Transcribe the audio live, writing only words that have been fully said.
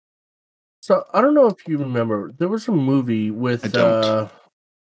So I don't know if you remember, there was a movie with I don't.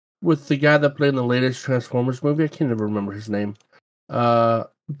 with the guy that played in the latest Transformers movie. I can't even remember his name. But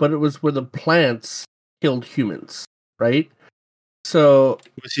it was where the plants killed humans, right? So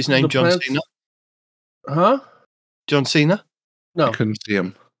What's his name? the John plants, Cena? huh? John Cena? I No, couldn't see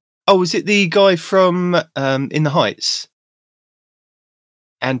him. Oh, was it the guy from In the Heights?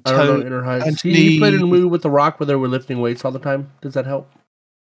 I don't know. Inner Heights. He played in a movie with The Rock where they were lifting weights all the time. Does that help?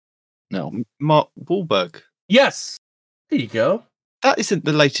 No. Mark Wahlberg. Yes. There you go. That isn't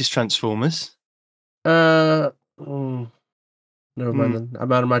the latest Transformers. Never mind. Then.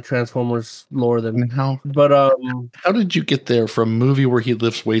 I'm out of my Transformers lore. Then, And how did you get there from a movie where he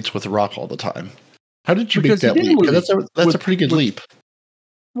lifts weights with Rock all the time? How did you Because make that he did a leap? movie That's a pretty good leap.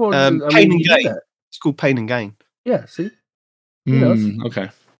 Well, Pain and he did Gain. that. It's called Pain and Gain. Yeah. See, he knows. Okay.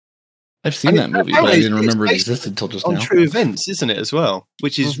 I've seen that movie, but I didn't remember it existed until just on now. true events, isn't it, as well?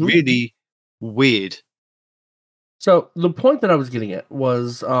 Which is really weird. So the point that I was getting at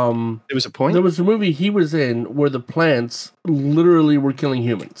was There was a point? There was a movie he was in where the plants literally were killing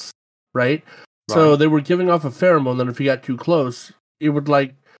humans, right? So they were giving off a pheromone that if you got too close, it would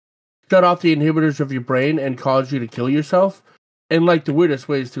like shut off the inhibitors of your brain and cause you to kill yourself. In like the weirdest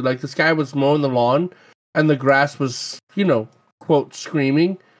ways too. Like this guy was mowing the lawn and the grass was, quote,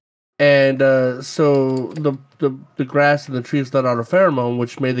 screaming. And so the grass and the trees let out a pheromone,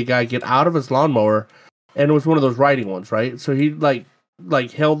 which made the guy get out of his lawnmower. And it was one of those riding ones, right? So he like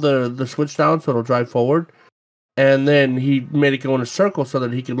held the switch down so it'll drive forward, and then he made it go in a circle so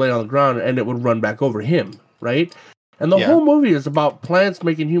that he could lay on the ground and it would run back over him, right? And the whole movie is about plants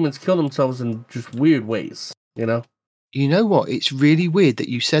making humans kill themselves in just weird ways, You know what? It's really weird that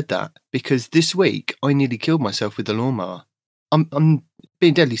you said that, because this week I nearly killed myself with the lawnmower. I'm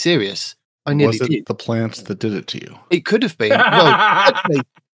being deadly serious. I nearly Was it did. the plants that did it to you? It could have been. Well, actually,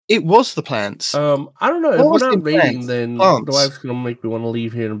 it was the plants. I don't know. If we're not rating, then the wife's going to make me want to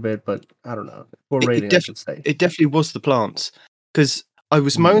leave here in a bit, but I don't know. If we're rating, I should say. It definitely was the plants, because I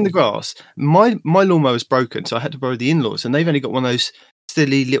was mowing the grass. My lawnmower was broken, so I had to borrow the in-laws, and they've only got one of those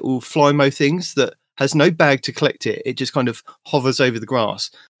silly little fly mow things that has no bag to collect it. It just kind of hovers over the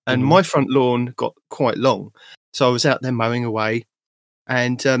grass. And my front lawn got quite long, so I was out there mowing away.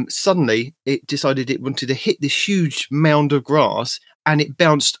 And suddenly it decided it wanted to hit this huge mound of grass, and it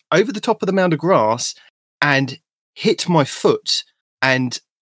bounced over the top of the mound of grass and hit my foot, and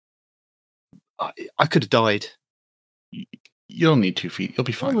I could have died. You don't need 2 feet. You'll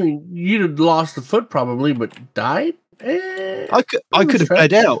be fine. I mean, you'd have lost the foot probably, but died? I could have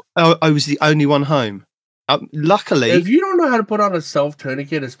bled out. I was the only one home. Luckily... If you don't know how to put on a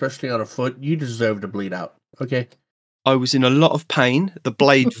self-tourniquet, especially on a foot, you deserve to bleed out, okay? I was in a lot of pain. The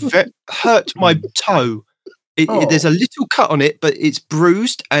blade hurt my toe. There's a little cut on it, but it's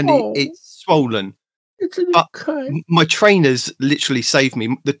bruised and it's swollen. It's a little cut. My trainers literally saved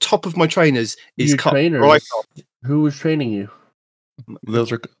me. The top of my trainers is Your cut trainers? right off. Who was training you? They're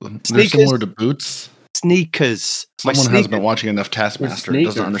similar to boots. Sneakers. Someone hasn't been watching enough Taskmaster.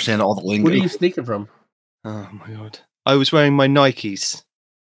 Doesn't understand all the lingo. What are you sneaking from? Oh my god! I was wearing my Nikes.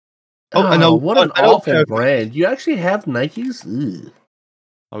 What an awful brand! You actually have Nikes? Ugh.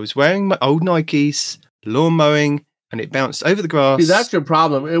 I was wearing my old Nikes, lawn mowing, and it bounced over the grass. See, that's your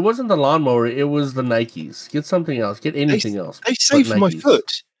problem. It wasn't the lawnmower; it was the Nikes. Get something else. Get anything else. They saved my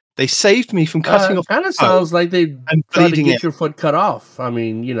foot. They saved me from cutting off. Kind of sounds like they tried to get your foot cut off. I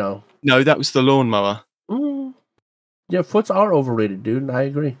mean, No, that was the lawnmower. Yeah, foots are overrated, dude. I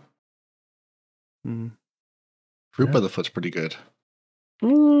agree. Fruit by the foot's pretty good.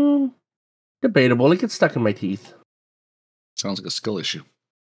 Debatable. It gets stuck in my teeth. Sounds like a skill issue.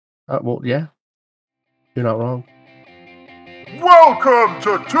 Well, yeah. You're not wrong. Welcome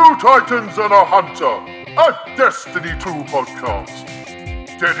to Two Titans and a Hunter, a Destiny 2 podcast.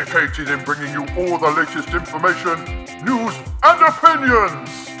 Dedicated in bringing you all the latest information, news, and opinions.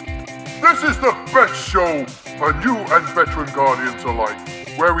 This is the best show for new and veteran Guardians alike,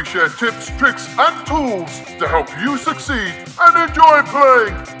 where we share tips, tricks, and tools to help you succeed and enjoy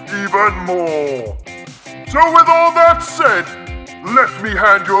playing even more. So with all that said, let me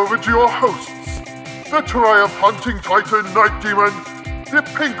hand you over to your hosts, the Triumph Hunting Titan Night Demon, the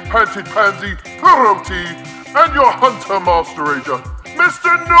pink-panted pansy Paroti, and your Hunter Master Ranger,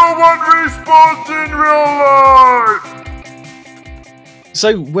 Mr. No One Respawns in Real Life!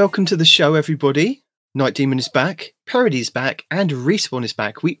 So, welcome to the show, everybody. Night Demon is back, Parody is back, and Respawn is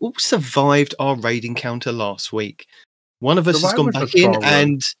back. We all survived our raid encounter last week. One of us has gone back in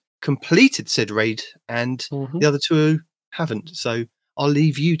and completed said raid, and the other two haven't. So, I'll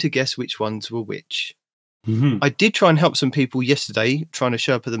leave you to guess which ones were which. I did try and help some people yesterday, trying to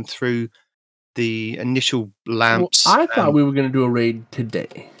Sherpa them through the initial lamps. Well, I thought we were going to do a raid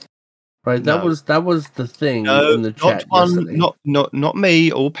today. Right, that was the thing in the chat yesterday. Not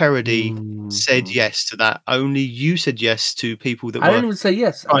me or Parody said yes to that. Only you said yes to people that I didn't even say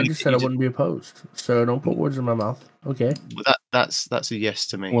yes. I just said I wouldn't be opposed. So don't put Mm. words in my mouth. Okay. Well, that's a yes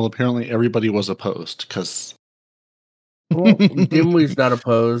to me. Well, apparently everybody was opposed because. Well, Dimwee's not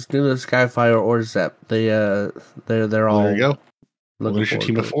opposed. Neither is Skyfire or Zep. They're all. There you go. Well, there's your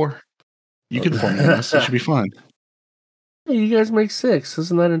team of 4. You can form on us. It should be fine. Hey, you guys make 6.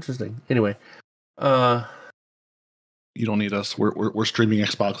 Isn't that interesting? Anyway, you don't need us. We're streaming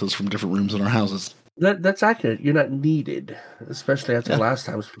Xboxes from different rooms in our houses. That's accurate. You're not needed, especially after last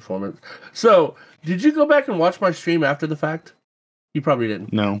time's performance. So, did you go back and watch my stream after the fact? You probably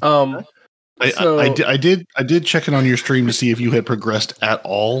didn't. No. I did check in on your stream to see if you had progressed at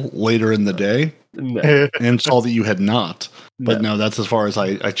all later in the day, and saw that you had not. But no, that's as far as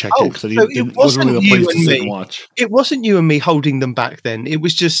I checked in because it wasn't really the place to sit and watch. It wasn't you and me holding them back then. It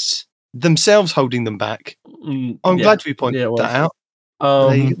was just themselves holding them back. I'm glad we pointed that out.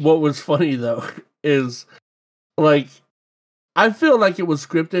 What was funny though is like I feel like it was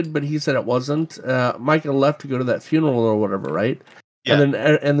scripted, but he said it wasn't. Michael left to go to that funeral or whatever, right? Yeah.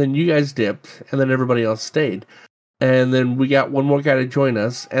 And then you guys dipped, and then everybody else stayed. And then we got one more guy to join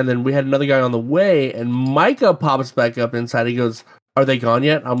us, and then we had another guy on the way, and Micah pops back up inside. He goes, "Are they gone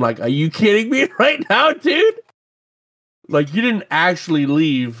yet?" I'm like, "Are you kidding me right now, dude? Like, you didn't actually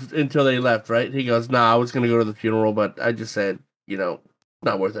leave until they left, right?" He goes, "Nah, I was going to go to the funeral, but I just said, not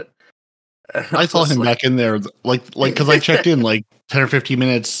worth it." I saw him back in there, like because I checked in like 10 or 15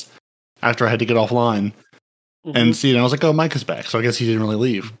 minutes after I had to get offline. And see, and I was like, "Oh, Micah's back," so I guess he didn't really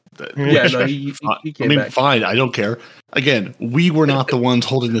leave. Yeah, no, he came back. Fine, I don't care. Again, we were not the ones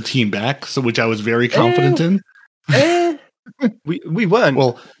holding the team back, so which I was very confident in. We weren't.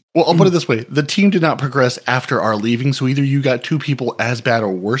 Well, I'll put it this way: the team did not progress after our leaving. So either you got 2 people as bad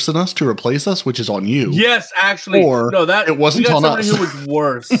or worse than us to replace us, which is on you. Yes, actually, or that it wasn't on us. Who was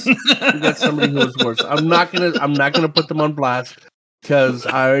worse? We got somebody who was worse. I'm not gonna put them on blast because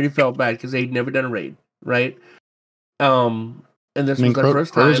I already felt bad because they'd never done a raid, right? And this was their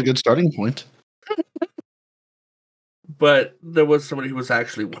first time. Crow's a good starting point. But there was somebody who was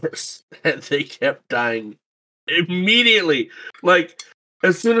actually worse, and they kept dying immediately. Like,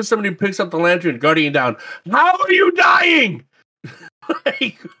 as soon as somebody picks up the lantern, Guardian down. How are you dying?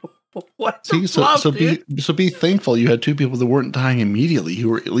 Like, what the fuck, dude? So be thankful you had 2 people that weren't dying immediately, who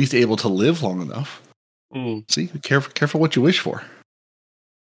were at least able to live long enough. See, careful what you wish for.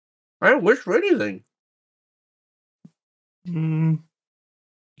 I don't wish for anything.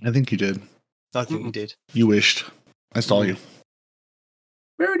 I think you did. I think you did. You wished. I saw you.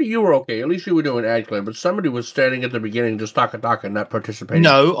 Verity, you were okay. At least you were doing ad clear, but somebody was standing at the beginning just talking, not participating.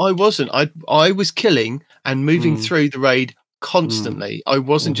 No, I wasn't. I was killing and moving through the raid constantly. I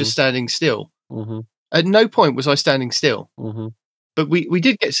wasn't just standing still. At no point was I standing still. But we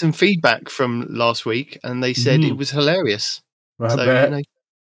did get some feedback from last week, and they said it was hilarious. Well,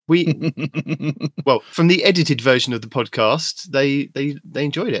 from the edited version of the podcast, they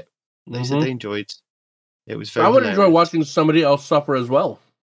enjoyed it. They said they enjoyed. It was very. I would enjoy watching somebody else suffer as well.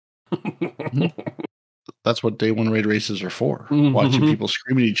 That's what day 1 raid races are for. Watching people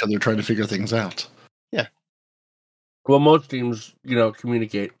scream at each other, trying to figure things out. Yeah. Well, most teams,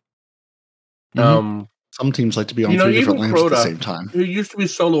 communicate. Some teams like to be on 3 different lanes at the same time. It used to be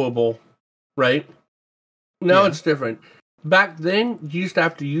soloable, right? Now it's different. Back then, you used to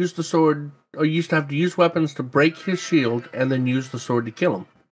have to use the sword, or you used to have to use weapons to break his shield, and then use the sword to kill him.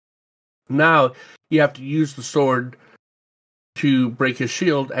 Now, you have to use the sword to break his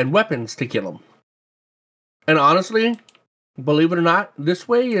shield and weapons to kill him. And honestly, believe it or not, this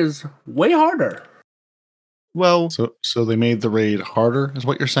way is way harder. Well, so they made the raid harder, is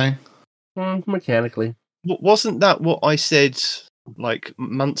what you're saying? Mechanically. Wasn't that what I said like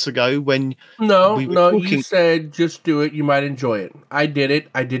months ago when you said just do it, you might enjoy it. I did it,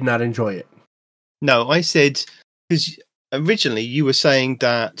 I did not enjoy it. No, I said, because originally you were saying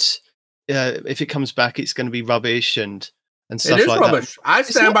that if it comes back it's going to be rubbish and stuff like that. It is rubbish. I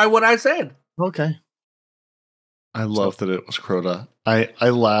stand by what I said. Okay. I love that it was Crota. I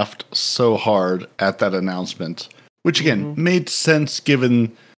laughed so hard at that announcement, which again made sense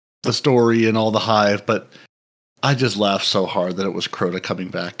given the story and all the hype, but I just laughed so hard that it was Crota coming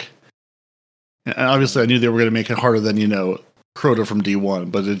back. And obviously I knew they were going to make it harder than, Crota from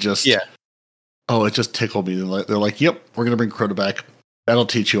D1, but it just... Yeah. Oh, it just tickled me. They're like, yep, we're going to bring Crota back. That'll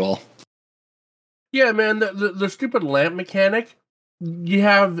teach you all. Yeah, man, the stupid lamp mechanic you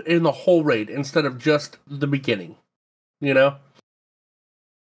have in the whole raid instead of just the beginning,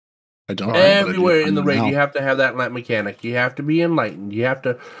 I don't. But I do Everywhere in the raid, now. you have to have that lamp mechanic. You have to be enlightened. You have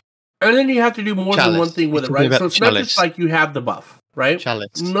to, and then you have to do more than one thing with it, right? So it's not just like you have the buff, right?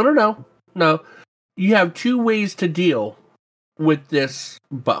 Chalice. No. You have two ways to deal with this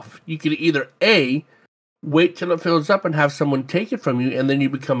buff. You could either A, wait till it fills up and have someone take it from you, and then you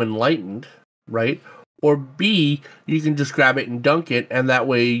become enlightened, right? Or B, you can just grab it and dunk it, and that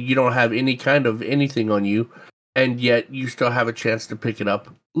way you don't have any kind of anything on you, and yet you still have a chance to pick it up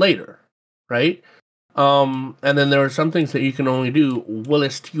later, right? And then there are some things that you can only do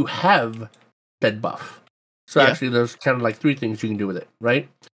whilst you have said buff. So actually, there's kind of like three things you can do with it, right?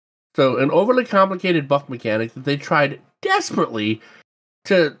 So an overly complicated buff mechanic that they tried desperately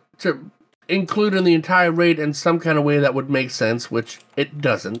to include in the entire raid in some kind of way that would make sense, which it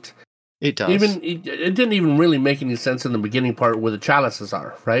doesn't. It does. It didn't even really make any sense in the beginning part where the chalices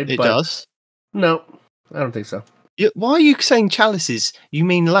are, right? It does. No, I don't think so. Why are you saying chalices? You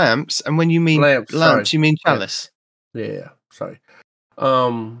mean lamps, and when you mean lamps, you mean chalice. Yeah, sorry.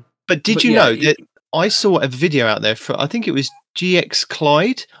 But did you know that I saw a video out there for, I think it was GX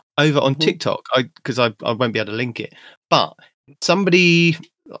Clyde over on TikTok, because I won't be able to link it, but somebody,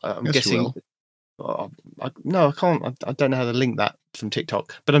 I'm guessing, no, I can't, I don't know how to link that from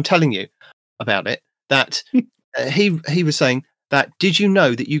TikTok, but I'm telling you about it, that he was saying that, did you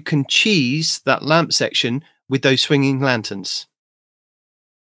know that you can cheese that lamp section with those swinging lanterns?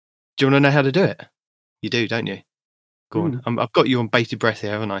 Do you want to know how to do it? You do, don't you? Go on. I've got you on bated breath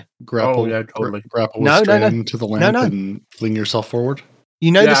here, haven't I? Grapple, totally. Grapple with strand to the lamp and fling yourself forward.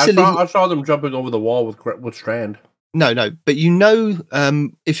 You know, I saw them jumping over the wall with strand. No, but you know,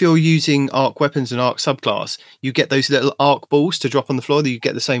 if you're using arc weapons and arc subclass, you get those little arc balls to drop on the floor. You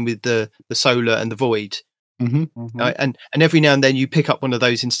get the same with the solar and the void. And every now and then you pick up one of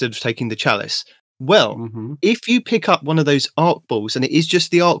those instead of taking the chalice. Well, if you pick up one of those arc balls, and it is just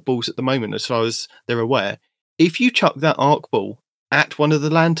the arc balls at the moment, as far as they're aware, if you chuck that arc ball at one of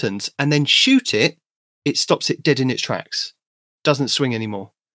the lanterns and then shoot it, it stops it dead in its tracks. Doesn't swing anymore.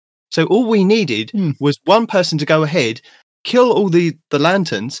 So all we needed was one person to go ahead, kill all the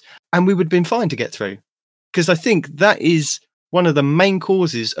lanterns, and we would have been fine to get through. Because I think that is one of the main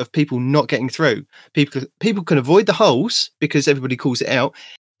causes of people not getting through. People can avoid the holes because everybody calls it out.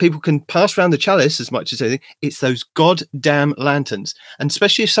 People can pass around the chalice as much as anything. It's those goddamn lanterns. And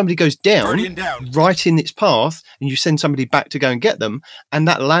especially if somebody goes down right in its path and you send somebody back to go and get them, and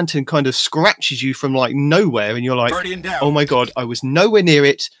that lantern kind of scratches you from like nowhere, and you're like, oh my God, I was nowhere near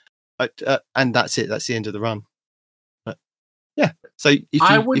it. And that's it. That's the end of the run. But, yeah. So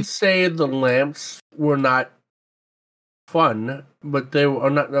I would say the lamps were not fun, but they were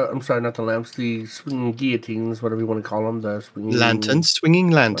not. I'm sorry, not the lamps. The swinging guillotines, whatever you want to call them, the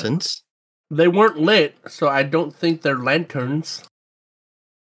swinging lanterns. They weren't lit, so I don't think they're lanterns.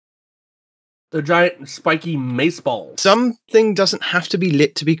 They're giant, spiky mace balls. Something doesn't have to be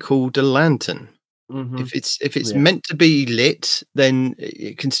lit to be called a lantern. If it's meant to be lit, then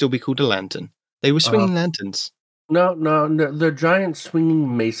it can still be called a lantern. They were swinging lanterns. No, they're giant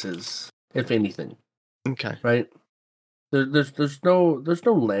swinging maces. If anything, okay, right. There's no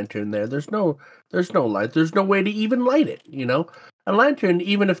lantern there. There's no light. There's no way to even light it. You know, a lantern,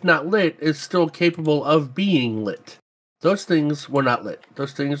 even if not lit, is still capable of being lit. Those things were not lit.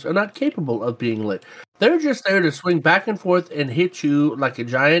 Those things are not capable of being lit. They're just there to swing back and forth and hit you like a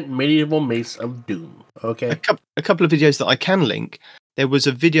giant medieval mace of doom. Okay. A couple of videos that I can link. There was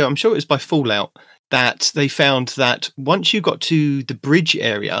a video, I'm sure it was by Fallout, that they found that once you got to the bridge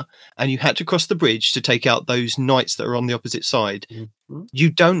area and you had to cross the bridge to take out those knights that are on the opposite side,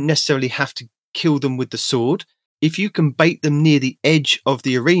 you don't necessarily have to kill them with the sword. If you can bait them near the edge of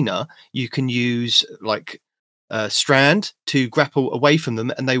the arena, you can use like strand to grapple away from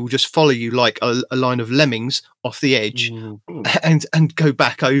them, and they will just follow you like a line of lemmings off the edge and go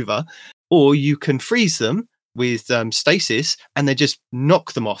back over. Or you can freeze them with stasis and then just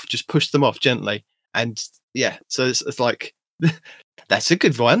knock them off, just push them off gently. And yeah, so it's like, that's a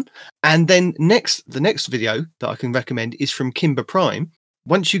good one. And then the next video that I can recommend is from Kimber Prime.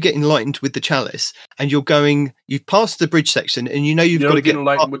 Once you get enlightened with the chalice and you've passed the bridge section and you know you've got to get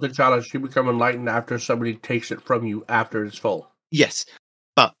enlightened with the chalice, you become enlightened after somebody takes it from you after it's full. Yes.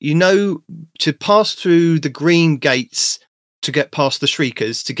 But you know, to pass through the green gates to get past the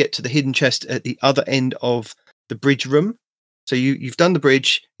shriekers, to get to the hidden chest at the other end of the bridge room. So you've done the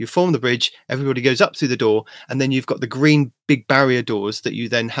bridge, you've formed the bridge, everybody goes up through the door, and then you've got the green big barrier doors that you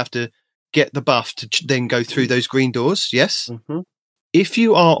then have to get the buff to then go through those green doors. Yes. If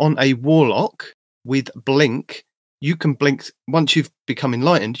you are on a warlock with blink, you can blink. Once you've become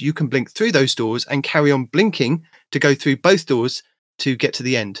enlightened, you can blink through those doors and carry on blinking to go through both doors to get to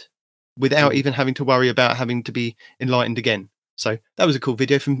the end. without even having to worry about having to be enlightened again. So that was a cool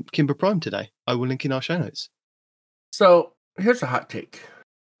video from Kimber Prime today. I will link in our show notes. So here's a hot take,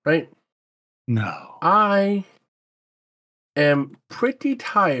 right? No. I am pretty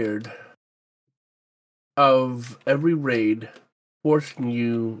tired of every raid forcing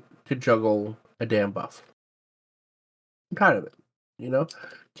you to juggle a damn buff. I'm tired of it, you know?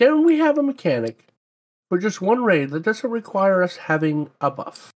 Can we have a mechanic for just one raid that doesn't require us having a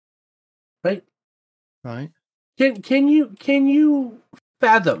buff? Right? Right. Can you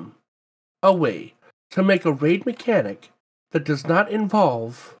fathom a way to make a raid mechanic that does not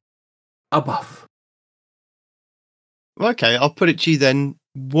involve a buff? Okay, I'll put it to you then.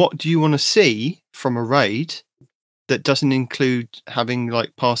 What do you want to see from a raid that doesn't include having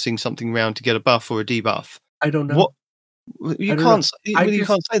like passing something around to get a buff or a debuff? I don't know. You can't say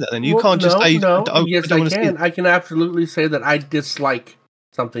that then. You can't just say no. I Yes, don't I want to see can. it. I can absolutely say that I dislike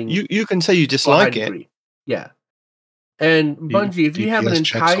something. You can say you dislike it. Yeah. And Bungie, if you have an DPS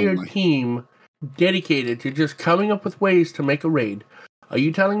checks entire only. team dedicated to just coming up with ways to make a raid, are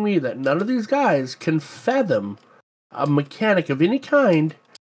you telling me that none of these guys can fathom a mechanic of any kind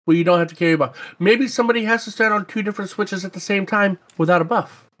where you don't have to carry a buff? Maybe somebody has to stand on two different switches at the same time without a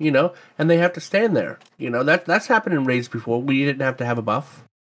buff, you know, and they have to stand there. You know, that's happened in raids before where you didn't have to have a buff.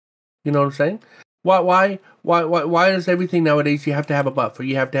 You know what I'm saying? Why is everything nowadays you have to have a buff or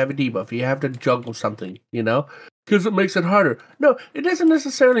you have to have a debuff? You have to juggle something, you know? Because it makes it harder. No, it doesn't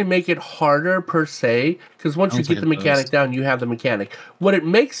necessarily make it harder per se, because once you get the mechanic down, you have the mechanic. What it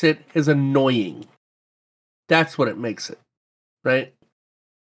makes it is annoying. That's what it makes it, right?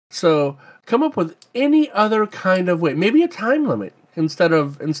 So come up with any other kind of way. Maybe a time limit instead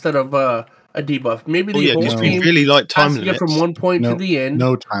of a debuff. Maybe the whole team really like time has to get from one point to the end.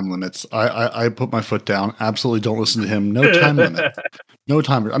 No time limits. I put my foot down. Absolutely don't listen to him. No time limit. No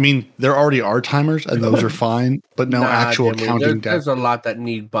timer. I mean, there already are timers, and those are fine, but no actual counting down. There's a lot that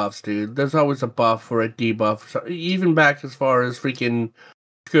need buffs, dude. There's always a buff or a debuff. So even back as far as freaking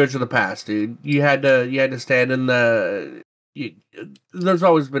Scourge of the Past, dude. You had to stand in the... there's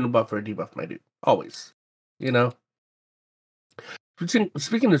always been a buff or a debuff, my dude. Always. You know?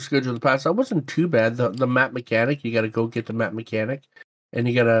 Speaking of Scourge of the Past, that wasn't too bad. The map mechanic, you got to go get the map mechanic, and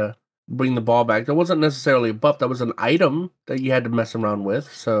you got to bring the ball back. That wasn't necessarily a buff. That was an item that you had to mess around with.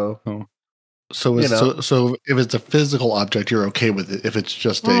 So, so if it's a physical object, you're okay with it. If it's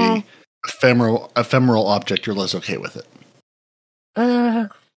just a ephemeral object, you're less okay with it.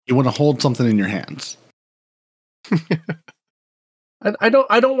 You want to hold something in your hands. I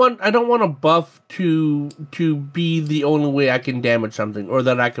don't want a buff to be the only way I can damage something or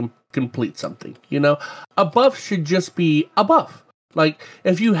that I can complete something. You know, a buff should just be a buff. Like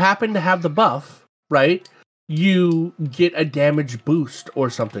if you happen to have the buff, right, you get a damage boost or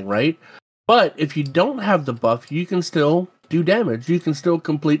something, right? But if you don't have the buff, you can still do damage. You can still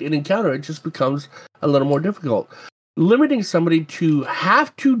complete an encounter. It just becomes a little more difficult. Limiting somebody to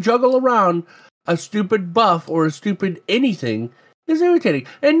have to juggle around a stupid buff or a stupid anything is irritating.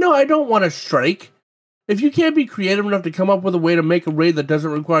 And no, I don't want to strike. If you can't be creative enough to come up with a way to make a raid that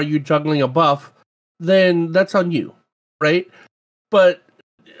doesn't require you juggling a buff, then that's on you, right? But,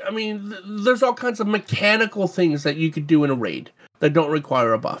 I mean, there's all kinds of mechanical things that you could do in a raid that don't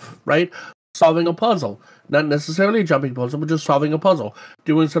require a buff, right? Solving a puzzle. Not necessarily a jumping puzzle, but just solving a puzzle.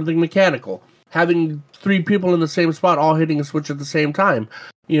 Doing something mechanical. Having 3 people in the same spot all hitting a switch at the same time.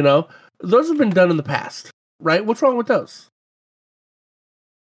 You know? Those have been done in the past, right? What's wrong with those?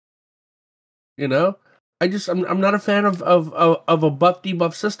 You know? I'm not a fan of a buff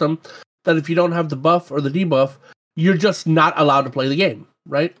debuff system that if you don't have the buff or the debuff, you're just not allowed to play the game,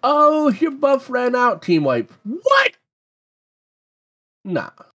 right? Oh, your buff ran out, team wipe. What?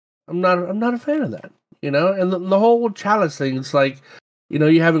 Nah. I'm not a fan of that. You know? And the whole chalice thing, it's like, you know,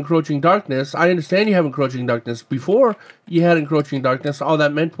 you have encroaching darkness. I understand you have encroaching darkness. Before you had encroaching darkness, all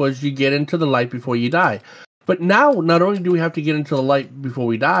that meant was you get into the light before you die. But now, not only do we have to get into the light before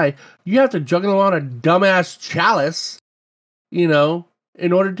we die, you have to juggle on a dumbass chalice, you know,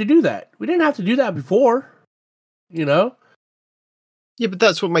 in order to do that. We didn't have to do that before, you know? Yeah, but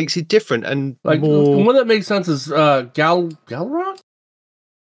that's what makes it different and like more... The one that makes sense is Galrog?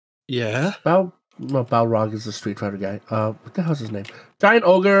 Yeah. Balrog is the Street Fighter guy. What the hell's his name? Giant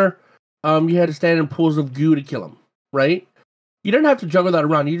Ogre. You had to stand in pools of goo to kill him, right? You didn't have to juggle that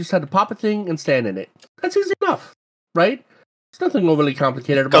around. You just had to pop a thing and stand in it. That's easy enough, right? There's nothing overly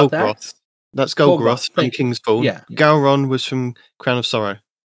complicated about that. That's Golgroth from King's Fall. Yeah. Galron was from Crown of Sorrow.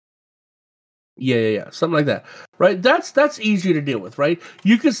 Yeah. Something like that, right? That's easier to deal with, right?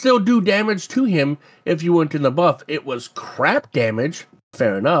 You could still do damage to him if you weren't in the buff. It was crap damage,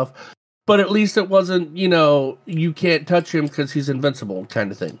 fair enough. But at least it wasn't, you can't touch him because he's invincible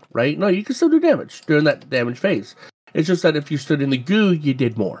kind of thing, right? No, you can still do damage during that damage phase. It's just that if you stood in the goo, you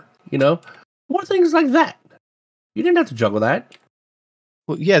did more, More things like that. You didn't have to juggle that.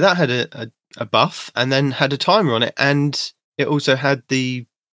 Well, yeah, that had a buff and then had a timer on it, and it also had the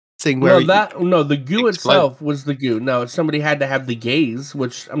thing where the goo itself was the goo. No, somebody had to have the gaze,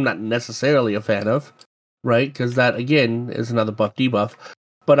 which I'm not necessarily a fan of, right? Because that again is another buff debuff.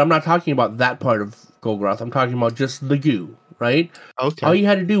 But I'm not talking about that part of Golgroth. I'm talking about just the goo, right? Okay. All you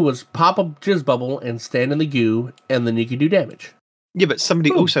had to do was pop a jizz bubble and stand in the goo, and then you could do damage. Yeah, but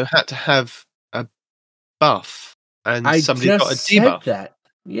somebody also had to have a buff, and somebody got a debuff. That.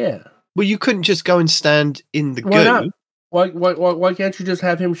 Yeah. Well, you couldn't just go and stand in the Why goo. not? Why can't you just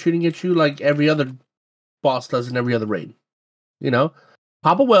have him shooting at you like every other boss does in every other raid?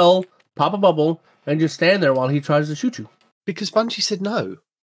 Pop a well, pop a bubble, and just stand there while he tries to shoot you. Because Bungie said no.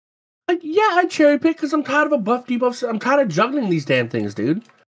 I cherry pick because I'm tired of a buff debuff. I'm tired of juggling these damn things, dude.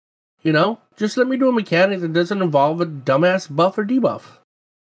 Just let me do a mechanic that doesn't involve a dumbass buff or debuff.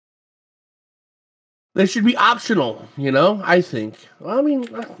 They should be optional, I think. Well, I mean,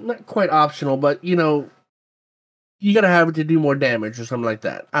 not quite optional, but, you gotta have it to do more damage or something like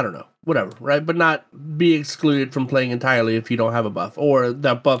that. I don't know. Whatever, right? But not be excluded from playing entirely if you don't have a buff. Or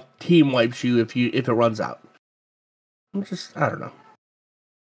that buff team wipes you if it runs out. I don't know.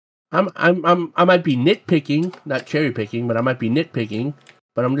 I might be nitpicking, not cherry picking, but I might be nitpicking.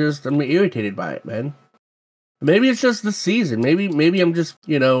 But I'm irritated by it, man. Maybe it's just the season. Maybe I'm just,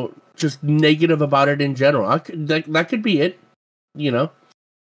 just negative about it in general. That could be it,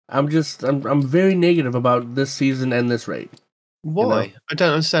 I'm very negative about this season and this raid. Why? I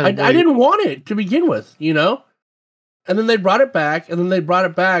don't understand. I didn't want it to begin with, And then they brought it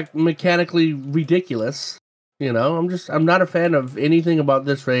back, mechanically ridiculous. I'm not a fan of anything about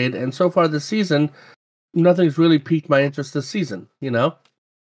this raid, and so far this season, nothing's really piqued my interest this season,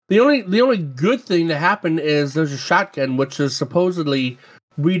 The only good thing that happened is there's a shotgun, which is supposedly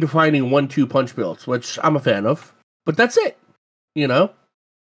redefining 1-2 punch builds, which I'm a fan of. But that's it,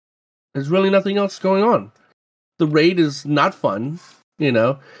 There's really nothing else going on. The raid is not fun,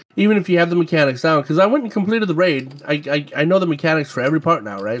 Even if you have the mechanics down, because I went and completed the raid, I know the mechanics for every part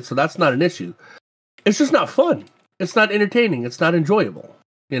now, right? So that's not an issue. It's just not fun. It's not entertaining. It's not enjoyable,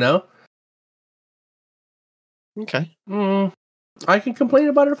 Okay. I can complain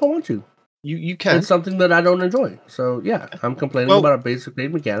about it if I want to. You can. It's something that I don't enjoy. So, yeah, I'm complaining about a basic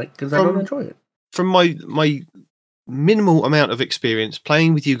raid mechanic because I don't enjoy it. From my minimal amount of experience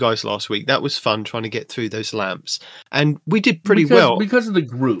playing with you guys last week, that was fun trying to get through those lamps. And we did pretty well. Because of the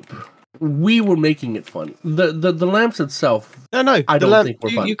group. We were making it fun. The lamps itself, no, I don't think were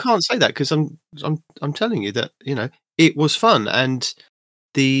fun. You can't say that because I'm telling you that, it was fun. And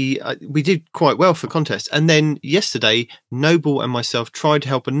we did quite well for contests. And then yesterday, Noble and myself tried to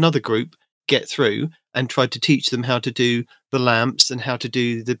help another group get through and tried to teach them how to do the lamps and how to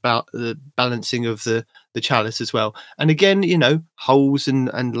do the balancing of the chalice as well. And again, holes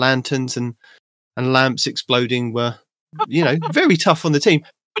and lanterns and lamps exploding were, very tough on the team.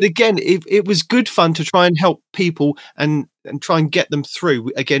 But again, it was good fun to try and help people and try and get them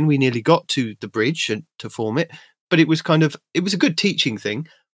through. Again, we nearly got to the bridge and to form it. But it was a good teaching thing,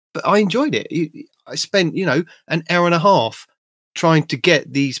 but I enjoyed it. I spent, an hour and a half trying to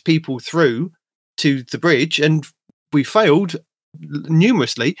get these people through to the bridge, and we failed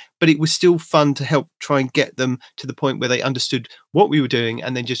numerously, but it was still fun to help try and get them to the point where they understood what we were doing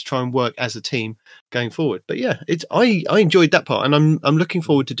and then just try and work as a team going forward. But yeah, I enjoyed that part, and I'm looking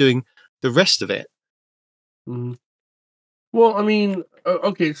forward to doing the rest of it. Mm-hmm. Well, I mean,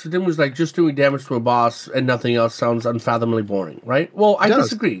 okay, so then was like just doing damage to a boss and nothing else sounds unfathomably boring, right? Well, I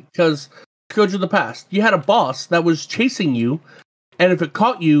disagree, because Scourge of the Past, you had a boss that was chasing you, and if it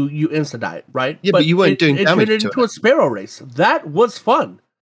caught you, you insta-died, right? Yeah, but you weren't doing damage to it. It turned into a sparrow race. That was fun,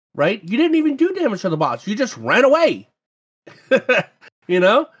 right? You didn't even do damage to the boss. You just ran away. That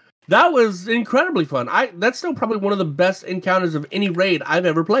was incredibly fun. That's still probably one of the best encounters of any raid I've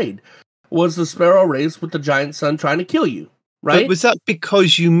ever played, was the sparrow race with the giant sun trying to kill you. Right? But was that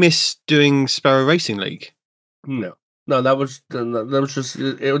because you missed doing Sparrow Racing League? No, that was just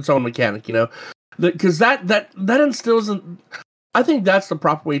its own mechanic, because that instills. I think that's the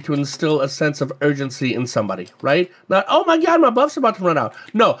proper way to instill a sense of urgency in somebody, right? Not, oh my god, my buff's about to run out.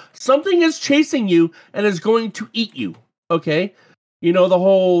 No, something is chasing you and is going to eat you. Okay, the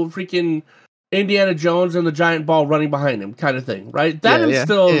whole freaking Indiana Jones and the giant ball running behind him kind of thing, right? That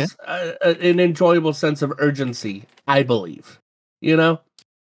instills an enjoyable sense of urgency, I believe.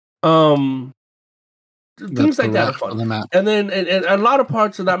 things like that are fun. And then and a lot of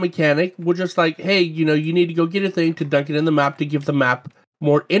parts of that mechanic were just like, hey, you need to go get a thing to dunk it in the map to give the map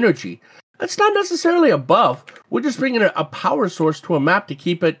more energy. That's not necessarily a buff. We're just bringing a power source to a map to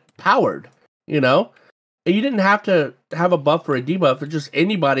keep it powered, And you didn't have to have a buff or a debuff. It's just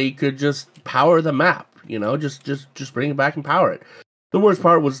anybody could just power the map, just bring it back and power it. The worst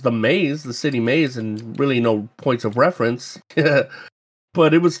part was the maze, the city maze, and really no points of reference.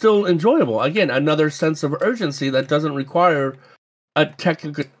 But it was still enjoyable. Again, another sense of urgency that doesn't require a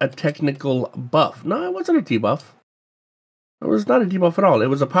technical buff. No, it wasn't a debuff. It was not a debuff at all. It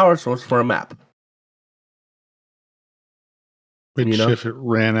was a power source for a map. Which, if it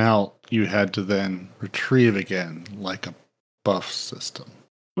ran out, you had to then retrieve again, like a buff system.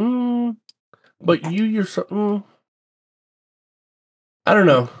 But you yourself... I don't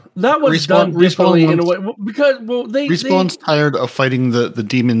know. That was done differently in a way because Respawn's tired of fighting the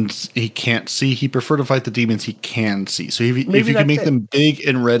demons he can't see. He preferred to fight the demons he can see. So if you can make them big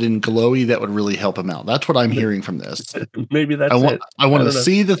and red and glowy, that would really help him out. That's what I'm hearing from this. Maybe that's it. I want to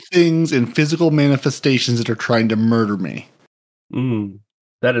see the things in physical manifestations that are trying to murder me.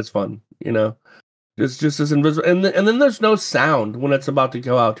 That is fun. It's just as invisible, and then there's no sound when it's about to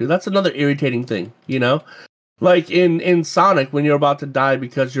go out too. That's another irritating thing. Like in Sonic, when you're about to die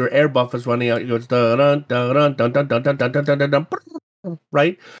because your air buff is running out, it goes dun dun dun dun dun dun dun dun dun dun dun,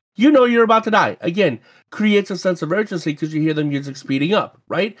 right? You're about to die. Again, creates a sense of urgency because you hear the music speeding up,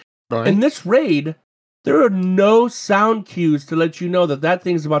 right? In this raid, there are no sound cues to let you know that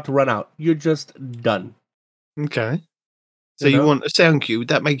thing's about to run out. You're just done. Okay. So you want a sound cue? Would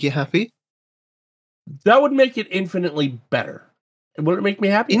that make you happy? That would make it infinitely better. Would it make me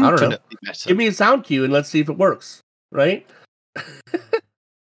happy? I don't know. Better. Give me a sound cue and let's see if it works. Right?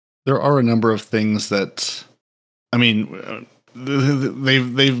 There are a number of things that,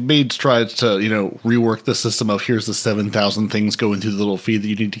 they've made strides to rework the system of here's the 7,000 things going through the little feed that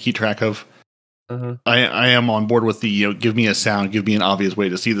you need to keep track of. I am on board with the give me a sound, give me an obvious way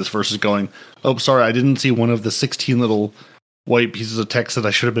to see this versus going, oh, sorry, I didn't see one of the 16 little white pieces of text that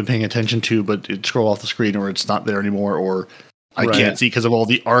I should have been paying attention to, but it scrolled off the screen or it's not there anymore, or I can't see because of all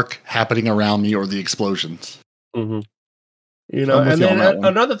the arc happening around me or the explosions. And then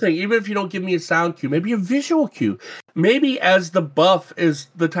another thing, even if you don't give me a sound cue, maybe a visual cue. Maybe as the buff is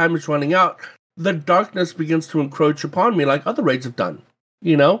the time is running out, the darkness begins to encroach upon me like other raids have done.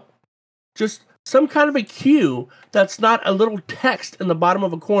 Just some kind of a cue that's not a little text in the bottom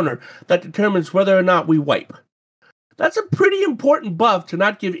of a corner that determines whether or not we wipe. That's a pretty important buff to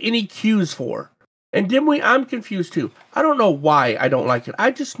not give any cues for. And Dimwee, I'm confused too. I don't know why I don't like it.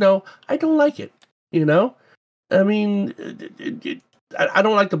 I just know I don't like it. I mean, I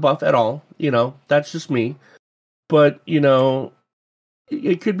don't like the buff at all. That's just me. But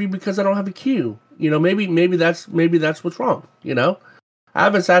it could be because I don't have a cue. Maybe that's what's wrong. I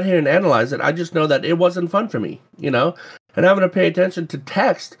haven't sat here and analyzed it. I just know that it wasn't fun for me. And having to pay attention to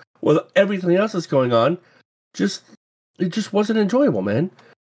text with everything else that's going on, it just wasn't enjoyable, man.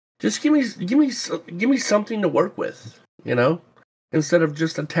 Just give me something to work with, instead of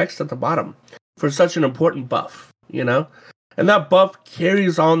just a text at the bottom for such an important buff, And that buff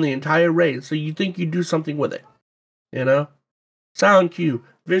carries on the entire raid, so you think you do something with it, Sound cue,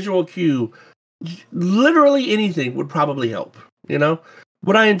 visual cue, literally anything would probably help,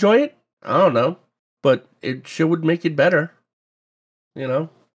 Would I enjoy it? I don't know, but it sure would make it better, Whatever,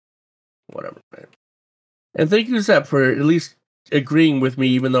 man. And thank you, Zep, for at least agreeing with me,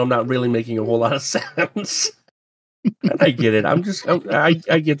 even though I'm not really making a whole lot of sense. And I get it. I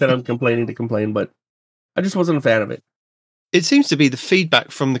get that I'm complaining to complain, but I just wasn't a fan of it. It seems to be the feedback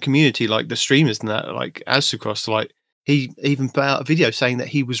from the community, like the streamers and that, like Azsucross, like he even put out a video saying that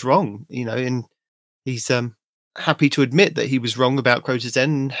he was wrong, and he's happy to admit that he was wrong about Crota's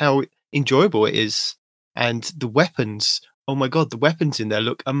End and how enjoyable it is. And the weapons, oh my God, the weapons in there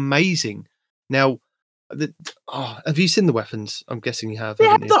look amazing. Now, have you seen the weapons? I'm guessing you have. They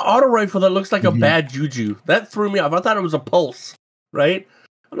have the auto rifle that looks like a bad juju. That threw me off. I thought it was a pulse, right?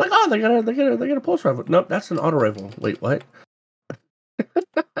 I'm like, oh, they got a pulse rifle. Nope, that's an auto rifle. Wait, what?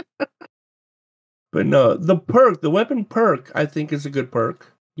 But no, the weapon perk, I think is a good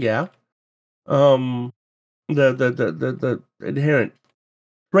perk. Yeah. The inherent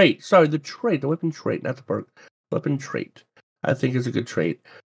trait. Sorry, the weapon trait, not the perk. Weapon trait, I think is a good trait.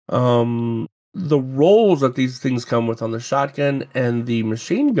 The rolls that these things come with on the shotgun and the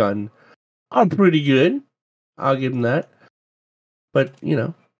machine gun are pretty good. I'll give them that. But,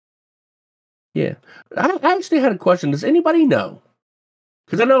 yeah. I actually had a question. Does anybody know?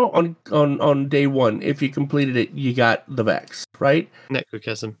 Because I know on day one, if you completed it, you got the Vex, right?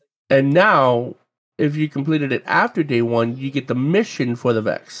 Necrochasm. And now, if you completed it after day 1, you get the mission for the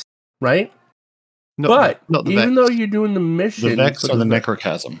Vex, right? Not the even Vex. though you're doing the mission... The Vex for or the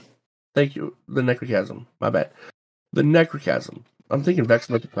Necrochasm? Thank you. The Necrochasm. My bad. The Necrochasm. I'm thinking Vex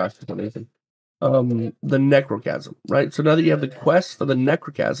Necrochasm for some reason. The Necrochasm, right? So now that you have the quest for the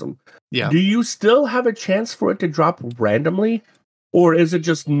Necrochasm, do you still have a chance for it to drop randomly? Or is it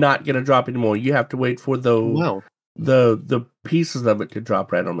just not going to drop anymore? You have to wait for the pieces of it to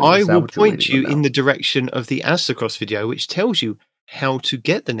drop randomly. I will point you in the direction of the Aztecross video, which tells you how to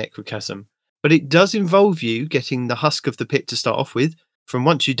get the Necrochasm. But it does involve you getting the Husk of the Pit to start off with. From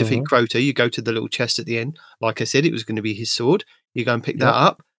once you defeat Crota, you go to the little chest at the end. Like I said, it was going to be his sword. You go and pick that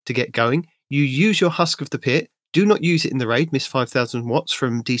up to get going. You use your Husk of the Pit. Do not use it in the raid. Miss 5000 Watts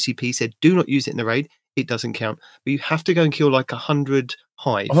from DCP said, do not use it in the raid. It doesn't count. But you have to go and kill like 100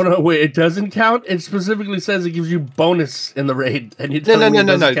 hive. Oh, no, wait, it doesn't count? It specifically says it gives you bonus in the raid. And you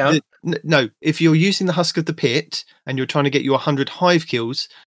No. If you're using the Husk of the Pit and you're trying to get you 100 hive kills,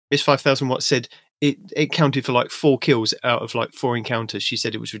 Miss 5000 Watts said it counted for like 4 kills out of like 4 encounters. She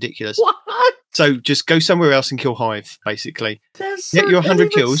said it was ridiculous. What? So just go somewhere else and kill hive, basically. Get your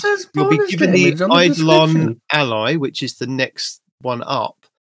 100 kills. You'll be given the Eidolon ally, which is the next one up.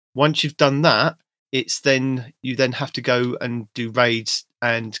 Once you've done that, you then have to go and do raids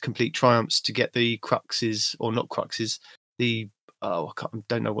and complete triumphs to get the cruxes, or not cruxes, I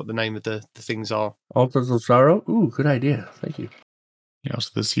don't know what the name of the things are. Altars of Sorrow? Ooh, good idea. Thank you. Yeah,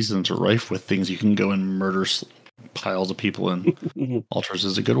 so this season's rife with things you can go and murder piles of people in. Altars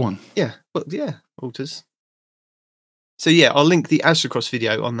is a good one. Yeah, Altars. So yeah, I'll link the Aztecross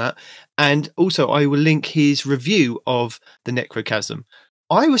video on that. And also I will link his review of the Necrochasm.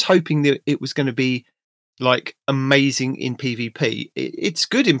 I was hoping that it was going to be like amazing in PvP. It's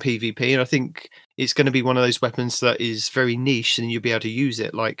good in PvP, and I think it's going to be one of those weapons that is very niche and you'll be able to use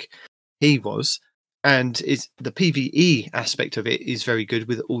it like he was. And the PvE aspect of it is very good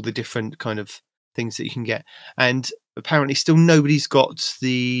with all the different kind of things that you can get. And apparently still nobody's got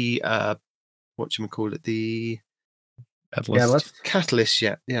the the catalyst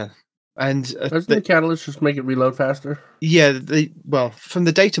yet. Yeah. And doesn't the catalyst just make it reload faster? Yeah, from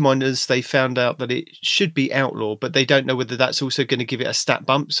the data miners, they found out that it should be outlaw, but they don't know whether that's also going to give it a stat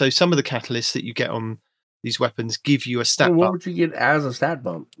bump. So some of the catalysts that you get on these weapons give you a stat bump. What would you get as a stat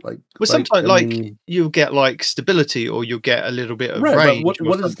bump? Sometimes you'll get like stability, or you'll get a little bit of range. But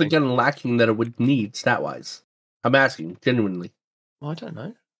what is the gun lacking that it would need stat wise? I'm asking genuinely. I don't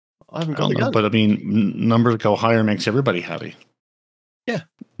know. I haven't got the gun. But I mean, numbers go higher makes everybody happy. Yeah.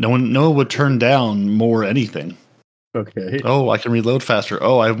 No one would turn down more anything. Okay. Oh, I can reload faster.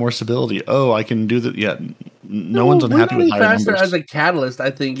 Oh, I have more stability. Oh, I can do that. Yeah. No one's unhappy with higher faster numbers. As a catalyst, I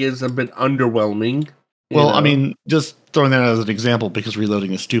think is a bit underwhelming. Well, I mean, just throwing that as an example because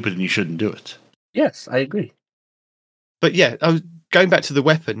reloading is stupid and you shouldn't do it. Yes, I agree. But yeah, I was going back to the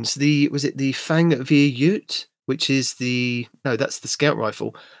weapons. Was it the Fang of Ute, which is that's the scout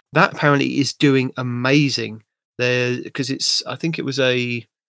rifle. That apparently is doing amazing there because it's a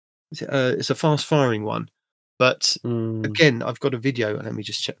fast firing one. But again, I've got a video. Let me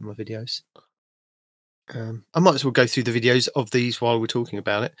just check my videos. I might as well go through the videos of these while we're talking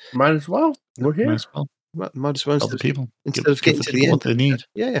about it. Might as well. We're here. Might as well. Tell the people. Instead of getting to the end. What they need.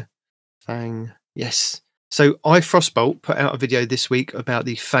 Yeah. Fang. Yes. So Frostbolt put out a video this week about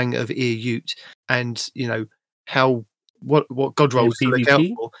the Fang of Ute and, how what God rolls to look out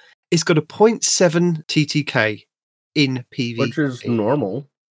for. It's got a 0.7 TTK in PvP. Which is normal.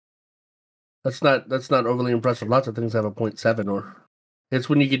 That's not overly impressive. Lots of things have a 0.7 or it's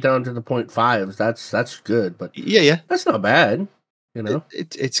when you get down to the 0.5s. That's good, but that's not bad.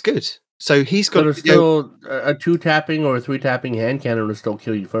 It's good. So he's got still a 2-tapping or a 3-tapping hand cannon will still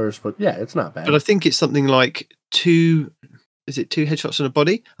kill you first, but yeah, it's not bad. But I think it's something like 2 headshots on a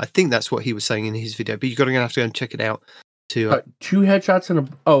body? I think that's what he was saying in his video. But you're going to have to go and check it out. 2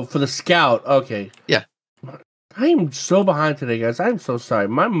 headshots for the scout. Okay. Yeah. I am so behind today, guys. I'm so sorry.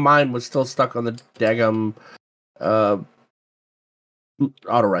 My mind was still stuck on the daggum auto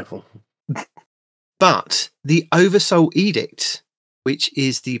rifle. But the Oversoul Edict, which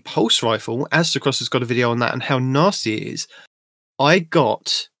is the pulse rifle, Aztecross has got a video on that and how nasty it is. I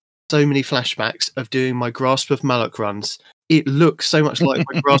got so many flashbacks of doing my Grasp of Malak runs. It looks so much like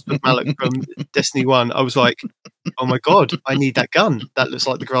my Grasp of Malak from Destiny 1. I was like, oh my God, I need that gun. That looks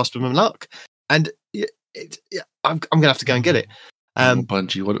like the Grasp of Malak. And I'm going to have to go and get it.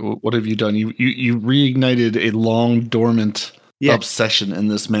 Bungie, what have you done? You reignited a long dormant obsession in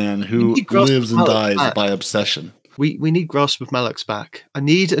this man who lives and dies by obsession. We need Grasp of Malak's back. I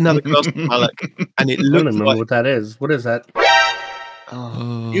need another Grasp of Malak, and it looks I don't remember what that is. What is that?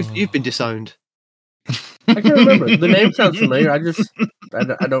 Oh, you've been disowned. I can't remember. The name sounds familiar. I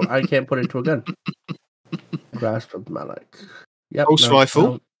can't put it to a gun. Grasp of Malak. Yep. Pulse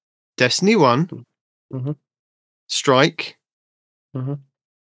rifle. Destiny 1. Mm-hmm. Strike. Mm-hmm.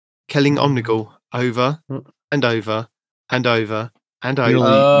 Killing Omnigul over and over and over and over.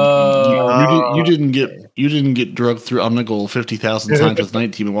 Really, you didn't get drugged through Omnigul 50,000 times with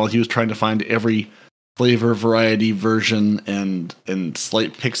 19 while he was trying to find every flavor, variety, version, and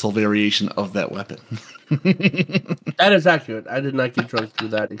slight pixel variation of that weapon. That is accurate. I did not get drugged through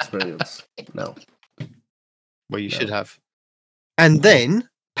that experience. No. Well, you should have. And then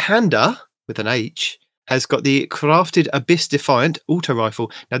Panda with an H has got the crafted Abyss Defiant auto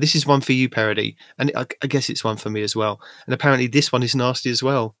rifle. Now, this is one for you, Parody, and I guess it's one for me as well. And apparently, this one is nasty as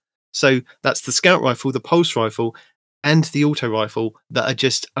well. So that's the scout rifle, the pulse rifle, and the auto rifle that are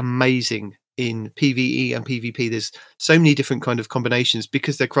just amazing in PvE and PvP. There's so many different kind of combinations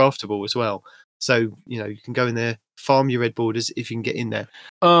because they're craftable as well. So you can go in there, farm your red borders if you can get in there.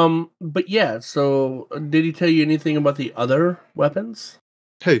 But yeah. So, did he tell you anything about the other weapons?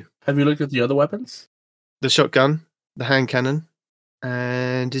 Who? Have you looked at the other weapons? The shotgun, the hand cannon,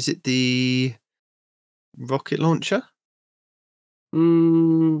 and is it the rocket launcher? I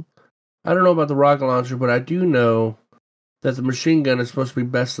don't know about the rocket launcher, but I do know that the machine gun is supposed to be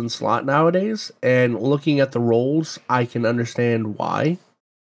best in slot nowadays, and looking at the rolls, I can understand why.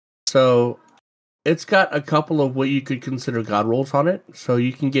 So, it's got a couple of what you could consider god rolls on it. So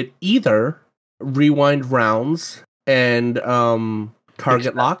you can get either rewind rounds and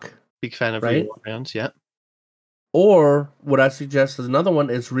target lock. Big fan of right? rewind rounds, yeah. Or what I suggest is another one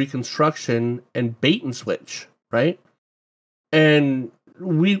is reconstruction and bait and switch, right? And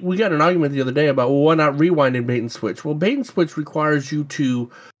we got an argument the other day about, well, why not rewind and bait and switch? Well, bait and switch requires you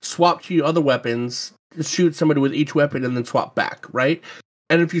to swap to your other weapons, shoot somebody with each weapon, and then swap back, right?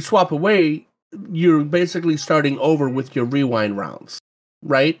 And if you swap away, you're basically starting over with your rewind rounds,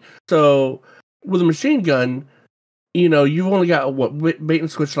 right? So with a machine gun, you've only got bait and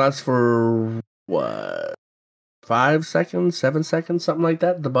switch lasts for what? 5 seconds, 7 seconds, something like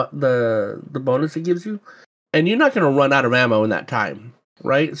that. The bonus it gives you, and you're not going to run out of ammo in that time,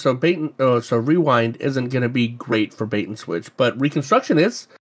 right? So rewind isn't going to be great for bait and switch, but reconstruction is,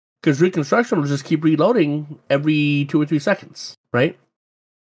 because reconstruction will just keep reloading every 2 or 3 seconds, right?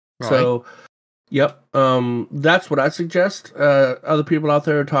 So, yep, that's what I suggest. Other people out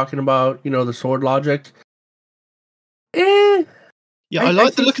there are talking about, the sword logic. Yeah, I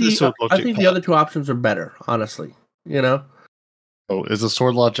like the look of the sword logic. I think the other two options are better, honestly. Oh, is the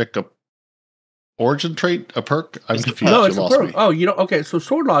sword logic a origin trait, a perk? I'm confused. No, it's a perk. Oh, okay. So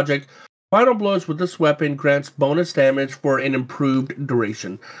sword logic, final blows with this weapon grants bonus damage for an improved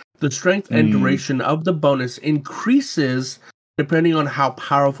duration. The strength and duration of the bonus increases depending on how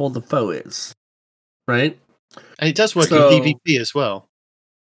powerful the foe is. Right? And it does work in PvP as well.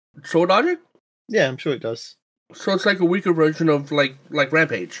 Sword logic? Yeah, I'm sure it does. So it's like a weaker version of like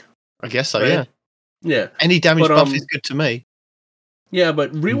Rampage. I guess so, right? yeah. Yeah. Any damage buff is good to me. Yeah,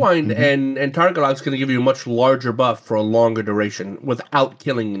 but rewind and target lock is going to give you a much larger buff for a longer duration without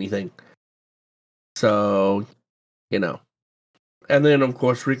killing anything. So, And then, of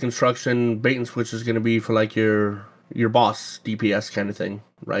course, reconstruction, bait and switch is going to be for like your boss DPS kind of thing,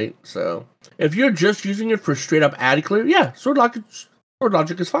 right? So, if you're just using it for straight up ad clear, yeah, sword logic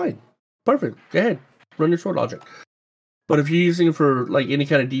is fine. Perfect. Go ahead. Run your sword logic. But if you're using it for like any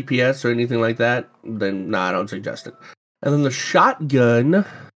kind of DPS or anything like that, then I don't suggest it. And then the shotgun,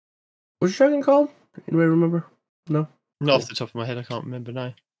 what's your shotgun called? Anybody remember? No? Not off the top of my head, I can't remember,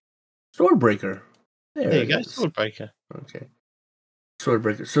 no. Swordbreaker. There you go, Swordbreaker. Okay.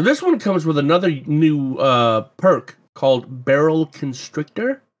 Swordbreaker. So this one comes with another new perk called Barrel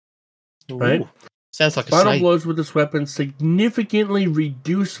Constrictor. Ooh. Right? Sounds like a Final snake. blows with this weapon significantly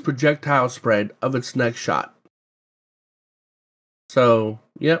reduce projectile spread of its next shot. So,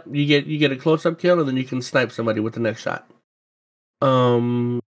 yep, you get a close-up kill, and then you can snipe somebody with the next shot.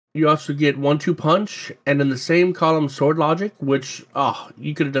 You also get 1-2 punch, and in the same column, sword logic, which,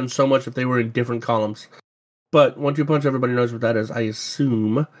 you could have done so much if they were in different columns. But 1-2 punch, everybody knows what that is, I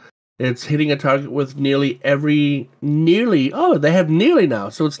assume. It's hitting a target with they have nearly now,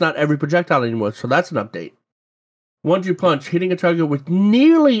 so it's not every projectile anymore, so that's an update. 1-2 punch, hitting a target with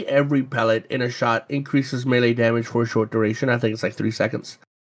nearly every pellet in a shot increases melee damage for a short duration. I think it's like 3 seconds.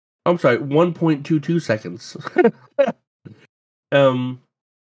 I'm sorry, 1.22 seconds.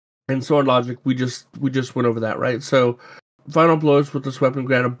 And sword logic, we just went over that, right? So, final blows with this weapon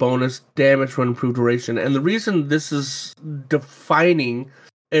grant a bonus damage for an improved duration. And the reason this is defining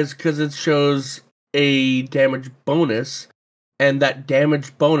is because it shows a damage bonus, and that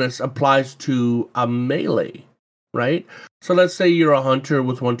damage bonus applies to a melee, right? So let's say you're a hunter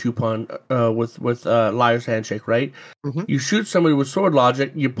with 1-2 punch, with Liar's Handshake, right? Mhm. You shoot somebody with sword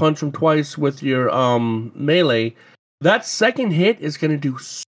logic, you punch them twice with your melee. That second hit is going to do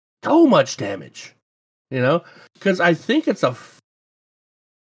so much damage, because I think it's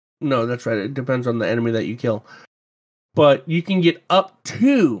no, that's right. It depends on the enemy that you kill, but you can get up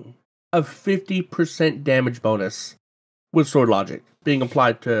to a 50% damage bonus with sword logic being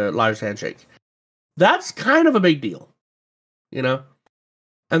applied to Liar's Handshake. That's kind of a big deal, And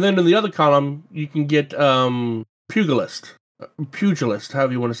then in the other column, you can get pugilist,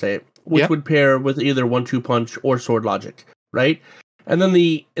 however you want to say it, which would pair with either 1-2 punch or sword logic, right? And then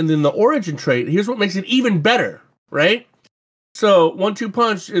the origin trait. Here's what makes it even better, right? So 1-2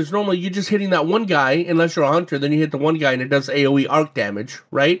 punch is normally you just hitting that one guy, unless you're a hunter. Then you hit the one guy and it does AOE arc damage,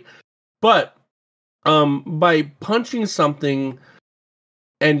 right? But by punching something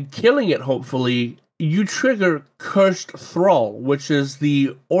and killing it, hopefully, you trigger Cursed Thrall, which is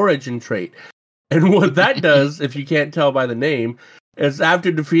the origin trait. And what that does, if you can't tell by the name, is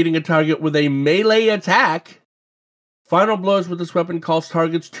after defeating a target with a melee attack, final blows with this weapon cause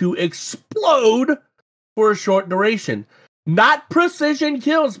targets to explode for a short duration. Not precision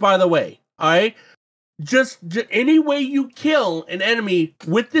kills, by the way. All right? Just any way you kill an enemy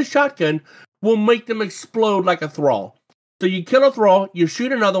with this shotgun will make them explode like a thrall. So you kill a thrall, you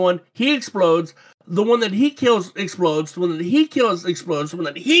shoot another one, he explodes. The one that he kills explodes. The one that he kills explodes. The one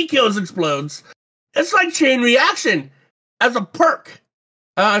that he kills explodes. It's like chain reaction as a perk.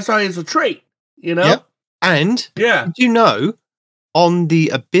 As a trait, Yep. And did you know, on the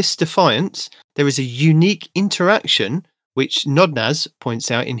Abyss Defiance, there is a unique interaction, which Nodnaz points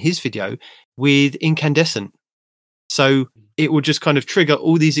out in his video, with Incandescent. So it will just kind of trigger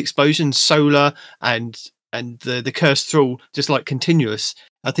all these explosions, solar and the Cursed Thrall, just like continuous.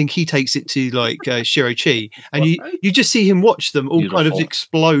 I think he takes it to like Shirochi, and you just see him watch them all kind of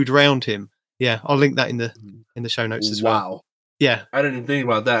explode around him. Yeah, I'll link that in the show notes as well. Wow. Yeah, I didn't think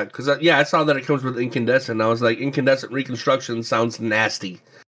about that because I saw that it comes with incandescent. I was like, incandescent reconstruction sounds nasty,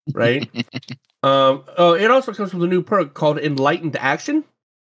 right? It also comes with a new perk called Enlightened Action.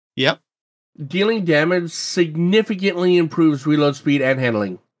 Yep. Dealing damage significantly improves reload speed and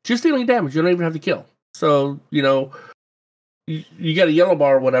handling. Just dealing damage, you don't even have to kill. So you get a yellow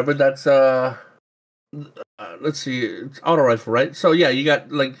bar or whatever. That's let's see, it's auto rifle, right? So yeah, you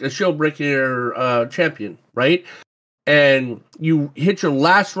got like a shield breaker champion, right? And you hit your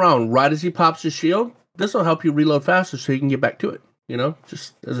last round right as he pops his shield. This will help you reload faster so you can get back to it.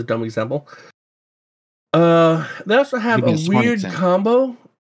 Just as a dumb example. They also have a weird combo: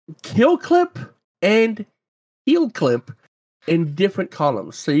 kill clip and heal clip in different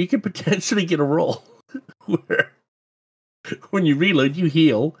columns. So you could potentially get a roll where when you reload, you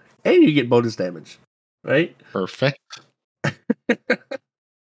heal and you get bonus damage. Right? Perfect.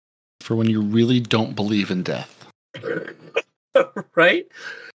 For when you really don't believe in death. Right?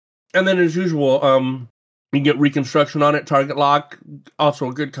 And then as usual, you get reconstruction on it, target lock, also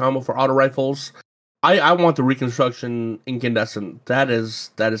a good combo for auto rifles. I want the reconstruction incandescent. That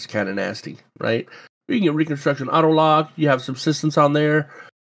is kind of nasty, right? You can get reconstruction auto lock, you have subsistence on there.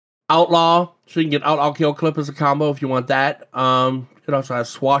 Outlaw, so you can get outlaw kill clip as a combo if you want that. It also has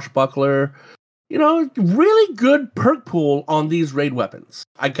swashbuckler. Really good perk pool on these raid weapons.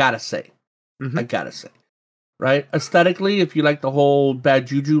 I gotta say. Right? Aesthetically, if you like the whole bad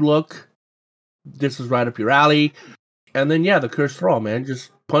juju look, this is right up your alley. And then, the Cursed Thrall, man.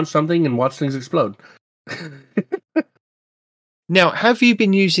 Just punch something and watch things explode. Now, have you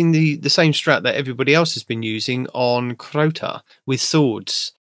been using the same strat that everybody else has been using on Crota with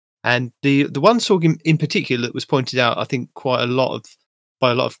swords? And the one sword in particular that was pointed out, I think, by a lot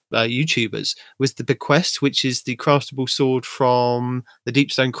of YouTubers, was the Bequest, which is the craftable sword from the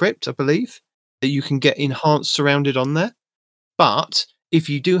Deepstone Crypt, I believe, that you can get enhanced surrounded on there. But if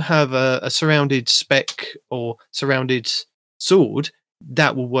you do have a surrounded spec or surrounded sword,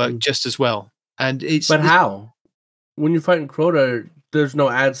 that will work just as well. And how? When you're fighting Crota, there's no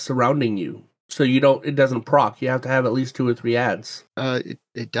ads surrounding you. So it doesn't proc. You have to have at least 2 or 3 ads.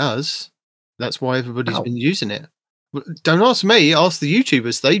 It does. That's why everybody's been using it. Don't ask me, ask the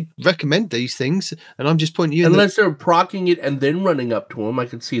YouTubers. They recommend these things, and I'm just pointing you. Unless they're procking it and then running up to them, I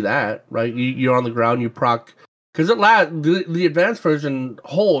could see that, right? You're on the ground, you proc. Because the advanced version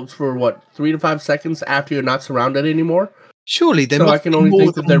holds for, 3 to 5 seconds after you're not surrounded anymore? Surely there I can only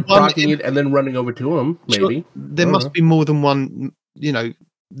think that they're procking it and then running over to them, maybe. There must be more than one,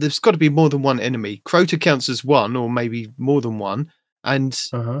 there's got to be more than one enemy. Crota counts as one, or maybe more than one, and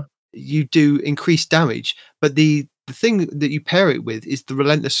you do increase damage. But the the thing that you pair it with is the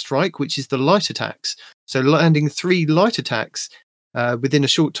Relentless Strike, which is the light attacks. So landing 3 light attacks within a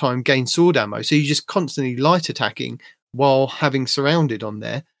short time gains sword ammo. So you're just constantly light attacking while having Surrounded on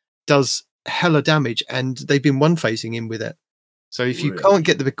there does hella damage, and they've been one-phasing in with it. So if you can't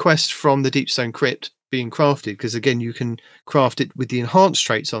get the request from the Deepstone Crypt being crafted, because again, you can craft it with the enhanced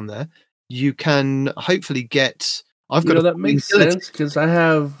traits on there, you can hopefully get... that makes sense, because I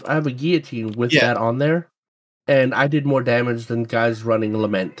have a guillotine with that on there, and I did more damage than guys running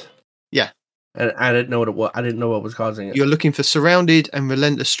Lament. Yeah. And I didn't know what it was. I didn't know what was causing it. You're looking for Surrounded and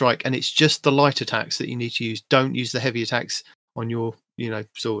Relentless Strike, and it's just the light attacks that you need to use. Don't use the heavy attacks on your,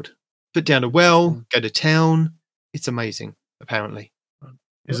 sword. Put down a well, go to town. It's amazing, apparently.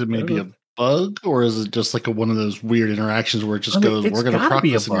 Is it maybe a bug, or is it just like one of those weird interactions where it just goes, we're going to proc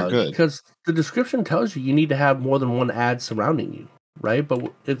this and you're good? Because the description tells you need to have more than one ad surrounding you, right?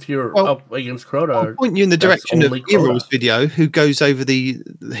 But if you're up against Crota... I'll point you in the direction of Errol's video, who goes over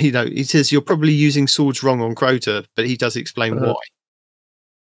he says you're probably using swords wrong on Crota, but he does explain why.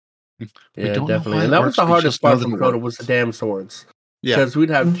 Yeah, definitely. And that was the hardest part from Crota, was the damn swords. Yeah. Because we'd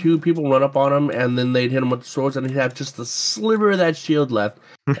have 2 people run up on him, and then they'd hit him with the swords, and he'd have just a sliver of that shield left,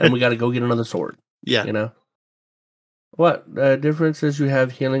 and we got to go get another sword. Yeah. What difference is you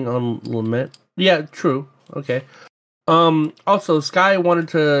have healing on Lament? Yeah, true. Okay. Also, Sky wanted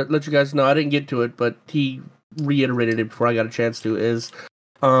to let you guys know, I didn't get to it, but he reiterated it before I got a chance to, is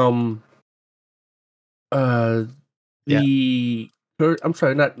I'm sorry,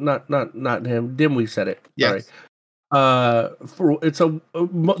 not him. Dimwee said it. Yes. Sorry.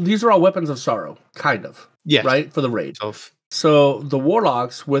 These are all weapons of sorrow, kind of. Yes. Right? For the raid. So the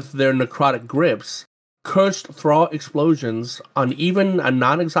warlocks with their necrotic grips, cursed thrall explosions on even a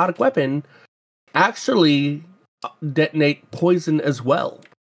non-exotic weapon actually detonate poison as well.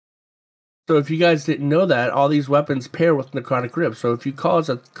 So if you guys didn't know that, all these weapons pair with necrotic grips. So if you cause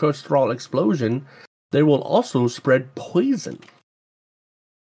a cursed thrall explosion, they will also spread poison.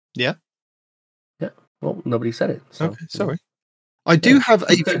 Yeah. Well, nobody said it. So. Okay, sorry. I do have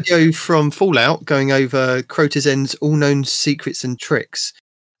a video from Fallout going over Crota's End's all-known secrets and tricks.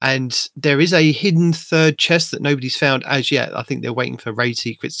 And there is a hidden third chest that nobody's found as yet. I think they're waiting for raid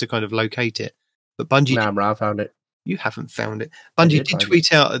secrets to kind of locate it. But Bungie... I found it. You haven't found it. Bungie did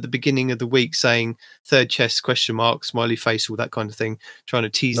tweet out at the beginning of the week saying third chest, ? Smiley face, all that kind of thing, trying to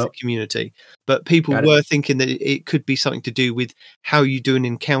tease the community. But people were thinking that it could be something to do with how you do an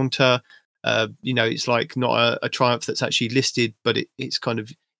encounter. It's like not a triumph that's actually listed, but it's kind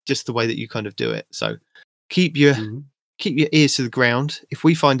of just the way that you kind of do it. So keep your ears to the ground. If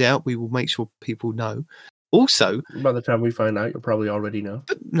we find out, we will make sure people know. Also, by the time we find out, you'll probably already know.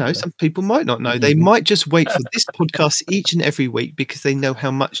 But no, some people might not know. They might just wait for this podcast each and every week because they know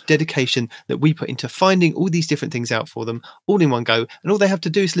how much dedication that we put into finding all these different things out for them all in one go, and all they have to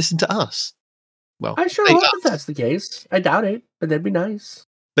do is listen to us. Well, I sure hope if that's the case. I doubt it, but that'd be nice.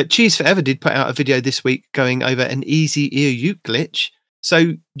 But Cheese Forever did put out a video this week going over an easy ear ute glitch.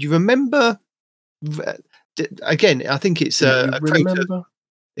 So you remember, again, I think it's a Crota.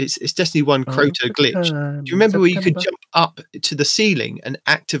 It's Destiny 1 Crota glitch. Do you remember where you could jump up to the ceiling and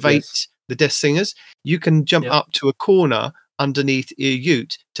activate the Death Singers? You can jump up to a corner underneath Ear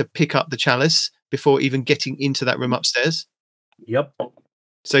Ute to pick up the chalice before even getting into that room upstairs. Yep.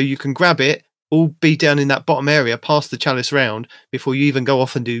 So you can grab it, all be down in that bottom area, pass the chalice round before you even go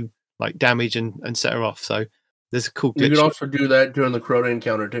off and do like damage and set her off. So there's a cool glitch. You can also do that during the Crota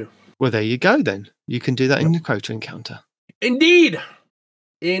encounter too. Well, there you go then. You can do that in the Crota encounter. Indeed.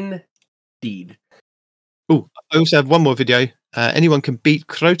 Oh, I also have one more video. Anyone can beat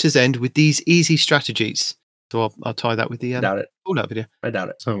Crota's End with these easy strategies. So I'll tie that with the Fallout video. I doubt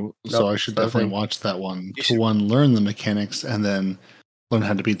it. So I should definitely watch that one to learn the mechanics and then learn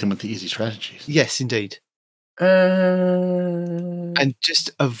how to beat them with the easy strategies. Yes, indeed. And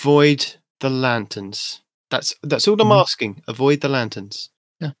just avoid the lanterns. That's all I'm asking. Avoid the lanterns.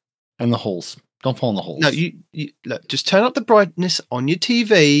 Yeah, and the holes. Don't fall in the holes. No, you look. Just turn up the brightness on your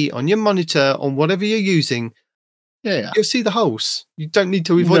TV, on your monitor, on whatever you're using. Yeah. You'll see the holes. You don't need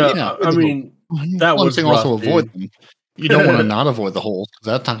to avoid it. I mean, that was rough, also avoid them. You don't want to not avoid the holes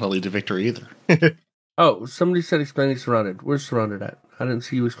because that's not going to lead to victory either. Oh, somebody said explaining Surrounded. Where's Surrounded at? I didn't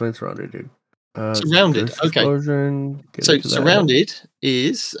see you explain Surrounded, dude. Surrounded. Okay. So Surrounded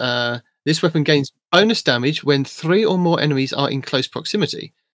is this weapon gains bonus damage when 3 or more enemies are in close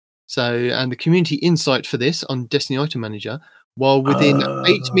proximity. So, and the community insight for this on Destiny Item Manager, while within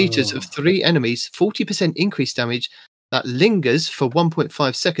 8 meters of 3 enemies, 40% increased damage that lingers for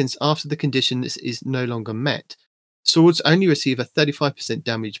 1.5 seconds after the condition is no longer met. Swords only receive a 35%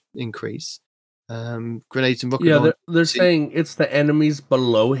 damage increase. grenades and rocket Yeah, launchers. they're saying it's the enemies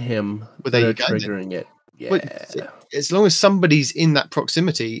below him Well, that there are you go, then. triggering it. Yeah. Well, as long as somebody's in that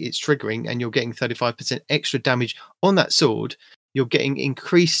proximity, it's triggering, and you're getting 35% extra damage on that sword. You're getting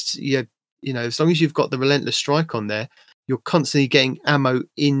increased. As long as you've got the relentless strike on there, you're constantly getting ammo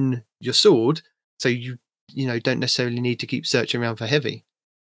in your sword, so you don't necessarily need to keep searching around for heavy.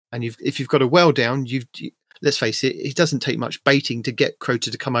 And if you've got a well down, let's face it, it doesn't take much baiting to get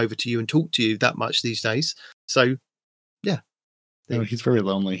Crota to come over to you and talk to you that much these days. So, yeah. No, he's very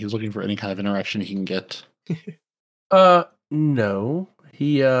lonely. He's looking for any kind of interaction he can get. No.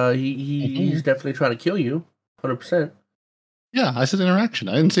 He's definitely trying to kill you. 100%. Yeah, I said interaction.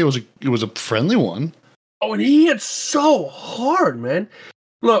 I didn't say it was a friendly one. Oh, and he hit so hard, man.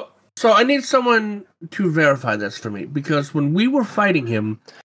 Look, so I need someone to verify this for me, because when we were fighting him,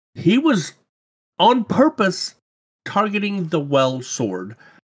 he was on purpose targeting the well sword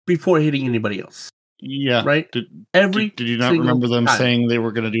before hitting anybody else. Yeah. Right? Did you not single remember them time. saying they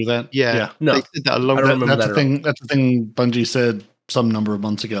were going to do that? Yeah. No. They said that a long I don't remember that's that the at thing. That's the thing Bungie said some number of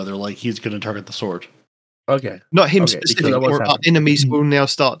months ago. They're like, he's going to target the sword. Okay. Not him Okay, specifically, because or our enemies will now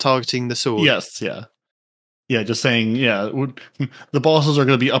start targeting the sword. Yes, yeah. Yeah, just saying, the bosses are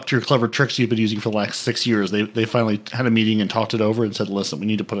going to be up to your clever tricks you've been using for the last 6 years. They finally had a meeting and talked it over and said, listen, we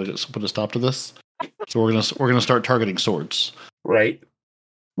need to put a stop to this. So we're gonna start targeting swords. Right.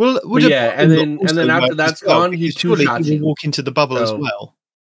 Well, and then after that's gone, he two-shots will you. walk into the bubble as well.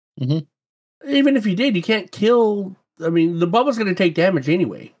 Mm-hmm. Even if he did, you can't kill. I mean, the bubble's going to take damage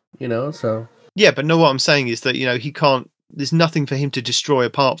anyway, so. Yeah, but no, what I'm saying is that, he can't, there's nothing for him to destroy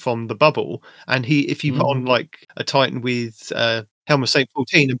apart from the bubble. And if you put on like a Titan with Helm of Saint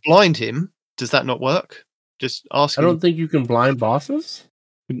 14 and blind him, does that not work? Just ask I don't think you can blind bosses.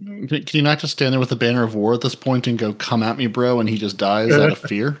 Can you not just stand there with a banner of war at this point and go, come at me, bro, and he just dies out of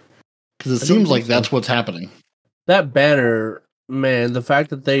fear? Because it seems like that's what's happening. That banner, man, the fact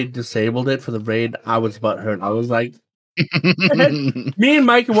that they disabled it for the raid, I was butthurt. I was like, me and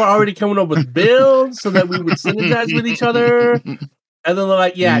Mike were already coming up with builds so that we would synergize with each other. And then they're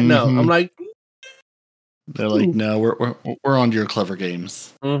like, no. I'm like, they're like, no, we're on to your clever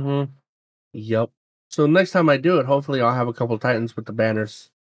games. Yep. So next time I do it, hopefully I'll have a couple of Titans with the banners,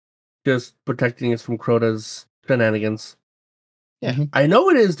 just protecting us from Crota's shenanigans. Yeah, I know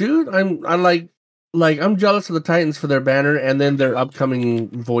it is, dude. I'm I'm jealous of the Titans for their banner and then their upcoming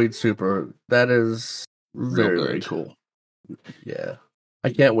Void Super. That is very cool. Yeah, I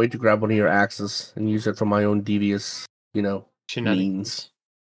can't wait to grab one of your axes and use it for my own devious, means.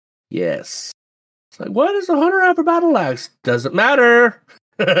 Yes. It's like, what is a hunter after battle axe? Doesn't matter.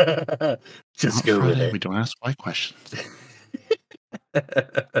 Just go with it. We don't ask why questions.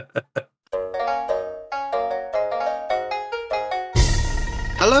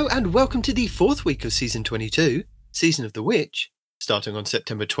 Hello and welcome to the 4th week of Season 22, Season of the Witch, starting on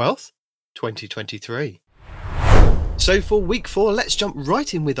September 12th, 2023. So for week 4, let's jump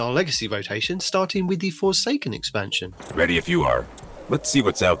right in with our legacy rotation, starting with the Forsaken expansion. Ready if you are. Let's see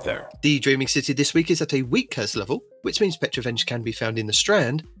what's out there. The Dreaming City this week is at a weak curse level, which means Petrovenge can be found in the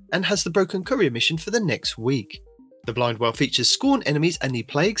Strand, and has the Broken Courier mission for the next week. The Blind Well features Scorn enemies and the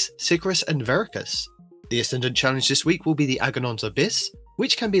Plagues, Sicarus and Veracus. The Ascendant challenge this week will be the Agonon's Abyss,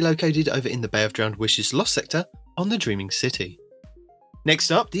 which can be located over in the Bay of Drowned Wishes Lost sector on the Dreaming City.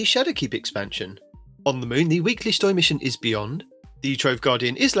 Next up, the Shadowkeep expansion. On the Moon, the weekly story mission is Beyond. The Trove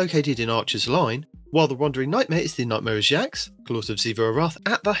Guardian is located in Archer's Line, while the Wandering Nightmare is the Nightmare of Jax, Claws of Siva Arath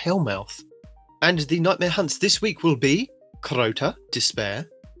at the Hellmouth. And the Nightmare hunts this week will be Crota, Despair,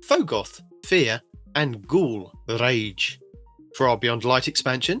 Fogoth, Fear, and Ghoul, Rage. For our Beyond Light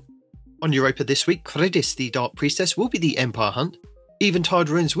expansion, on Europa this week, Credis, the Dark Priestess, will be the Empire Hunt, Eventide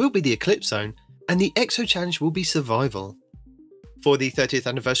Ruins will be the Eclipse Zone, and the Exo Challenge will be Survival. For the 30th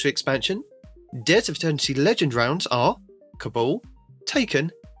Anniversary expansion, Dares of Eternity Legend rounds are Cabal,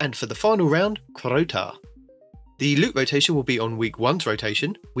 Taken, and for the final round, Crota. The loot rotation will be on week 1's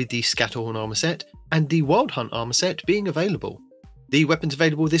rotation, with the Scatterhorn armor set and the Wild Hunt armor set being available. The weapons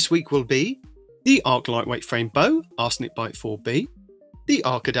available this week will be the Arc Lightweight Frame Bow, Arsenic Bite 4B, the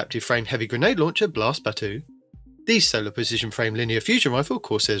Arc Adaptive Frame Heavy Grenade Launcher, Blast Batu, the Solar Precision Frame Linear Fusion Rifle,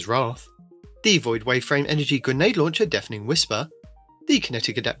 Corsair's Wrath, the Void Wave Frame Energy Grenade Launcher, Deafening Whisper, the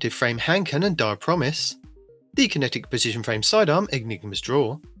Kinetic Adaptive Frame Hand Cannon, Dire Promise, the Kinetic Precision Frame Sidearm, Enigma's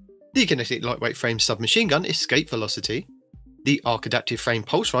Draw, the Kinetic Lightweight Frame Submachine Gun, Escape Velocity, the Arc Adaptive Frame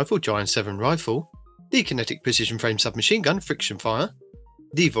Pulse Rifle, Giant 7 Rifle, the Kinetic Precision Frame Submachine Gun, Friction Fire,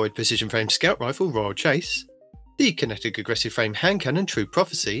 the Void Precision Frame Scout Rifle, Royal Chase, the Kinetic Aggressive Frame Hand Cannon, True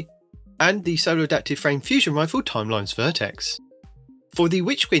Prophecy, and the Solar Adaptive Frame Fusion Rifle, Timeline's Vertex. For the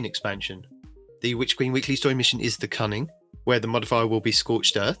Witch Queen expansion, The Witch Queen weekly story mission is The Cunning, where the modifier will be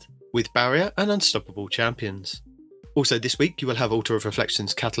Scorched Earth, with Barrier and Unstoppable champions. Also this week you will have Altar of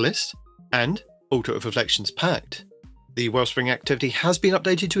Reflections Catalyst and Altar of Reflections Pact. The Wellspring activity has been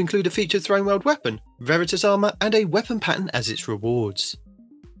updated to include a featured Throne World weapon, Veritas armor, and a weapon pattern as its rewards.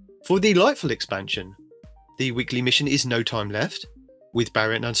 For the Lightfall expansion, the weekly mission is No Time Left, with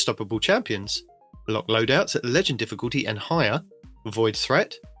Barrier and Unstoppable champions, lock loadouts at Legend difficulty and higher, Void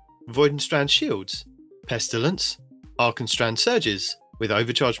Threat, Void and Strand shields, Pestilence, Arc and Strand surges, with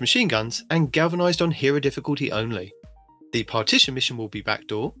overcharged machine guns and galvanized on hero difficulty only. The Partition mission will be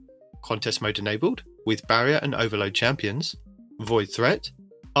Backdoor, contest mode enabled, with Barrier and Overload champions, Void Threat,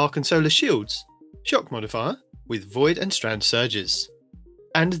 Arc and Solar shields, Shock modifier, with Void and Strand surges.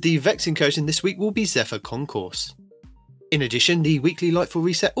 And the Vex incursion this week will be Zephyr Concourse. In addition, the weekly Lightfall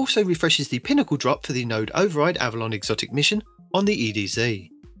reset also refreshes the Pinnacle drop for the Node Override Avalon exotic mission on the EDZ.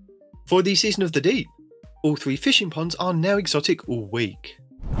 For the Season of the Deep, all 3 fishing ponds are now exotic all week.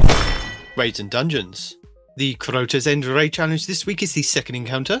 Raids and Dungeons. The Crota's End Raid Challenge this week is the second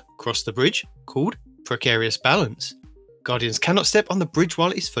encounter, Cross the Bridge, called Precarious Balance. Guardians cannot step on the bridge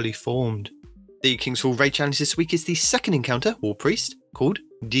while it is fully formed. The Kingsfall Raid Challenge this week is the second encounter, War Priest, called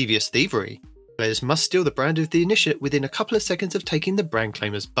Devious Thievery. Players must steal the brand of the initiate within a couple of seconds of taking the brand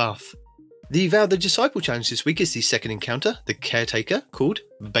claimer's buff. The Vow the Disciple Challenge this week is the second encounter, the Caretaker, called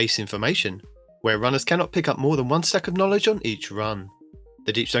Base Information, where runners cannot pick up more than 1 stack of knowledge on each run.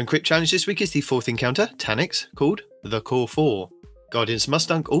 The Deepstone Crypt Challenge this week is the fourth encounter, Tanix, called The Core 4. Guardians must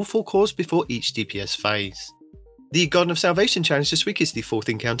dunk all 4 cores before each DPS phase. The Garden of Salvation Challenge this week is the fourth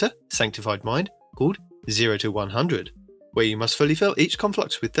encounter, Sanctified Mind, called 0 to 100, where you must fully fill each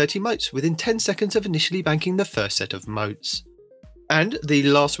conflux with 30 motes within 10 seconds of initially banking the first set of motes. And the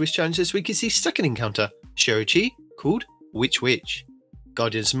Last Wish Challenge this week is the second encounter, Shurichi, called Witch Witch.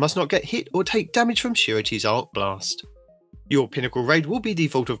 Guardians must not get hit or take damage from Shurichi's Arc Blast. Your Pinnacle Raid will be the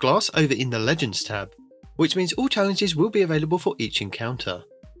Vault of Glass over in the Legends tab, which means all challenges will be available for each encounter.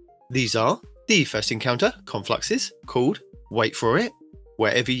 These are the first encounter, Confluxes, called Wait For It,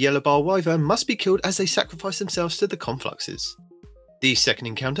 where every Yellow Bar Wyvern must be killed as they sacrifice themselves to the Confluxes. The second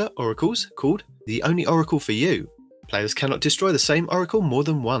encounter, Oracles, called The Only Oracle For You. Players cannot destroy the same Oracle more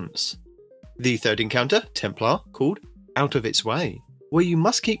than once. The third encounter, Templar, called Out of Its Way, where you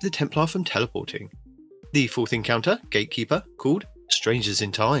must keep the Templar from teleporting. The fourth encounter, Gatekeeper, called Strangers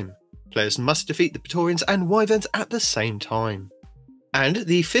in Time. Players must defeat the Praetorians and Wyverns at the same time. And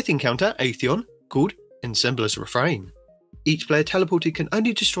the fifth encounter, Atheon, called Ensembler's Refrain. Each player teleported can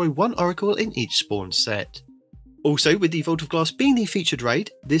only destroy 1 Oracle in each spawn set. Also, with the Vault of Glass being the featured raid,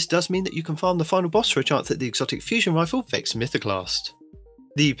 this does mean that you can farm the final boss for a chance at the exotic fusion rifle Vex Mythoclast.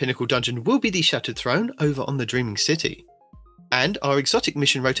 The Pinnacle Dungeon will be the Shattered Throne over on the Dreaming City. And our exotic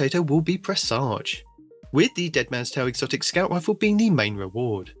mission rotator will be Presage, with the Dead Man's Tale exotic scout rifle being the main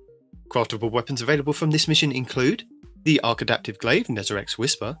reward. Craftable weapons available from this mission include the Arc Adaptive Glaive Nezarex's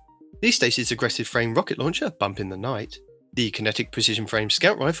Whisper, the Stasis Aggressive Frame Rocket Launcher Bump in the Night, the Kinetic Precision Frame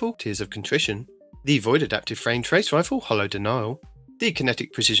Scout Rifle Tears of Contrition, the Void Adaptive Frame Trace Rifle Hollow Denial, the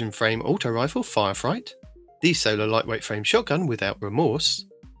Kinetic Precision Frame Auto Rifle Firefright, the Solar Lightweight Frame Shotgun Without Remorse,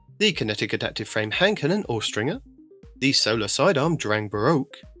 the Kinetic Adaptive Frame Hand Cannon or Stringer, the Solar Sidearm Drang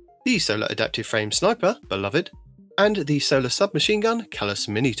Baroque, the Solar Adaptive Frame Sniper Beloved, and the Solar Submachine Gun Callus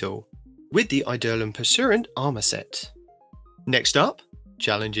Mini Tool, with the Eidolon Pursuant armor set. Next up,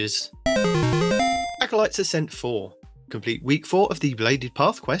 challenges. Acolyte's Ascent 4. Complete week 4 of the Bladed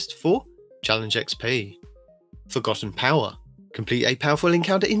Path quest for Challenge XP. Forgotten Power. Complete a powerful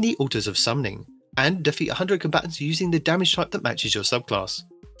encounter in the Altars of Summoning, and defeat 100 combatants using the damage type that matches your subclass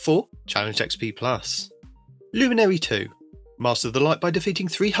for Challenge XP+. Luminary 2. Master the Light by defeating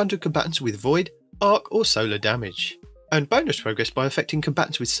 300 combatants with Void, Arc or Solar damage. Earn bonus progress by affecting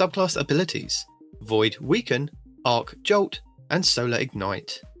combatants with subclass abilities Void Weaken, Arc Jolt, and Solar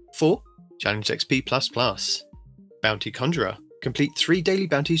Ignite for Challenge XP++. Bounty Conjurer. Complete 3 daily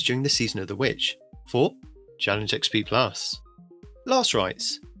bounties during the Season of the Witch for Challenge XP+. Last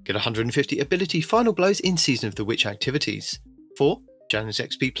Rites. Get 150 ability final blows in Season of the Witch activities for Challenge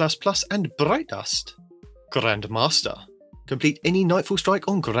XP++ and Bright Dust. Grand Master. Complete any Nightfall Strike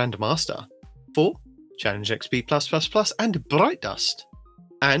on Grand Master for Challenge XP+++ and Bright Dust.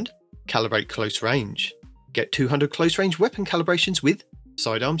 And Calibrate Close Range. Get 200 close range weapon calibrations with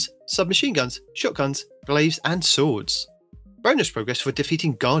sidearms, submachine guns, shotguns, glaives and swords. Bonus progress for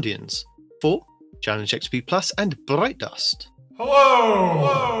defeating Guardians for Challenge XP+ and Bright Dust.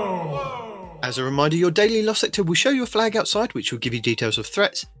 Hello! As a reminder, your daily loss sector will show you a flag outside which will give you details of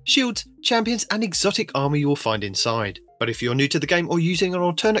threats, shields, champions and exotic armour you will find inside. But if you're new to the game or using an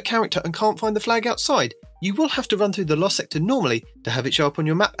alternate character and can't find the flag outside, you will have to run through the Lost Sector normally to have it show up on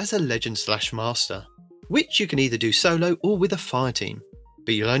your map as a Legend/Master, which you can either do solo or with a fire team,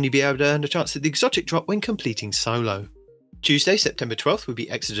 but you'll only be able to earn a chance at the exotic drop when completing solo. Tuesday, September 12th will be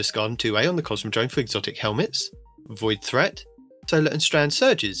Exodus Garden 2A on the Cosmodrome for exotic helmets, Void Threat, Solar and Strand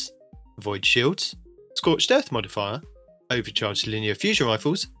Surges, Void Shields, Scorched Earth modifier, Overcharged Linear Fusion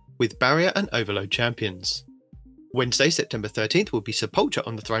Rifles, with Barrier and Overload champions. Wednesday, September 13th will be Sepulture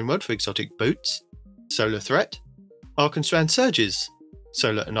on the Throne World for exotic boots, Solar Threat, Arc and Strand Surges,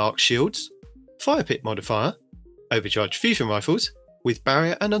 Solar and Arc Shields, Fire Pit modifier, Overcharged Fusion Rifles, with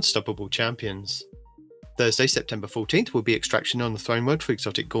Barrier and Unstoppable champions. Thursday, September 14th will be Extraction on the Throne World for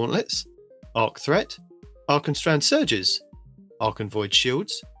exotic gauntlets, Arc Threat, Arc and Strand Surges, Arc and Void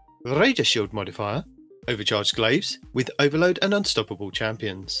Shields, Raider Shield modifier, Overcharged Glaives, with Overload and Unstoppable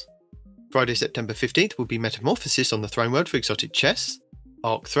champions. Friday, September 15th will be Metamorphosis on the Throne World for exotic chests,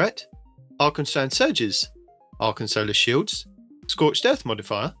 Arc Threat, Arc and Strand Surges, Arc and Solar Shields, Scorched Earth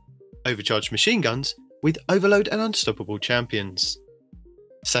modifier, Overcharged Machine Guns, with Overload and Unstoppable champions.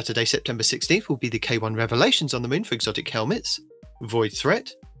 Saturday, September 16th will be the K1 Revelations on the Moon for exotic helmets, Void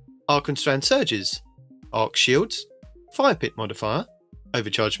Threat, Arc and Strand Surges, Arc Shields, Fire Pit modifier,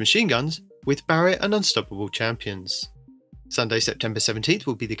 Overcharged Machine Guns, with Barrier and Unstoppable champions. Sunday, September 17th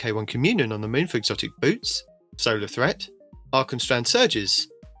will be the K1 Communion on the Moon for exotic boots, Solar Threat, Arc and Strand Surges,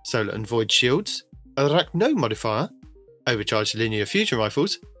 Solar and Void Shields, Arachno modifier, Overcharged Linear Fusion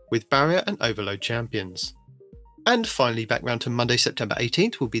Rifles, with Barrier and Overload champions. And finally, back round to Monday, September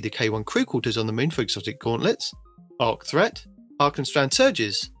 18th will be the K1 Crew Quarters on the Moon for exotic gauntlets, Arc Threat, Arc and Strand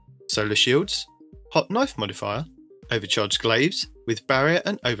Surges, Solar Shields, Hot Knife modifier, Overcharged Glaives, with Barrier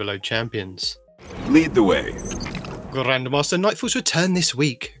and Overload champions. Lead the way. Grandmaster Nightfalls return this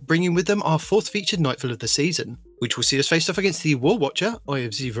week, bringing with them our fourth featured Nightfall of the season, which will see us face off against the War Watcher, Eye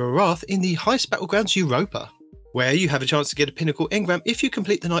of Zevarath, in the Heist Battlegrounds Europa, where you have a chance to get a pinnacle engram if you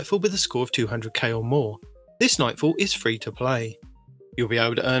complete the Nightfall with a score of 200k or more. This Nightfall is free to play. You'll be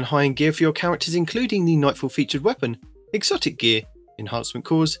able to earn high-end gear for your characters, including the Nightfall featured weapon, exotic gear, enhancement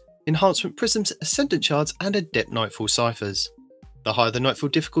cores, enhancement prisms, ascendant shards, and adept Nightfall ciphers. The higher the Nightfall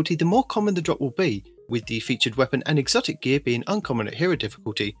difficulty, the more common the drop will be, with the featured weapon and exotic gear being uncommon at hero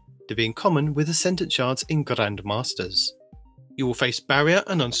difficulty to being common with ascendant shards in Grandmasters. You will face Barrier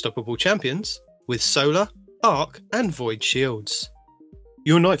and Unstoppable champions, with Solar, Arc, and Void Shields.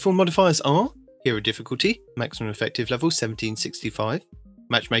 Your Nightfall modifiers are hero difficulty, maximum effective level 1765,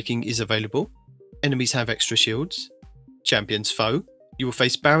 matchmaking is available, enemies have extra shields, champions foe, you will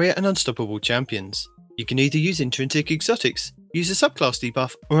face Barrier and Unstoppable champions. You can either use intrinsic exotics, use a subclass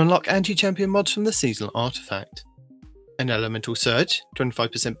debuff, or unlock anti-champion mods from the seasonal artifact. An elemental surge,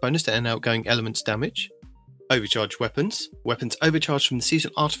 25% bonus to an outgoing element's damage. Overcharged weapons. Weapons overcharged from the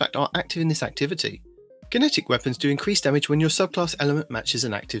seasonal artifact are active in this activity. Kinetic weapons do increased damage when your subclass element matches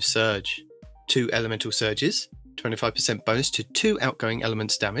an active surge. 2 elemental surges, 25% bonus to 2 outgoing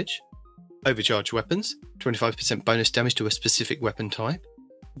elements damage. Overcharged weapons, 25% bonus damage to a specific weapon type.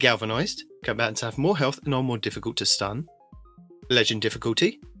 Galvanized, combatants have more health and are more difficult to stun. Legend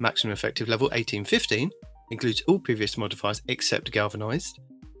difficulty, maximum effective level 1815, includes all previous modifiers except Galvanized.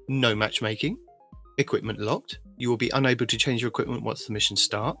 No matchmaking. Equipment locked, you will be unable to change your equipment once the mission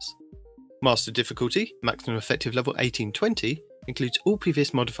starts. Master difficulty, maximum effective level 1820, includes all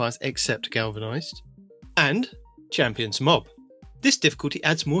previous modifiers except Galvanized. And Champions Mob. This difficulty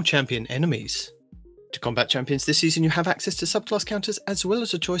adds more champion enemies. To combat champions this season, you have access to subclass counters as well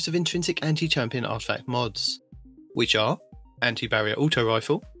as a choice of intrinsic anti-champion artifact mods, which are Anti-Barrier Auto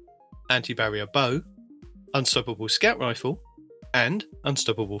Rifle, Anti-Barrier Bow, Unstoppable Scout Rifle, and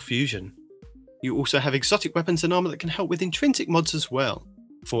Unstoppable Fusion. You also have exotic weapons and armor that can help with intrinsic mods as well.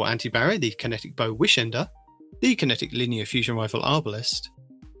 For Anti-Barrier, the Kinetic Bow Wishender, the Kinetic Linear Fusion Rifle Arbalest,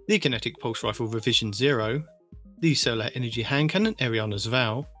 the Kinetic Pulse Rifle Revision 0, the Solar Energy Hand Cannon Ariana's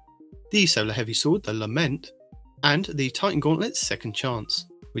Vow, the Solar Heavy Sword the Lament, and the Titan Gauntlet's Second Chance,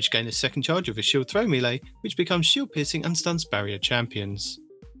 which gain a second charge of a shield throw melee, which becomes shield piercing and stuns barrier champions.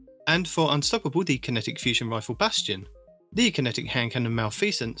 And for Unstoppable, the Kinetic Fusion Rifle Bastion, the Kinetic Hand Cannon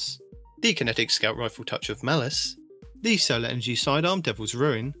Malfeasance, the Kinetic Scout Rifle Touch of Malice, the Solar Energy Sidearm Devil's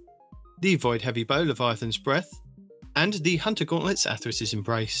Ruin, the Void Heavy Bow Leviathan's Breath, and the Hunter Gauntlets Athras'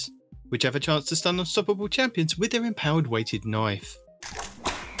 Embrace, which have a chance to stun unstoppable champions with their empowered weighted knife.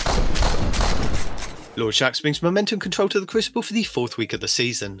 Lord Shaxx brings Momentum Control to the Crucible for the 4th week of the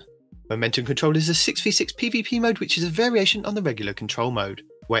season. Momentum Control is a 6v6 PvP mode which is a variation on the regular control mode,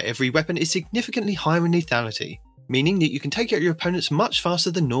 where every weapon is significantly higher in lethality, meaning that you can take out your opponents much faster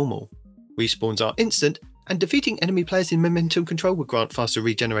than normal. Respawns are instant, and defeating enemy players in momentum control will grant faster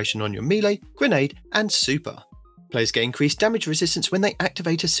regeneration on your melee, grenade, and super. Players get increased damage resistance when they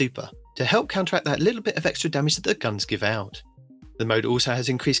activate a super, to help counteract that little bit of extra damage that the guns give out. The mode also has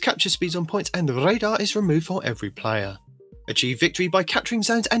increased capture speeds on points, and the radar is removed for every player. Achieve victory by capturing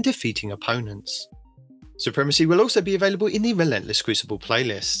zones and defeating opponents. Supremacy will also be available in the Relentless Crucible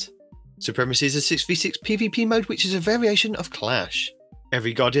playlist. Supremacy is a 6v6 PvP mode which is a variation of Clash.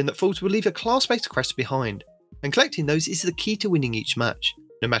 Every Guardian that falls will leave a class-based crest behind, and collecting those is the key to winning each match,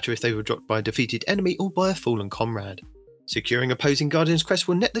 no matter if they were dropped by a defeated enemy or by a fallen comrade. Securing opposing Guardian's crest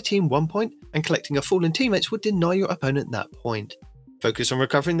will net the team 1 point, and collecting a fallen teammates will deny your opponent that point. Focus on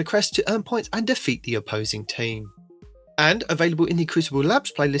recovering the crest to earn points and defeat the opposing team. And available in the Crucible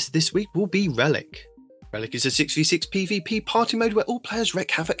Labs playlist this week will be Relic. Relic is a 6v6 PvP party mode where all players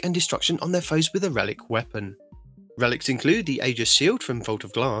wreak havoc and destruction on their foes with a Relic weapon. Relics include the Aegis Shield from Vault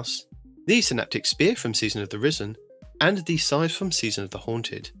of Glass, the Synaptic Spear from Season of the Risen, and the Scythe from Season of the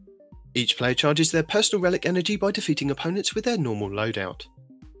Haunted. Each player charges their personal Relic energy by defeating opponents with their normal loadout.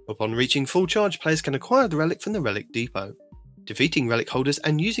 Upon reaching full charge, players can acquire the Relic from the Relic Depot. Defeating Relic holders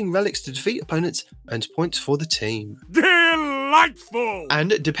and using Relics to defeat opponents earns points for the team. Delightful!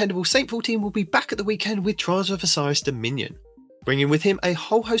 And dependable Saintful team will be back at the weekend with Trials of Osiris Dominion, bringing with him a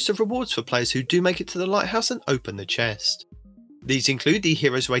whole host of rewards for players who do make it to the lighthouse and open the chest. These include the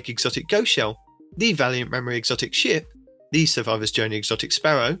Hero's Wake exotic Ghost Shell, the Valiant Memory exotic Ship, the Survivor's Journey exotic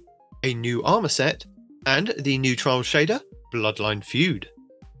Sparrow, a new armor set, and the new Trials shader, Bloodline Feud.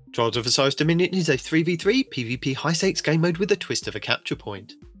 Trials of Osiris Dominion is a 3v3 PvP high-stakes game mode with a twist of a capture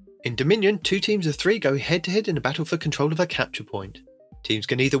point. In Dominion, 2 teams of 3 go head-to-head in a battle for control of a capture point. Teams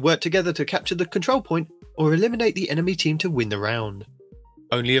can either work together to capture the control point, or eliminate the enemy team to win the round.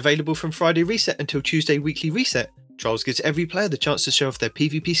 Only available from Friday Reset until Tuesday Weekly Reset, Trials gives every player the chance to show off their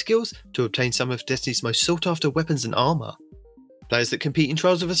PvP skills to obtain some of Destiny's most sought-after weapons and armour. Players that compete in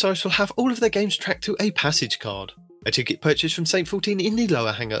Trials of Osiris will have all of their games tracked to a passage card, a ticket purchased from Saint 14 in the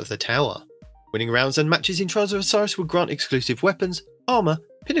lower hangar of the tower. Winning rounds and matches in Trials of Osiris will grant exclusive weapons, armour,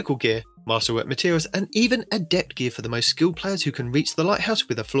 pinnacle gear, masterwork materials, and even adept gear for the most skilled players who can reach the lighthouse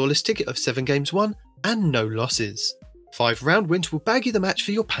with a flawless ticket of 7 games won and no losses. 5 round wins will bag you the match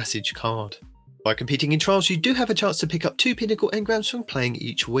for your passage card. By competing in Trials, you do have a chance to pick up 2 pinnacle engrams from playing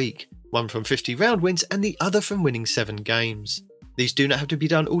each week, one from 50 round wins and the other from winning 7 games. These do not have to be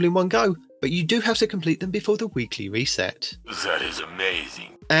done all in one go, but you do have to complete them before the weekly reset. That is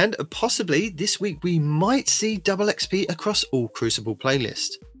amazing. And possibly this week we might see double XP across all Crucible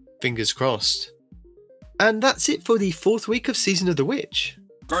playlists. Fingers crossed. And that's it for the 4th week of Season of the Witch.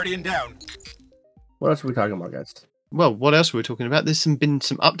 Guardian down. What else are we talking about, guys? Well, what else were we talking about? There's been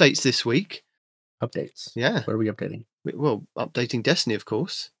some updates this week. Updates. Yeah. What are we updating? Well, updating Destiny, of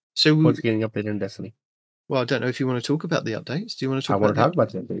course. So What's getting updated in Destiny? Well, I don't know if you want to talk about the updates. Do you want to talk I want to talk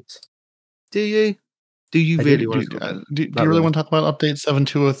about the updates. Do you? Do you really want to talk about do you really want to talk about update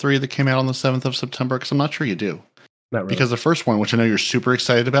 7203 that came out on the 7th of September? Because I'm not sure you do. Not really. Because the first one, which I know you're super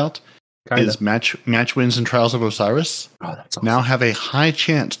excited about, is match wins in Trials of Osiris. Oh, that's awesome. Now have a high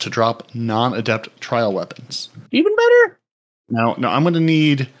chance to drop non-adept trial weapons. Even better? Now, I'm going to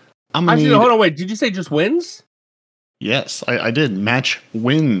need... Actually, hold on, wait. Did you say just wins? Yes, I did. Match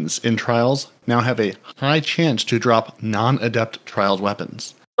wins in Trials now have a high chance to drop non-adept Trials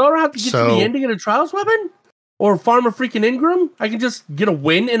weapons. So I don't have to get to the end to get a Trials weapon? Or farm a freaking Ingram? I can just get a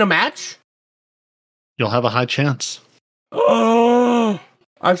win in a match? You'll have a high chance. Oh!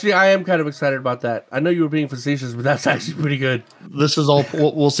 Actually, I am kind of excited about that. I know you were being facetious, but that's actually pretty good. This is all...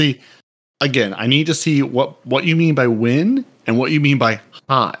 We'll see. Again, I need to see what you mean by win and what you mean by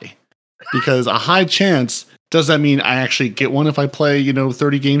high. Because a high chance... Does that mean I actually get one if I play,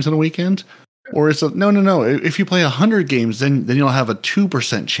 30 games in a weekend? Or is it, no. If you play 100 games, then you'll have a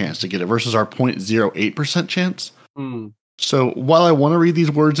 2% chance to get it versus our 0.08% chance. Mm. So while I want to read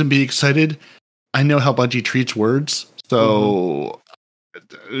these words and be excited, I know how Bungie treats words. So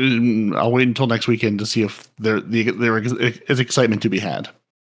I'll wait until next weekend to see if there is excitement to be had.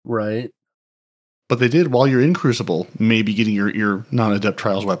 Right. But they did, while you're in Crucible, maybe getting your non-adept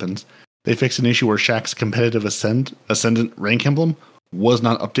Trials weapons. They fixed an issue where Shaq's competitive Ascendant rank emblem was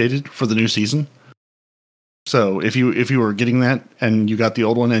not updated for the new season. So if you were getting that and you got the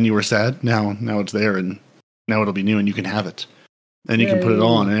old one and you were sad, now it's there and now it'll be new and you can have it. And you can put it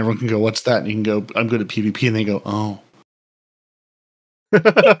on and everyone can go, what's that? And you can go, I'm good at PvP, and they go, oh.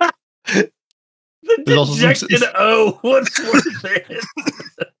 The dejected what's worth it?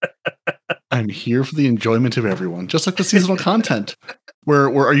 I'm here for the enjoyment of everyone, just like the seasonal content. Where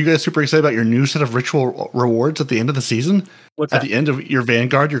are you guys super excited about your new set of ritual rewards at the end of the season? What's At that? the end of your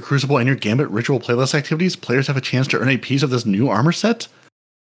Vanguard, your Crucible, and your Gambit ritual playlist activities, players have a chance to earn a piece of this new armor set.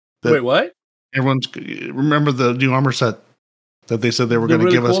 Wait, what? Remember the new armor set that they said they were going to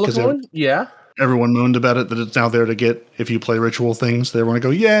really give us cool because one? Yeah. everyone moaned about it, that it's now there to get if you play ritual things. They want to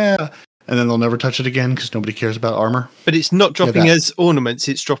go, yeah, and then they'll never touch it again because nobody cares about armor. But it's not dropping as ornaments;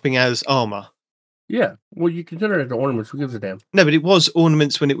 it's dropping as armor. Yeah. Well, you consider it the ornaments. Who gives a damn? No, but it was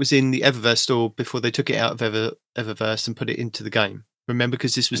ornaments when it was in the Eververse store before they took it out of Eververse and put it into the game. Remember,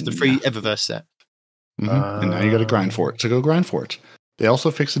 because this was the free Eververse set. Mm-hmm. And now you got to grind for it. So go grind for it. They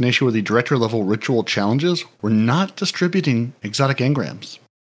also fixed an issue where the director level ritual challenges were not distributing exotic engrams.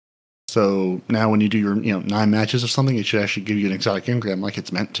 So now when you do your 9 matches of something, it should actually give you an exotic engram like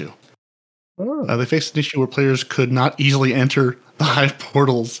it's meant to. Oh. They faced an issue where players could not easily enter the hive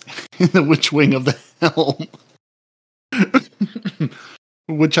portals in the Witch Wing of the Helm,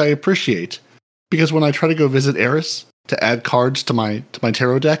 which I appreciate, because when I try to go visit Eris to add cards to my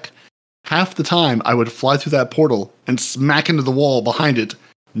tarot deck, half the time I would fly through that portal and smack into the wall behind it,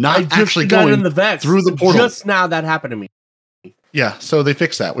 not actually going in the Vex. through the portal. Just now that happened to me. Yeah, so they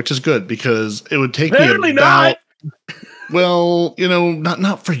fixed that, which is good because it would take Apparently me about... not. Well,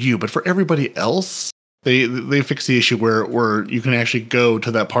 not for you, but for everybody else. They fixed the issue where you can actually go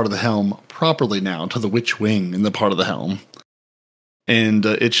to that part of the helm properly now, to the Witch Wing in the part of the helm. And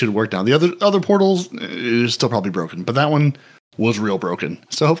it should work now. The other portals is still probably broken, but that one was real broken.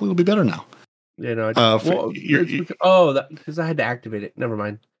 So hopefully it'll be better now. Yeah, no. Because I had to activate it. Never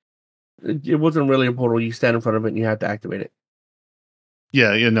mind. It wasn't really a portal. You stand in front of it and you have to activate it.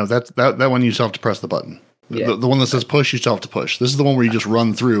 Yeah, that one you still have to press the button. Yeah. The one that says push, you still have to push. This is the one where you just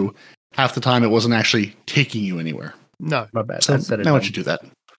run through. Half the time, it wasn't actually taking you anywhere. No. My bad. So now once you do that,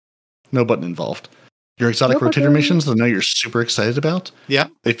 no button involved. Your exotic rotator missions that I know you're super excited about. Yeah.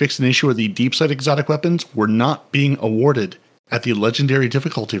 They fixed an issue where the deep side exotic weapons were not being awarded at the legendary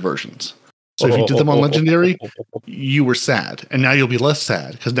difficulty versions. So if you did them on legendary, you were sad. And now you'll be less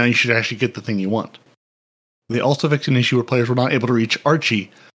sad because now you should actually get the thing you want. They also fixed an issue where players were not able to reach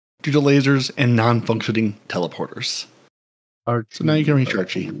Archie due to lasers and non-functioning teleporters. Archie, so now you can reach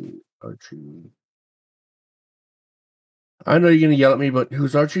Archie. I know you're going to yell at me, but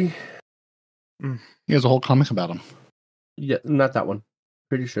who's Archie? He has a whole comic about him. Yeah, not that one.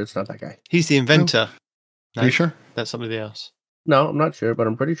 Pretty sure it's not that guy. He's the inventor. No. Are you sure? That's somebody else. No, I'm not sure, but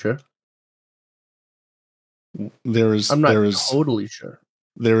I'm pretty sure. I'm not totally sure.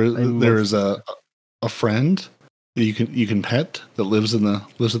 There is a friend that you can pet that lives in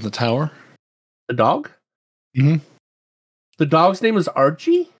the tower. The dog? Mm-hmm. The dog's name is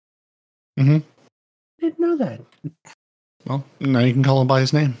Archie? Mm-hmm. I didn't know that. Well, now you can call him by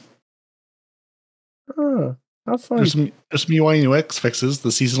his name. Oh, that's fine. There's some UI and UX fixes.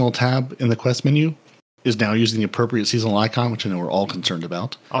 The seasonal tab in the quest menu is now using the appropriate seasonal icon, which I know we're all concerned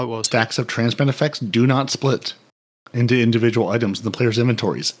about. I was. Stacks of transmit effects do not split into individual items in the player's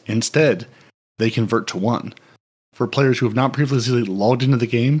inventories. Instead, they convert to one. For players who have not previously logged into the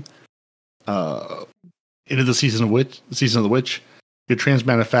game, into the season of the witch, your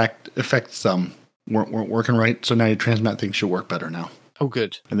transmat effects weren't working right. So now your transmat things should work better now. Oh,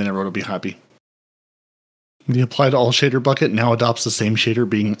 good. And then everyone will be happy. The apply to all shader bucket now adopts the same shader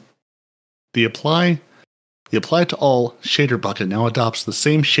being the apply to all shader bucket now adopts the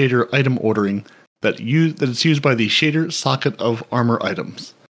same shader item ordering that it's used by the shader socket of armor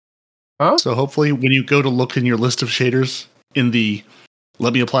items. Huh? So hopefully when you go to look in your list of shaders in the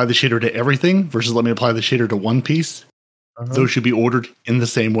let me apply the shader to everything versus let me apply the shader to one piece, those should be ordered in the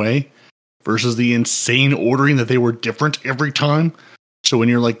same way versus the insane ordering that they were different every time. So when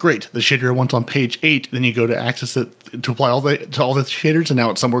you're like, great, the shader I want on page 8, then you go to access it to apply all the shaders, and now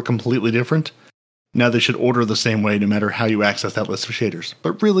it's somewhere completely different. Now they should order the same way no matter how you access that list of shaders.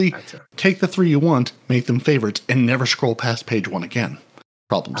 But really, take the 3 you want, make them favorites, and never scroll past page 1 again.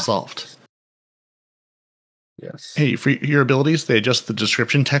 Problem solved. Yes. Hey, for your abilities, they adjust the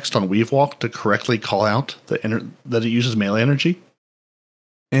description text on Weavewalk to correctly call out that it uses melee energy.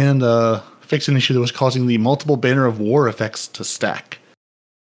 And fix an issue that was causing the multiple Banner of War effects to stack.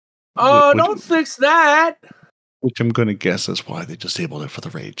 Oh, don't fix that! Which I'm going to guess is why they disabled it for the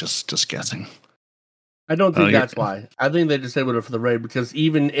raid. Just guessing. I don't think that's why. I think they disabled it for the raid because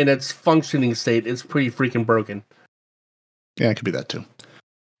even in its functioning state, it's pretty freaking broken. Yeah, it could be that too.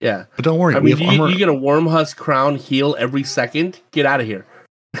 Yeah. But don't worry. I mean, you get a Wormhusk Crown heal every second. Get out of here.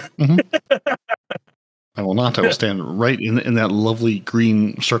 Mm-hmm. I will not. I will stand right in that lovely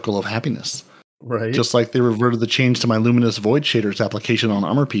green circle of happiness. Right. Just like they reverted the change to my Luminous Void Shaders application on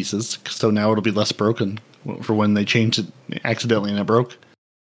armor pieces, so now it'll be less broken for when they changed it accidentally and it broke.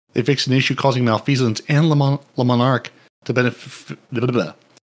 They fixed an issue causing malfeasance and Le Monarch to benefit.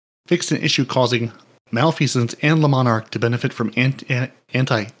 Fixed an issue causing malfeasance and Le Monarch to benefit from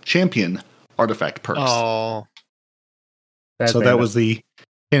anti-champion artifact perks. Oh, so that was the.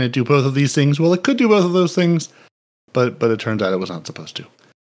 Can it do both of these things? Well, it could do both of those things, but it turns out it was not supposed to.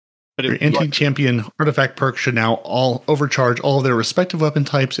 But your anti-champion artifact perks should now all overcharge all of their respective weapon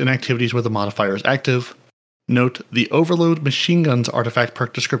types and activities where the modifier is active. Note, the Overload Machine Guns artifact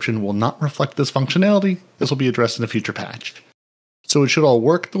perk description will not reflect this functionality. This will be addressed in a future patch. So it should all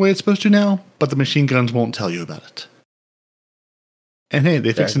work the way it's supposed to now, but the machine guns won't tell you about it. And hey,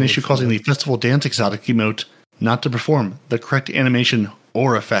 they fixed an issue causing the Festival Dance exotic emote not to perform the correct animation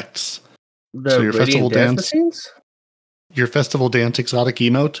or effects. So your Festival Dance exotic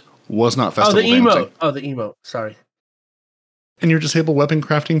emote was not Festival Dancing. Oh, the emote. Sorry. And your disable weapon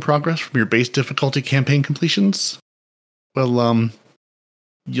crafting progress from your base difficulty campaign completions? Well,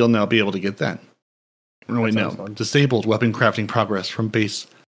 you'll now be able to get that. No, wait, no. Disabled weapon crafting progress from base.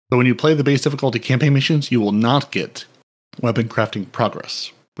 So when you play the base difficulty campaign missions, you will not get weapon crafting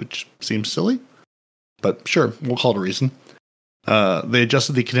progress, which seems silly. But sure, we'll call it a reason. They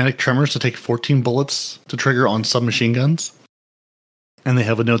adjusted the kinetic tremors to take 14 bullets to trigger on submachine guns. And they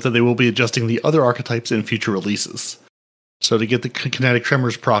have a note that they will be adjusting the other archetypes in future releases. So to get the kinetic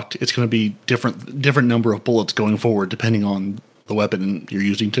tremors procced, it's going to be different number of bullets going forward, depending on the weapon you're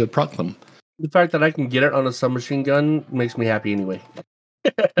using to proc them. The fact that I can get it on a submachine gun makes me happy anyway.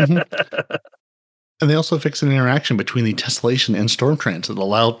 Mm-hmm. And they also fixed an interaction between the Tessellation and Stormtrance that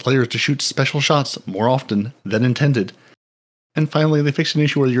allowed players to shoot special shots more often than intended. And finally, they fixed an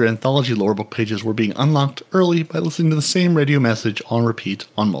issue where your anthology lorebook pages were being unlocked early by listening to the same radio message on repeat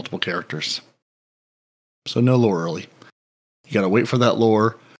on multiple characters. So no lore early. You gotta wait for that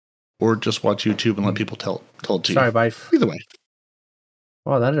lore, or just watch YouTube and let people tell it to you. Sorry, Bife. Either way.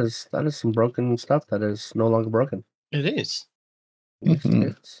 Oh, that is some broken stuff that is no longer broken. It is. Mm-hmm. Yes,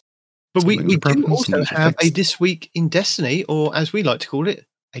 it is. But we do also have a This Week in Destiny, or as we like to call it,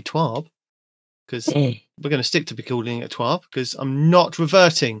 a TWAB. Because we're going to stick to be calling it a TWAB, because I'm not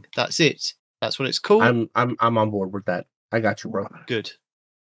reverting. That's it. That's what it's called. I'm on board with that. I got you, bro. Good.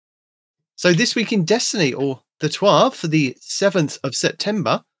 So This Week in Destiny, or the TWAB for the 7th of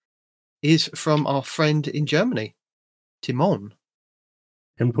September, is from our friend in Germany, Timon.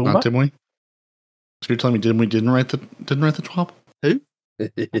 And Pumbaa? Not Dimwee? So you're telling me Dimwee didn't write the TWAB? Who?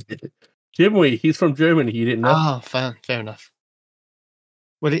 Dimwee. He's from Germany. You didn't know? Ah, fair enough.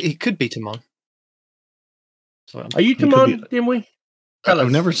 Well, it could be Timon. Are you Timon, Dimwee?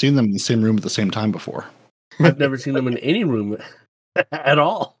 I've never seen them in the same room at the same time before. I've never seen them in any room at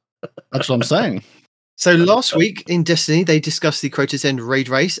all. That's what I'm saying. So last week in Destiny, they discussed the Crota's End raid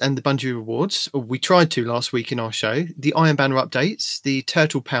race and the Bungie rewards. Or we tried to last week in our show. The Iron Banner updates, the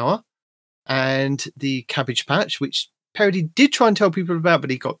Turtle Power, and the Cabbage Patch, which Parody did try and tell people about, but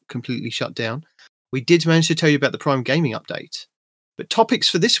he got completely shut down. We did manage to tell you about the Prime Gaming update. But topics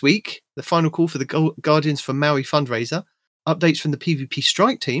for this week, the final call for the Guardians for Maui fundraiser, updates from the PvP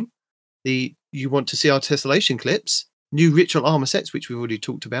Strike team, you want to see our Tessellation clips, new ritual armor sets, which we've already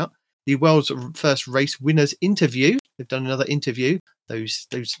talked about, the world's first race winners interview. They've done another interview. Those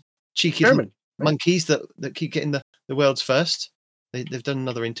cheeky monkeys that keep getting the world's first. They've done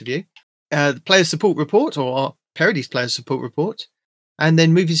another interview. The player support report, or our Parody's player support report, and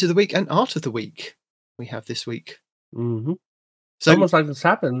then movies of the week and art of the week we have this week. Mm-hmm. So almost like this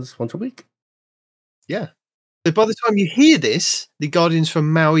happens once a week. Yeah. So by the time you hear this, the Guardians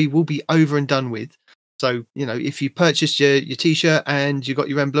from Maui will be over and done with. So, if you purchased your T-shirt and you got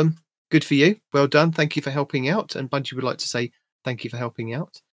your emblem, good for you. Well done. Thank you for helping out. And Bungie would like to say thank you for helping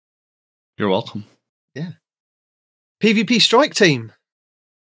out. You're welcome. Yeah. PvP Strike Team.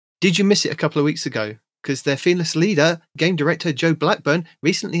 Did you miss it a couple of weeks ago? Because their fearless leader, game director Joe Blackburn,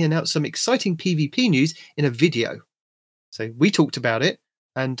 recently announced some exciting PvP news in a video. So we talked about it,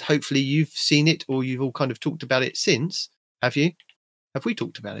 and hopefully you've seen it, or you've all kind of talked about it since. Have you? Have we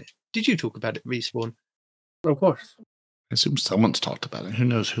talked about it? Did you talk about it, Respawn? Of course. I assume someone's talked about it. Who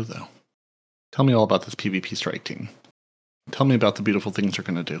knows who, though? Tell me all about this PvP Strike Team. Tell me about the beautiful things they're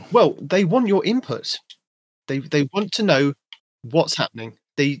going to do. Well, they want your input. They want to know what's happening.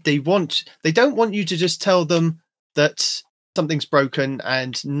 They don't want you to just tell them that something's broken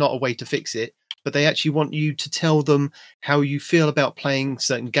and not a way to fix it, but they actually want you to tell them how you feel about playing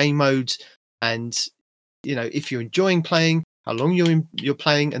certain game modes, and if you're enjoying playing, how long you're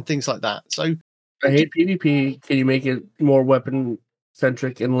playing, and things like that. So I hate PvP. Can you make it more weapon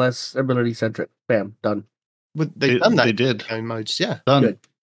centric and less ability centric? Bam, done. But they've done that. They did Game modes, yeah. done. Good.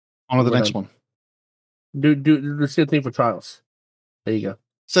 On to the next one. Do the same thing for trials. There you go.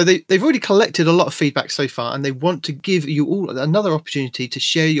 So they've already collected a lot of feedback so far, and they want to give you all another opportunity to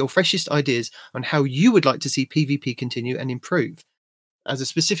share your freshest ideas on how you would like to see PvP continue and improve. As a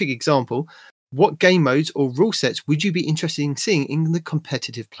specific example, what game modes or rule sets would you be interested in seeing in the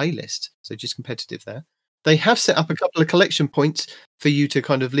competitive playlist? So just competitive there. They have set up a couple of collection points for you to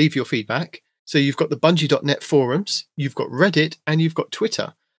kind of leave your feedback. So you've got the Bungie.net forums, you've got Reddit, and you've got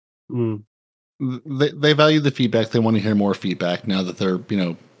Twitter. Mm. They value the feedback. They want to hear more feedback now that they're,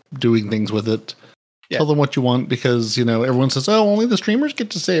 doing things with it. Yeah. Tell them what you want, because, everyone says, oh, only the streamers get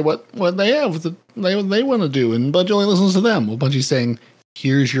to say what they have, they want to do, and Bungie only listens to them. Well, Bungie's saying,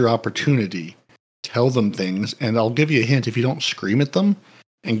 here's your opportunity. Tell them things, and I'll give you a hint. If you don't scream at them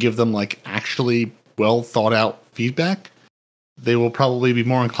and give them actually well thought out feedback, they will probably be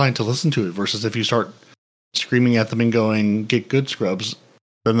more inclined to listen to it, versus if you start screaming at them and going, get good, scrubs,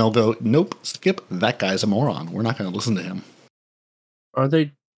 then they'll go, nope, skip, that guy's a moron. We're not going to listen to him. Are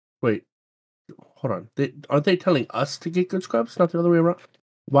they... Wait, hold on. Are they telling us to get good scrubs, not the other way around?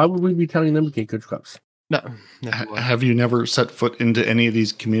 Why would we be telling them to get good scrubs? No. Have you never set foot into any of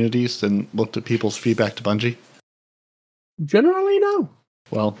these communities and looked at people's feedback to Bungie? Generally, no.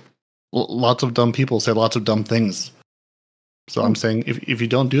 Well, lots of dumb people say lots of dumb things. So I'm saying if you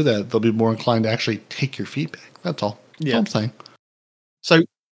don't do that, they'll be more inclined to actually take your feedback. That's all. That's all I'm saying. So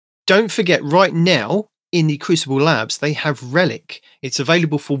don't forget, right now in the Crucible Labs, they have Relic. It's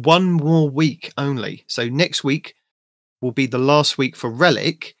available for 1 more week only. So next week will be the last week for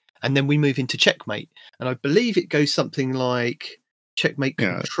Relic, and then we move into Checkmate. And I believe it goes something like Checkmate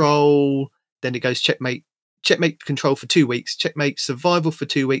Control, then it goes Checkmate Control for 2 weeks, Checkmate Survival for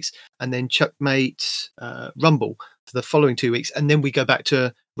 2 weeks, and then Checkmate Rumble for the following 2 weeks. And then we go back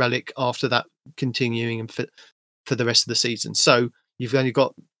to Relic after that, continuing and for the rest of the season. So you've only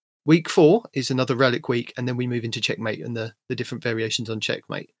got week 4 is another Relic week, and then we move into Checkmate and the different variations on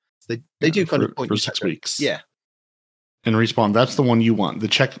Checkmate. So they do kind of point for 6 weeks. Yeah. And Respawn, that's the one you want. The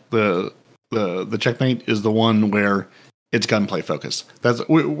Checkmate is the one where it's gunplay focus.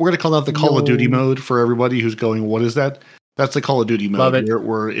 We're going to call that the Call of Duty mode for everybody who's going, what is that? That's the Call of Duty mode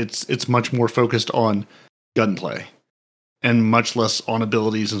where it's much more focused on gunplay and much less on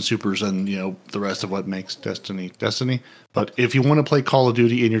abilities and supers and the rest of what makes Destiny. But if you want to play Call of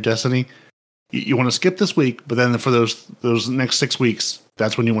Duty in your Destiny, you want to skip this week, but then for those next 6 weeks,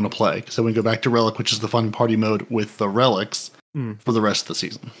 that's when you want to play. So we go back to Relic, which is the fun party mode with the relics for the rest of the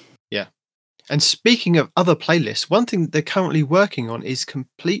season. Yeah. And speaking of other playlists, one thing that they're currently working on is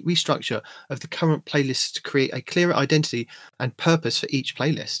complete restructure of the current playlists to create a clearer identity and purpose for each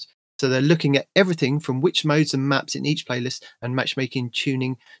playlist. So they're looking at everything from which modes and maps in each playlist and matchmaking,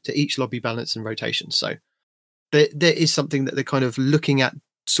 tuning to each lobby balance and rotation. So there is something that they're kind of looking at,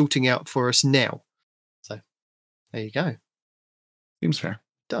 sorting out for us now. So there you go. Seems fair.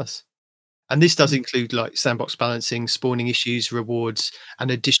 It does. And this does include like sandbox balancing, spawning issues, rewards, and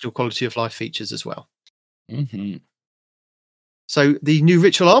additional quality of life features as well. Mm-hmm. So the new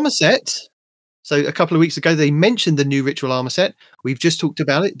Ritual Armor set. So a couple of weeks ago, they mentioned the new Ritual Armor set. We've just talked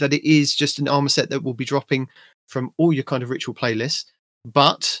about it, that it is just an armor set that will be dropping from all your kind of ritual playlists.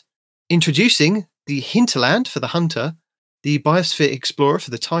 But introducing the Hinterland for the Hunter, the Biosphere Explorer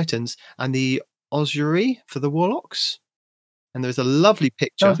for the Titans, and the Ossuary for the Warlocks. And there's a lovely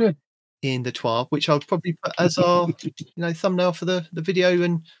picture in the TWAB, which I'll probably put as our thumbnail for the video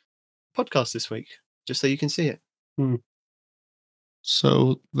and podcast this week, just so you can see it.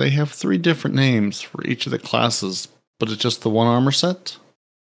 So they have 3 different names for each of the classes, but it's just the one armor set?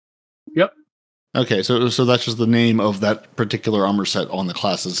 Yep. Okay, so that's just the name of that particular armor set on the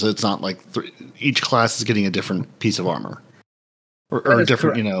classes. So it's not like each class is getting a different piece of armor. Or a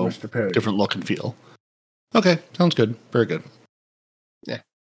different, different look and feel. Okay, sounds good. Very good. Yeah.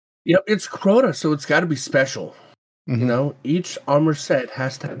 Yep, it's Crota, so it's got to be special. Mm-hmm. Each armor set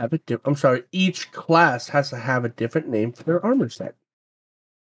has to have each class has to have a different name for their armor set.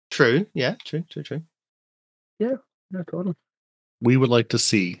 True. Yeah, true. Yeah, totally. We would like to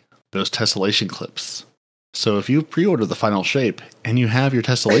see those tessellation clips. So if you pre-order the final shape and you have your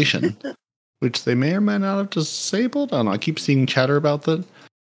tessellation, which they may or may not have disabled, I don't know, I keep seeing chatter about that.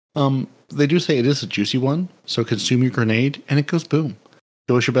 They do say it is a juicy one, so consume your grenade and it goes boom.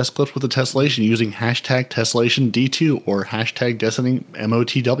 Show us your best clips with the tessellation using hashtag TessellationD2 or hashtag Destiny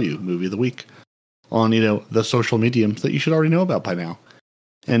MOTW, movie of the week, on the social mediums that you should already know about by now.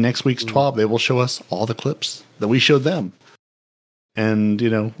 And next week's TWAB, they will show us all the clips that we showed them. And,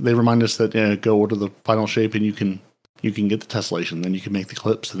 they remind us that go order the final shape and you can get the tessellation. Then you can make the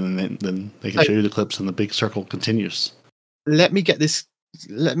clips and then they can show you the clips and the big circle continues. Let me clear this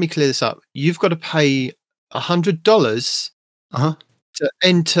up. You've got to pay $100 Uh-huh. to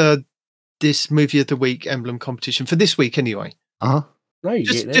enter this movie of the week emblem competition for this week anyway. Uh-huh. No, you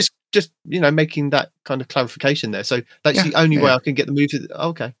getting it. Just making that kind of clarification there. So that's the only way I can get the movie.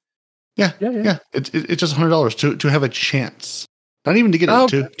 Okay. Yeah. It's just $100 to have a chance. Not even to get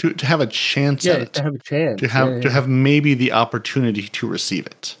it, to have a chance at it. To have a chance. To have maybe the opportunity to receive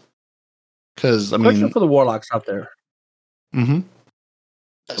it. Because Question for the warlocks out there. Mm-hmm.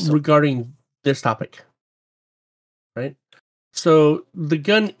 Regarding this topic. Right? So the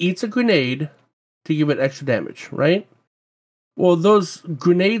gun eats a grenade to give it extra damage, right? Well, those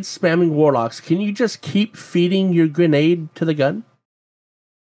grenade spamming warlocks, can you just keep feeding your grenade to the gun?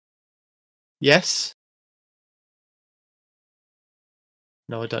 Yes.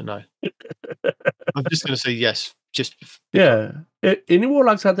 No, I don't know. I'm just going to say yes. Any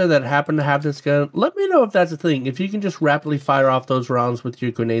warlocks out there that happen to have this gun, let me know if that's a thing. If you can just rapidly fire off those rounds with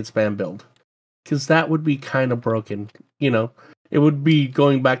your grenade spam build. Because that would be kind of broken. It would be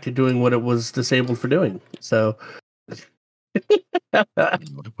going back to doing what it was disabled for doing. So... I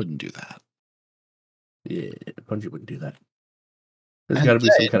wouldn't do that. Yeah, Bungie wouldn't do that. There's got to be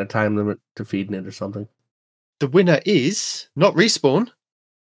some kind of time limit to feeding it or something. The winner is not Respawn.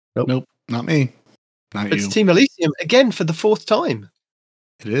 Nope, not me. Not you. It's Team Elysium again for the 4th time.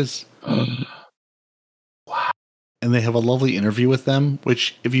 It is. Wow. And they have a lovely interview with them,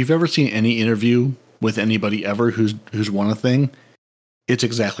 which if you've ever seen any interview with anybody ever who's won a thing, it's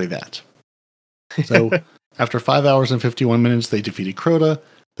exactly that. So after 5 hours and 51 minutes, they defeated Crota.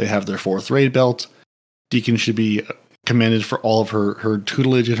 They have their 4th raid belt. Deacon should be commended for all of her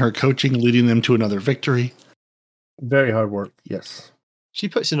tutelage and her coaching, leading them to another victory. Very hard work, yes. She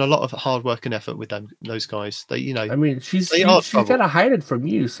puts in a lot of hard work and effort with those guys. I mean, she's got to hide it from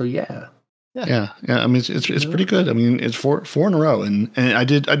you, so yeah. Yeah. I mean, it's pretty good. I mean, it's four in a row, and I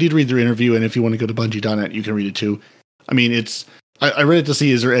did read their interview, and if you want to go to Bungie.net, you can read it too. I mean, I read it to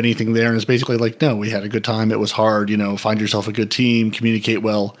see is there anything there, and it's basically like, no, we had a good time. It was hard, find yourself a good team, communicate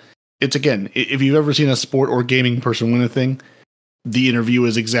well. It's, again, if you've ever seen a sport or gaming person win a thing, the interview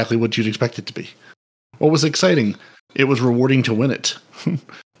is exactly what you'd expect it to be. What was exciting? It was rewarding to win it.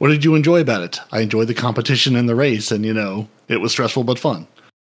 What did you enjoy about it? I enjoyed the competition and the race, and, it was stressful but fun.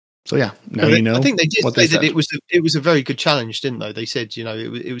 So, yeah, now you know. I think they did say that it was a very good challenge, didn't they? They said,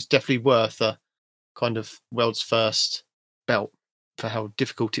 it was definitely worth a kind of world's first belt for how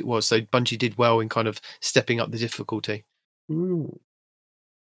difficult it was. So Bungie did well in kind of stepping up the difficulty. Ooh.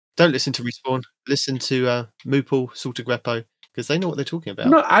 Don't listen to Respawn. Listen to Moople, Salter Greppo, because they know what they're talking about.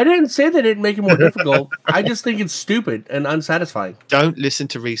 No, I didn't say they didn't make it more difficult. I just think it's stupid and unsatisfying. Don't listen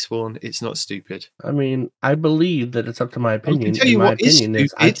to Respawn. It's not stupid. I mean, I believe that it's up to my opinion. I can tell you what is stupid.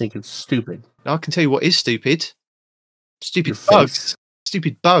 I think it's stupid. I can tell you what is stupid. Stupid bugs.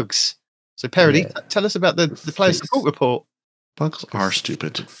 Stupid bugs. So, Parody, tell us about the player support report. Bugs are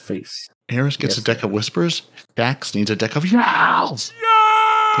stupid. Face. Eris gets a deck of whispers. Dax needs a deck of yowls.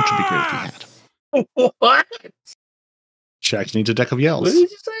 Which would be great if he had. What? Shax needs a deck of yells. What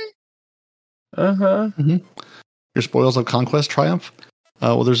did you say? Uh-huh. Mm-hmm. Your spoils of conquest triumph?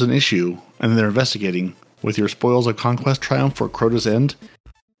 Well, there's an issue, and they're investigating with your spoils of conquest triumph for Crota's End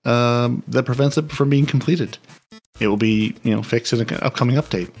that prevents it from being completed. It will be, fixed in an upcoming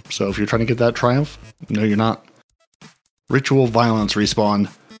update. So if you're trying to get that triumph, no, you're not. Ritual violence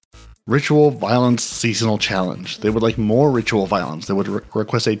respawn. Ritual violence seasonal challenge. They would like more ritual violence. They would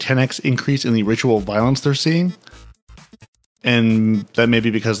request a 10x increase in the ritual violence they're seeing. And that may be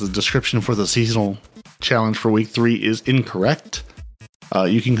because the description for the seasonal challenge for week 3 is incorrect.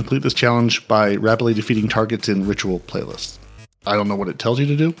 You can complete this challenge by rapidly defeating targets in ritual playlists. I don't know what it tells you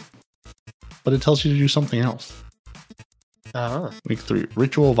to do, but it tells you to do something else. Week 3,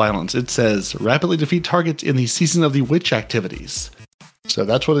 ritual violence. It says rapidly defeat targets in the Season of the Witch activities. So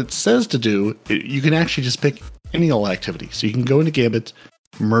that's what it says to do. You can actually just pick any old activity. So you can go into Gambit,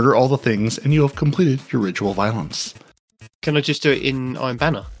 murder all the things, and you have completed your ritual violence. Can I just do it in Iron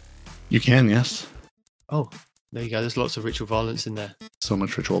Banner? You can, yes. Oh, there you go. There's lots of ritual violence in there. So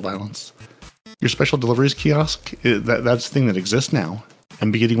much ritual violence. Your special deliveries kiosk, that's the thing that exists now.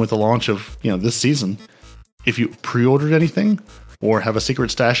 And beginning with the launch of this season, if you pre-ordered anything or have a secret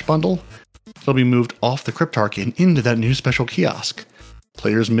stash bundle, it'll be moved off the Cryptarch and into that new special kiosk.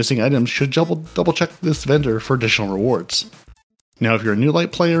 Players missing items should double check this vendor for additional rewards. Now, if you're a new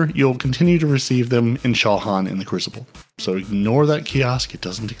light player, you'll continue to receive them in Shalhan in the Crucible. So ignore that kiosk, it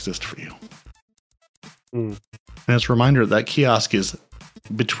doesn't exist for you. And as a reminder, that kiosk is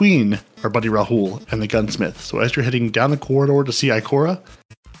between our buddy Rahul and the gunsmith. So as you're heading down the corridor to see Ikora,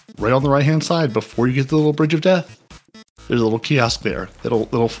 right on the right-hand side, before you get to the little bridge of death, There's a little kiosk there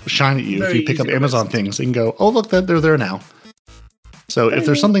that'll shine at you Very if you pick up easy to Amazon miss. things and go, oh look, they're there now. So if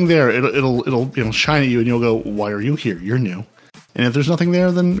there's something there, it'll shine at you and you'll go, why are you here? You're new. And if there's nothing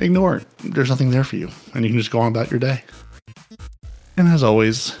there, then ignore it. There's nothing there for you, and you can just go on about your day. And as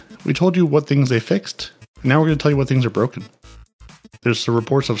always, we told you what things they fixed. And now we're going to tell you what things are broken. There's some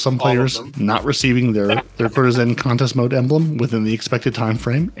reports of some players not receiving their Courtesan contest mode emblem within the expected time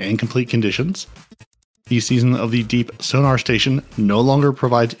frame and complete conditions. The season of the Deep Sonar Station no longer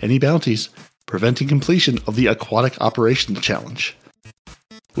provides any bounties, preventing completion of the Aquatic Operations Challenge,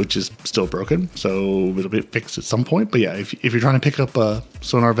 which is still broken, so it'll be fixed at some point. But yeah, if you're trying to pick up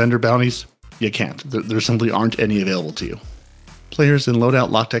sonar vendor bounties, you can't. There simply aren't any available to you. Players in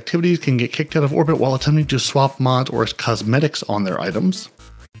loadout locked activities can get kicked out of orbit while attempting to swap mods or cosmetics on their items.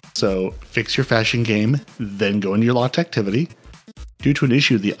 So fix your fashion game, then go into your locked activity. Due to an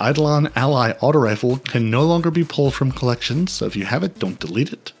issue, the Eidolon Ally auto rifle can no longer be pulled from collections, so if you have it, don't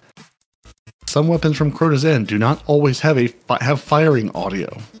delete it. Some weapons from Crota's End do not always have firing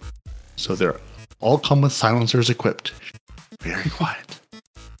audio, so they all come with silencers equipped. Very quiet.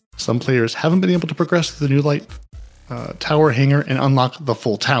 Some players haven't been able to progress through the new light tower hangar and unlock the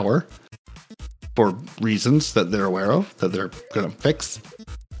full tower for reasons that they're aware of, that they're going to fix.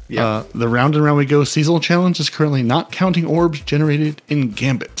 Yeah. The Round and Round We Go seasonal challenge is currently not counting orbs generated in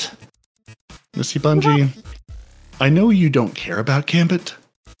Gambit. Missy Bungie, I know you don't care about Gambit,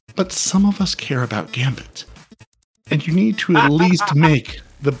 but some of us care about Gambit. And you need to at least make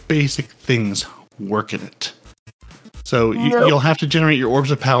the basic things work in it. So you'll have to generate your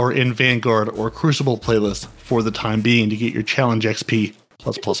Orbs of Power in Vanguard or Crucible playlists for the time being to get your Challenge XP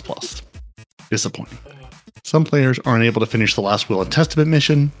 +++. Disappointing. Some players aren't able to finish the Last Will and Testament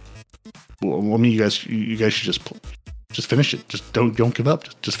mission. Well, I mean, you guys should just finish it. Just don't give up.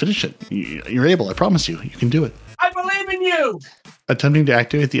 Just finish it. You're able. I promise you. You can do it. I believe in you! Attempting to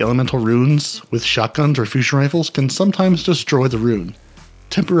activate the elemental runes with shotguns or fusion rifles can sometimes destroy the rune,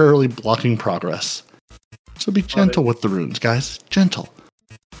 temporarily blocking progress. So be gentle with the runes, guys. Gentle.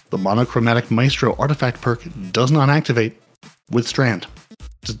 The monochromatic Maestro artifact perk does not activate with Strand.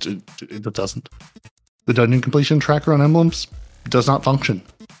 It doesn't. The dungeon completion tracker on emblems does not function.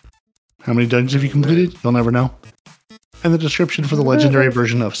 How many dungeons have you completed? You'll never know. And the description for the legendary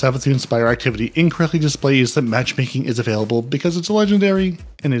version of Savathun Spire activity incorrectly displays that matchmaking is available because it's a legendary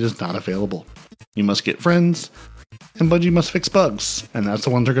and it is not available. You must get friends, and Bungie must fix bugs, and that's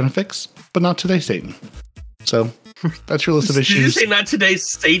the ones they're going to fix, but not today, Satan. So, that's your list of issues. Did you say not today,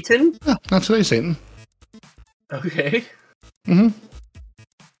 Satan? No, not today, Satan. Okay. Mm-hmm.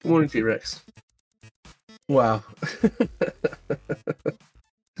 Good morning, T-Rex. Wow.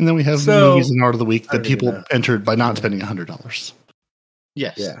 And then we have movies and art of the week that people entered by not spending $100.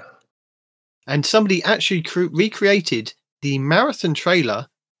 Yes. Yeah. And somebody actually recreated the marathon trailer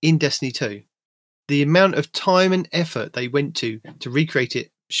in Destiny 2. The amount of time and effort they went to recreate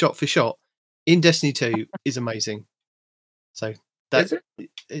it shot for shot in Destiny 2 is amazing. So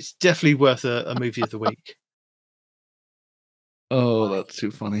it's definitely worth a movie of the week. Oh, that's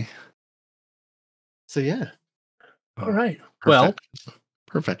too funny. So yeah. All right.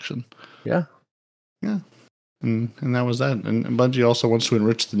 Perfection. Yeah. Yeah. And that was that. And Bungie also wants to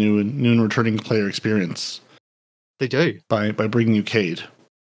enrich the new and returning player experience. They do. By bringing you Cade.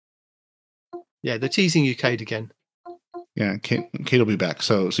 Yeah, they're teasing you Cade again. Yeah, Cade will be back,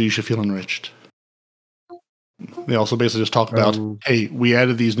 so you should feel enriched. They also basically just talk about, hey, we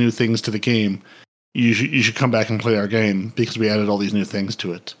added these new things to the game. You should come back and play our game because we added all these new things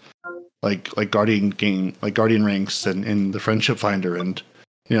to it. Like Guardian ranks and the Friendship Finder and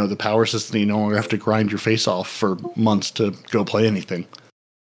the power system. You no longer have to grind your face off for months to go play anything.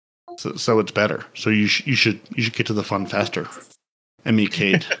 So it's better. So you should get to the fun faster and meet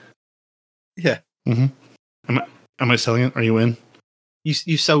Cade. Yeah. Mm-hmm. Am I selling it? Are you in?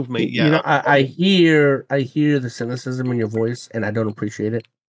 You sold me. Yeah. I hear the cynicism in your voice, and I don't appreciate it.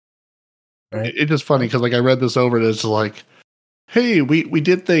 Right? It's just funny because I read this over and it's like, hey, we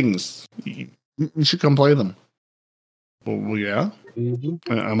did things. You should come play them. Well, yeah.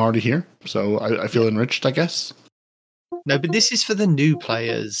 Mm-hmm. I'm already here, so I feel enriched, I guess. No, but this is for the new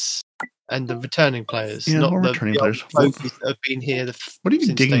players and the returning players, yeah, not the returning players that have been here. What are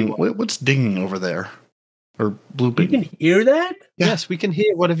you dinging? What's dinging over there? Or blooping? You can hear that? Yeah. Yes, we can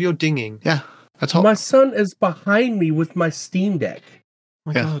hear whatever you're dinging. Yeah, that's all. My son is behind me with my Steam Deck.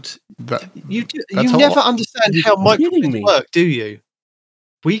 Oh my God, you never understand how microphones work, do you?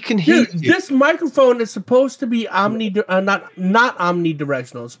 We can hear you. This microphone is supposed to be not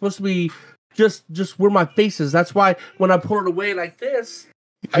omnidirectional. It's supposed to be just where my face is. That's why when I pull it away like this,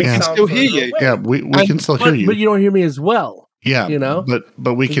 I can sound still further hear you. away. Yeah, we can still hear you. But you don't hear me as well. Yeah, you know,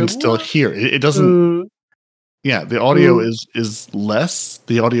 but we can like, still what? hear it. It doesn't. Yeah, the audio is less.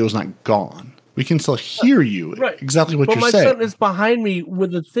 The audio is not gone. We can still hear you. Right. Exactly what But you're my saying. son is behind me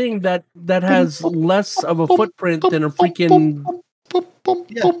with a thing that has less of a footprint than a freaking.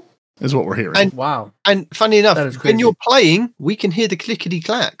 Yeah. Is what we're hearing. Wow, And funny enough, That is when crazy. you're playing, we can hear the clickety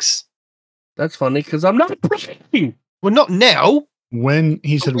clacks. that's funny because I'm not playing. Well, not now. When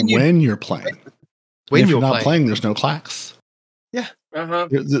he said when you're playing. When if you're not playing, there's no clacks. Yeah. Uh-huh.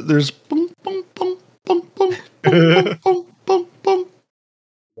 There's boom, boom, boom, boom, boom, boom, boom, boom, boom.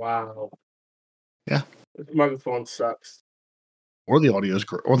 Wow. Yeah. This microphone sucks. Or the audio is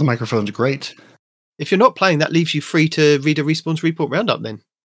great, or the microphone's great. If you're not playing, that leaves you free to read a Respawn's Report Roundup then.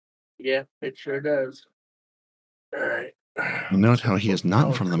 Yeah, it sure does. All right. Well, note how he is not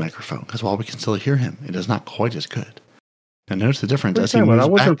in front of the microphone, because while we can still hear him, it is not quite as good. And notice the difference What are you as he talking about? moves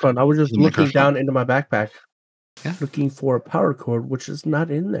I wasn't back fun. I was just to the looking microphone. down into my backpack, Yeah. looking for a power cord, which is not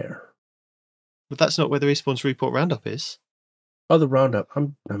in there. But that's not where the Respawn's Report Roundup is. Oh, the roundup.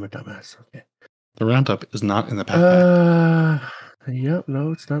 I'm a dumbass. Okay. The roundup is not in the backpack. Yep.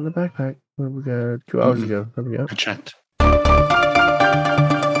 No, it's not in the backpack. What we got 2 hours ago. There we go. I checked.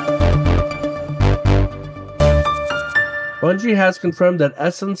 Bungie has confirmed that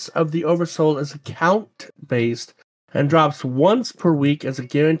Essence of the Oversoul is account-based and drops once per week as a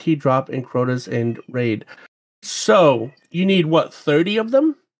guaranteed drop in Crota's End raid. So, you need, 30 of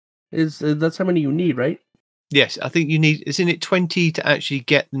them? That's how many you need, right? Yes, I think you need, isn't it 20 to actually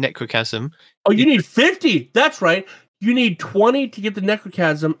get the Necrochasm? Oh, you need 50! That's right! You need 20 to get the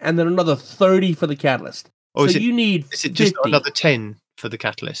Necrochasm and then another 30 for the Catalyst. Or so you need Is it just 50. another 10 for the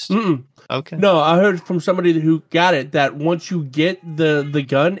Catalyst? Mm-mm. Okay. No, I heard from somebody who got it that once you get the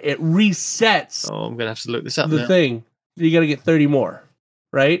gun, it resets Oh, I'm going to have to look this up the now. thing. You got to get 30 more,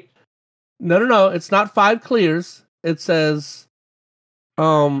 right? No. It's not 5 clears. It says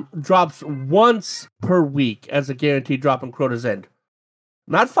drops once per week as a guaranteed drop in Crota's End.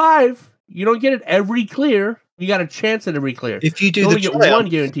 Not 5. You don't get it every clear. You got a chance at every clear. If you do You the only get triumphs, one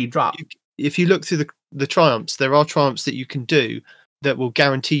guaranteed drop. if you look through the triumphs, there are triumphs that you can do that will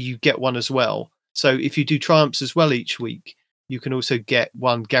guarantee you get one as well. So if you do triumphs as well each week, you can also get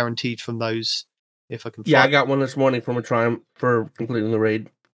one guaranteed from those. If I can, Yeah, I got one this morning from a triumph for completing the raid.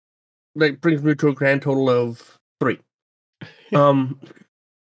 That brings me to a grand total of 3.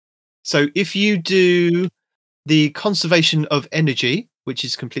 So if you do the Conservation of Energy, which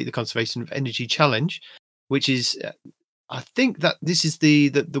is complete the Conservation of Energy challenge, which is, I think that this is the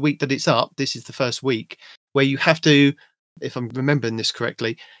week that it's up. This is the first week where you have to, if I'm remembering this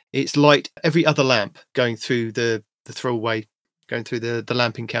correctly, it's light every other lamp going through the throwaway, going through the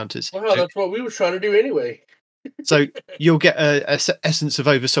lamp encounters. Well, that's what we were trying to do anyway. So you'll get a Essence of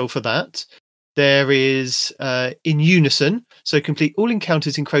Oversoul for that. There is in Unison, so complete all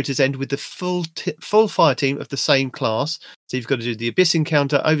encounters in Crota's End with the full fire team of the same class. So you've got to do the Abyss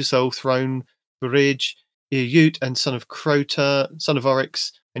encounter, Oversoul, Throne, Bridge, Ute, and Son of Crota, Son of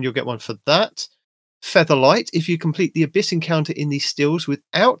Oryx, and you'll get one for that. Featherlight, if you complete the Abyss encounter in these stills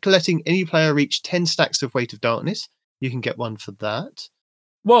without letting any player reach 10 stacks of Weight of Darkness, you can get one for that.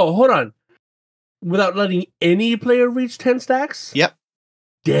 Whoa, hold on. Without letting any player reach 10 stacks? Yep.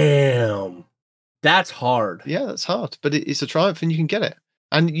 Damn. That's hard. Yeah, that's hard, but it's a triumph and you can get it.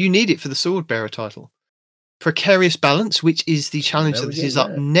 And you need it for the Sword Bearer title. Precarious Balance, which is the challenge that is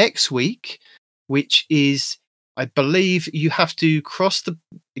up next week, which is, I believe, you have to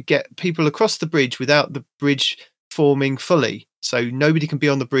get people across the bridge without the bridge forming fully. So nobody can be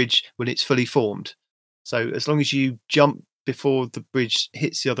on the bridge when it's fully formed. So as long as you jump before the bridge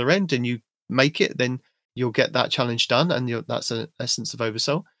hits the other end and you make it, then you'll get that challenge done, and that's an Essence of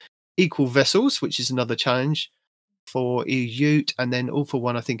Oversoul. Equal Vessels, which is another challenge for Ute, and then All for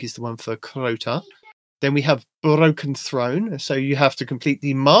One, I think, is the one for Crota. Then we have Broken Throne, so you have to complete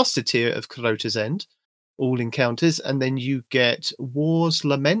the Master tier of Crota's End, all encounters, and then you get War's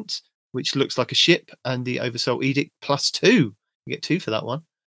Lament, which looks like a ship, and the Oversoul Edict +2. You get 2 for that one.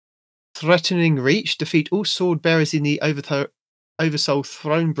 Threatening Reach, defeat all sword bearers in the Oversoul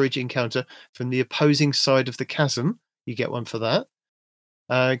Throne Bridge encounter from the opposing side of the chasm. You get one for that.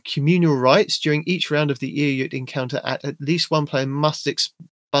 Communal Rights, during each round of the Ear-Ute encounter, at least one player must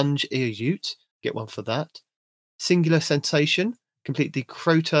expunge Ear-Ute. Get one for that. Singular Sensation, complete the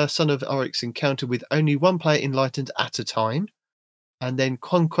Crota Son of Oryx encounter with only one player enlightened at a time. And then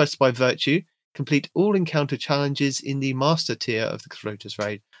Conquest by Virtue, complete all encounter challenges in the Master tier of the Crota's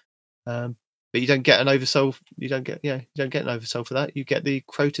raid. But you don't get an Oversoul. You don't get an Oversoul for that. You get the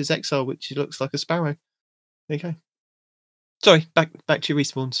Crota's Exile, which looks like a sparrow. There you go. Sorry, back to your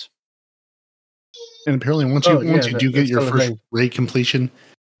respawns. And apparently, once you do get your first raid completion,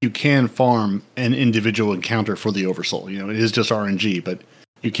 you can farm an individual encounter for the Oversoul. You know, it is just RNG, but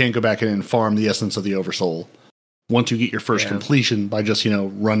you can go back in and farm the essence of the Oversoul once you get your first completion by just,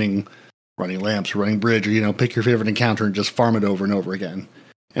 running lamps, running bridge, or, pick your favorite encounter and just farm it over and over again.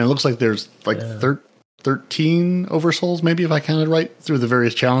 And it looks like there's 13 Oversouls, maybe, if I counted right, through the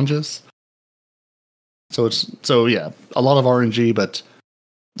various challenges. So a lot of RNG, but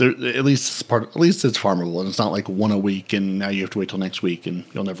at least it's farmable, and it's not like one a week, and now you have to wait till next week, and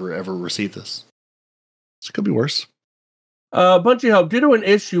you'll never ever receive this. So it could be worse. Bunch of help. Due to an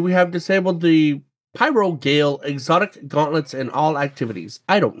issue, we have disabled the Pyro Gale exotic gauntlets in all activities.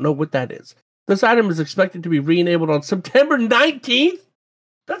 I don't know what that is. This item is expected to be re-enabled on September 19th.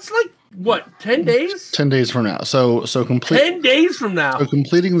 That's like, what, 10 days? 10 days from now. So 10 days from now. So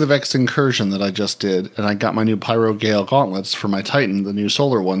completing the Vex incursion that I just did, and I got my new Pyro Gale gauntlets for my Titan, the new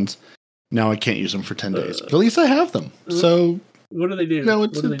solar ones. Now I can't use them for 10 days. But at least I have them. So what do they do?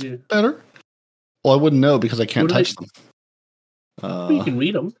 It's better. Well, I wouldn't know because I can't touch them. You can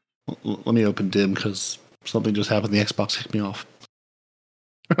read them. Let me open DIM because something just happened. The Xbox kicked me off.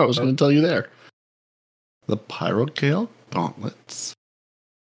 I was going to tell you there. The Pyro Gale gauntlets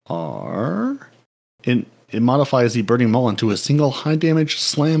are... It modifies the Burning Maul into a single high damage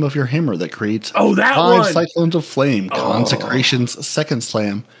slam of your hammer that creates 5 cyclones of flame. Consecration's second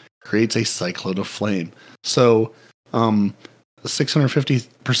slam creates a cyclone of flame. So,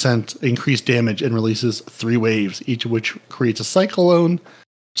 650% increased damage and releases 3 waves, each of which creates a cyclone.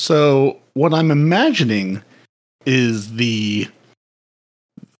 So, what I'm imagining is the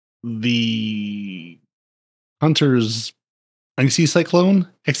Hunter's Icy Cyclone,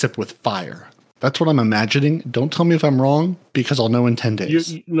 except with fire. That's what I'm imagining. Don't tell me if I'm wrong, because I'll know in 10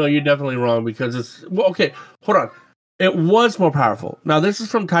 days. You're definitely wrong, because it's... Well, okay, hold on. It was more powerful. Now, this is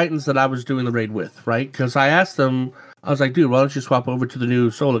from Titans that I was doing the raid with, right? Because I asked them, I was like, dude, why don't you swap over to the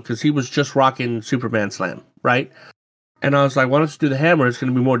new Solar? Because he was just rocking Superman Slam, right? And I was like, why don't you do the hammer? It's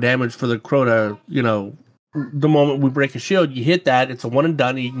going to be more damage for the Crota, the moment we break a shield, you hit that, it's a one and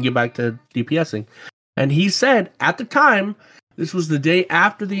done, and you can get back to DPSing. And he said, at the time... This was the day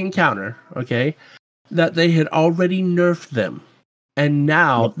after the encounter, okay, that they had already nerfed them. And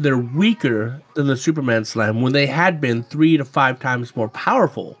now they're weaker than the Superman Slam when they had been 3 to 5 times more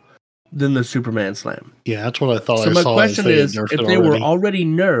powerful than the Superman Slam. Yeah, that's what I thought. So my question is, if they were already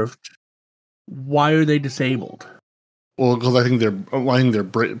nerfed, why are they disabled? Well, because I think they're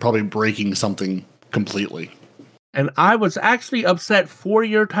probably breaking something completely. And I was actually upset for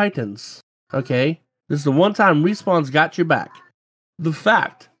your Titans, okay? This is the one time Respawn's got your back. The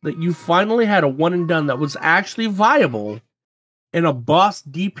fact that you finally had a one and done that was actually viable in a boss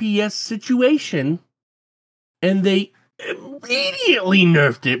DPS situation, and they immediately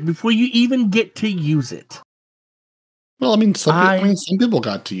nerfed it before you even get to use it. Well, I mean, some people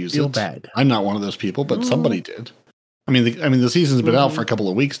got to use it. Bad. I'm not one of those people, but somebody did. I mean, the season's been out for a couple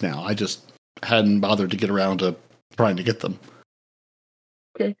of weeks now. I just hadn't bothered to get around to trying to get them.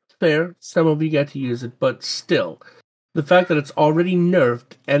 Okay. Fair, some of you got to use it, but still, the fact that it's already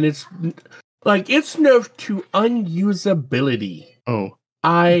nerfed and it's nerfed to unusability. Oh,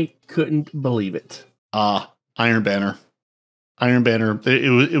 I couldn't believe it. Iron Banner.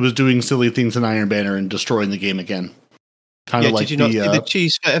 It was doing silly things in Iron Banner and destroying the game again. Kind of like did you not see the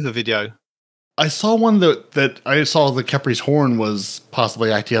Cheese Forever video? I saw one that I saw the Kepri's Horn was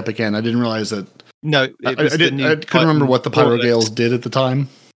possibly acting up again. I didn't realize that. No, I couldn't remember what the Pyro Gales did at the time.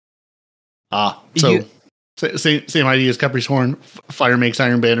 Same idea as Kepri's Horn. Fire makes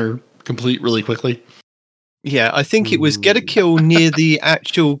Iron Banner complete really quickly. Yeah, I think it was get a kill near the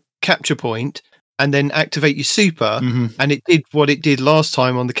actual capture point and then activate your super, and it did what it did last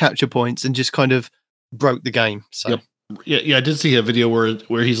time on the capture points and just kind of broke the game. So. Yep. Yeah, I did see a video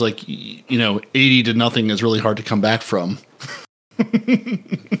where he's like, 80 to nothing is really hard to come back from.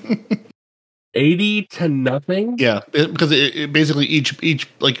 80 to nothing? Yeah, because it basically each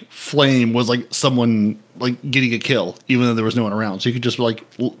like flame was like someone like getting a kill, even though there was no one around. So you could just like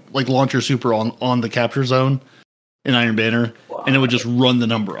launch your super on the capture zone in Iron Banner, and it would just run the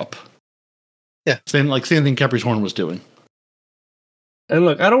number up. Yeah, same thing Kepri's Horn was doing. And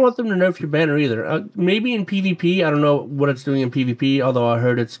look, I don't want them to nerf your banner either. Maybe in PvP, I don't know what it's doing in PvP, although I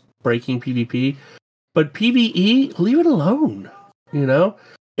heard it's breaking PvP. But PvE, leave it alone.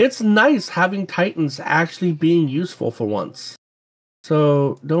 It's nice having Titans actually being useful for once.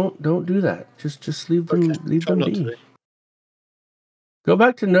 So don't do that. Just leave them be. Go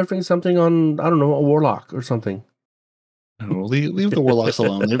back to nerfing something on, I don't know, a Warlock or something. No, leave the Warlocks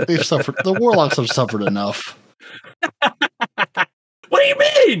alone. They've suffered. The Warlocks have suffered enough.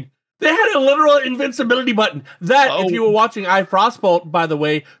 mean? They had a literal invincibility button that, if you were watching Frostbolt, by the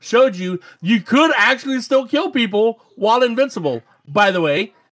way, showed you could actually still kill people while invincible. By the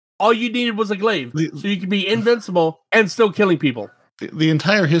way, all you needed was a glaive, so you could be invincible and still killing people. The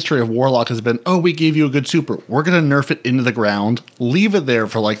entire history of Warlock has been, we gave you a good super. We're going to nerf it into the ground, leave it there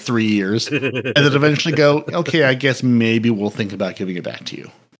for like 3 years, and then eventually go, okay, I guess maybe we'll think about giving it back to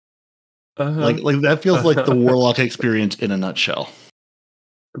you. Like that feels like the Warlock experience in a nutshell.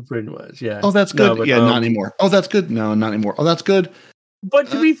 Pretty much, yeah. Oh, that's good. No, not anymore. Oh, that's good. No, not anymore. Oh, that's good. But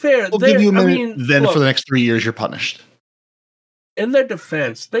to be fair, we'll give you a minute. Then for the next 3 years, you're punished. In their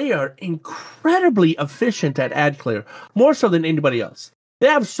defense, they are incredibly efficient at ad clear, more so than anybody else. They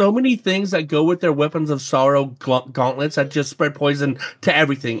have so many things that go with their weapons of sorrow gauntlets that just spread poison to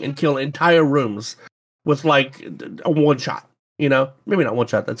everything and kill entire rooms with like a one shot. You know, maybe not one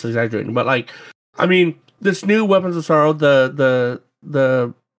shot. That's exaggerating, but like, I mean, this new weapons of sorrow,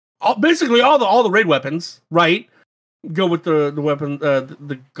 basically all the raid weapons, right? Go with the weapon,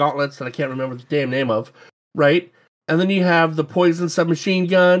 the gauntlets that I can't remember the damn name of, right? And then you have the poison submachine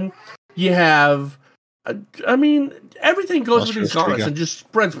gun. You have, I mean, everything goes with these gauntlets and just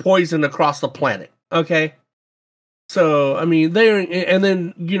spreads poison across the planet. Okay, so I mean, and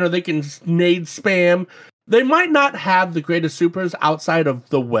then they can nade spam. They might not have the greatest supers outside of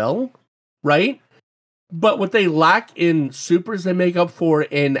the well, right? But what they lack in supers, they make up for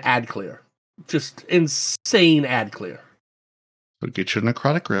in ad clear. Just insane ad clear. So get your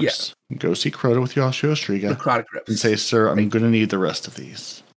necrotic grips. Yeah. Go see Crota with Yasuo Striga. Necrotic grips. And say, sir, I'm going to need the rest of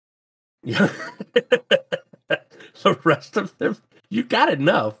these. Yeah. The rest of them? You got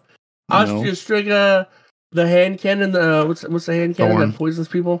enough. Yasuo Striga, the hand cannon, what's the hand cannon that poisons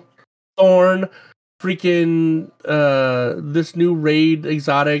people? Thorn. Freaking this new raid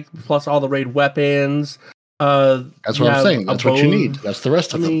exotic plus all the raid weapons. That's what I'm saying. That's what you need. That's the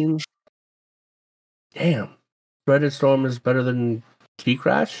rest of them. Damn. Threaded Storm is better than Key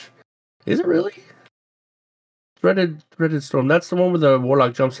Crash? Is it really? Threaded Storm. That's the one where the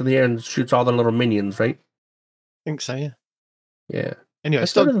Warlock jumps in the air and shoots all the little minions, right? I think so, yeah. Yeah. Anyway,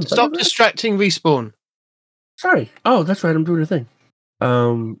 stop distracting Respawn. Sorry. Oh, that's right. I'm doing a thing.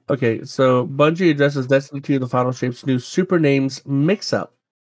 Okay, so Bungie addresses Destiny 2 The Final Shape's new super names mix-up.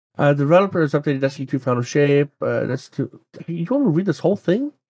 Developers updated Destiny 2 Final Shape. You want to read this whole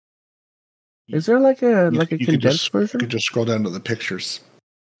thing? Is there like a condensed version? You could just scroll down to the pictures.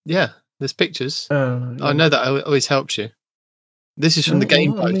 Yeah, there's pictures. Yeah. I know that always helps you. This is from the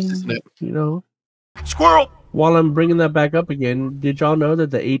game post, isn't it? Squirrel! While I'm bringing that back up again, did y'all know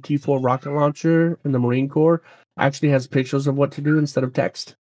that the AT-4 rocket launcher in the Marine Corps actually has pictures of what to do instead of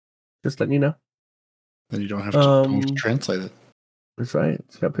text? Just letting you know. Then you don't have to translate it. That's right.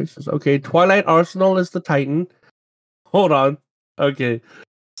 It's got pictures. Okay, Twilight Arsenal is the Titan. Hold on. Okay.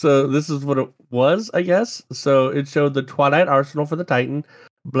 So this is what it was, I guess. So it showed the Twilight Arsenal for the Titan.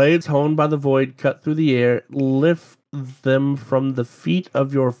 Blades honed by the void cut through the air. Lift them from the feet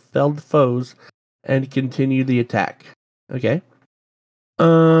of your felled foes and continue the attack. Okay.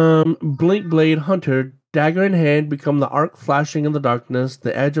 Blink Blade Hunter, dagger in hand, become the arc flashing in the darkness,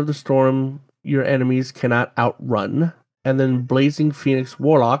 the edge of the storm your enemies cannot outrun. And then Blazing Phoenix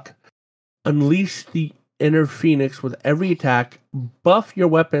Warlock, unleash the inner Phoenix with every attack, buff your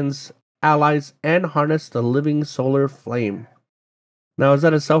weapons, allies, and harness the living solar flame. Now, is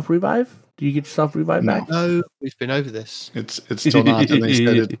that a self-revive? Do you get your self-revive back? No, we've been over this. It's still not, and they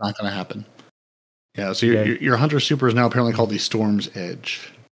said it's not going to happen. Yeah, so your Hunter Super is now apparently called the Storm's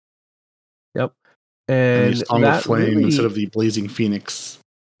Edge. Yep. And the Song of Flame instead of the Blazing Phoenix.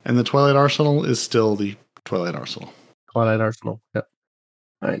 And the Twilight Arsenal is still the Twilight Arsenal. Twilight Arsenal, yep.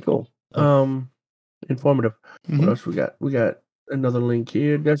 All right, cool. Informative. Mm-hmm. What else we got? We got another link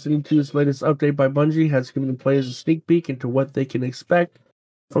here. Destiny 2's latest update by Bungie has given players a sneak peek into what they can expect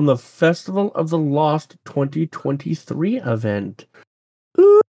from the Festival of the Lost 2023 event.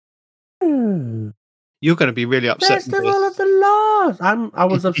 Ooh. You're going to be really upset. Festival of the Lost. I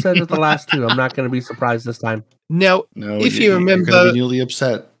was upset at the last two. I'm not going to be surprised this time. Now, if you remember, you're going to be newly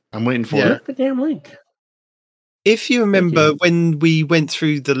upset. I'm waiting for it. The damn link. If you remember when we went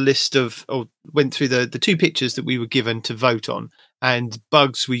through the list of, or went through the two pictures that we were given to vote on, and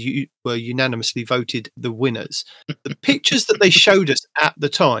Bugs were unanimously voted the winners, the pictures that they showed us at the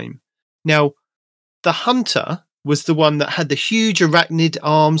time. Now, the Hunter was the one that had the huge arachnid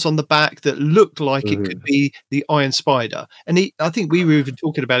arms on the back that looked like it could be the Iron Spider. And I think we were even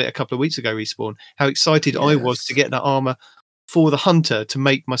talking about it a couple of weeks ago, Respawn, how excited I was to get that armor for the Hunter to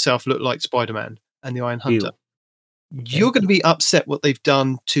make myself look like Spider-Man and the Iron Hunter. You're going to be upset what they've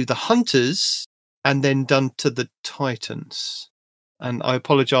done to the Hunters and then done to the Titans. and I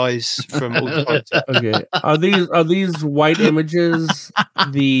apologise from all the content. Okay. Are these white images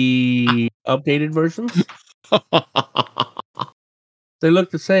the updated versions? They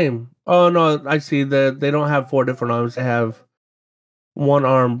look the same. Oh no, I see that they don't have 4 different arms. They have one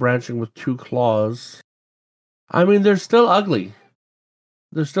arm branching with 2 claws. I mean, they're still ugly.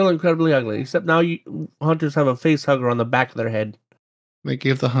 They're still incredibly ugly. Except now hunters have a face hugger on the back of their head. They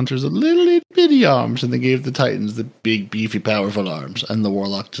gave the hunters a little itty bitty arms, and they gave the titans the big, beefy, powerful arms, and the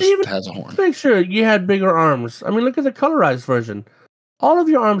warlock just has a horn. Make sure you had bigger arms. I mean, look at the colorized version. All of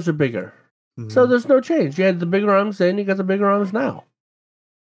your arms are bigger. So there's no change. You had the bigger arms then, you got the bigger arms now.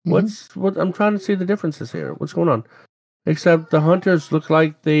 What I'm trying to see the differences here. What's going on? Except the hunters look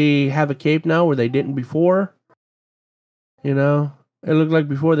like they have a cape now where they didn't before. You know? It looked like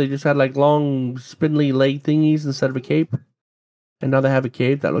before they just had like long spindly leg thingies instead of a cape. And now they have a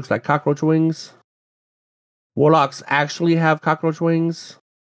cape that looks like cockroach wings. Warlocks actually have cockroach wings.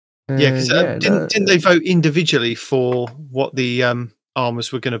 Yeah, because didn't they vote individually for what the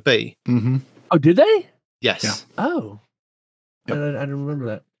armors were going to be? Mm-hmm. Oh, did they? Yes. Yeah. Oh. Yep. I didn't remember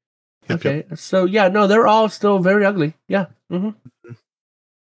that. Yep, Okay. yep. So, yeah, no, they're all still very ugly. Yeah. Mm-hmm.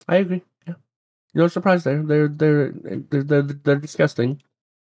 I agree. Yeah. No surprise there. They're disgusting.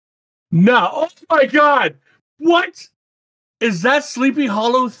 No. Oh, my God. What? Is that Sleepy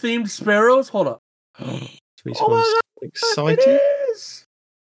Hollow themed sparrows? Hold up. Which Oh my one's God, exciting? it is.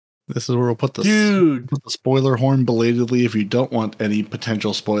 This is where we'll put the spoiler horn belatedly. If you don't want any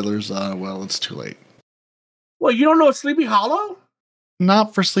potential spoilers, well, it's too late. Well, you don't know Sleepy Hollow?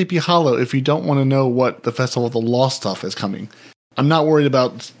 Not for Sleepy Hollow. If you don't want to know what the Festival of the Lost stuff is coming, I'm not worried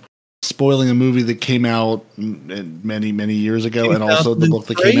about spoiling a movie that came out many, many years ago, and also the book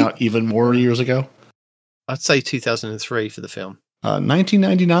that came out even more years ago. I'd say 2003 for the film.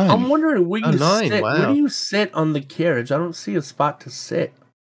 1999. I'm wondering where you sit. Wow. Where do you sit on the carriage? I don't see a spot to sit.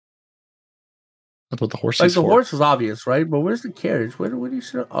 That's what the horse Like is the for. horse is obvious, right? But where's the carriage? Where do you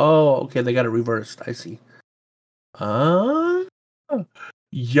sit? Oh, okay, they got it reversed. I see.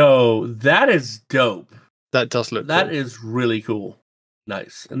 Yo, that is dope. That does look That cool. is really cool.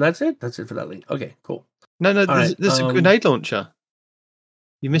 Nice. And that's it? That's it for that link. Okay, cool. No, there's right, a grenade launcher.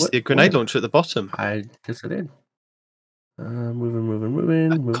 You missed the grenade launcher at the bottom. I guess I did.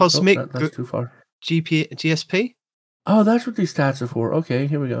 Moving. Cosmic that's too far. GSP? Oh, that's what these stats are for. Okay,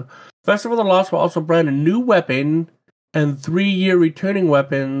 here we go. Festival of the Lost will also brand a new weapon and 3-year returning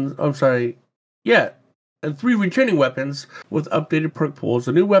weapons. I'm sorry. Yeah. And 3 returning weapons with updated perk pools.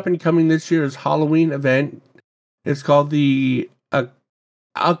 The new weapon coming this year is Halloween event. It's called the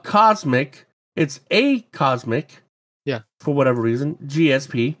Cosmic. It's a Cosmic. Yeah. For whatever reason.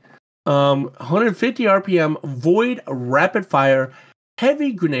 GSP. 150 RPM Void Rapid Fire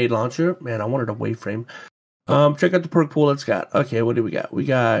Heavy Grenade Launcher. Man, I wanted a wave frame. Check out the perk pool it's got. Okay, what do we got? We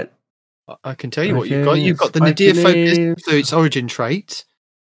got... I can tell you what you've got. You've got the Nadir Focus, so its origin trait.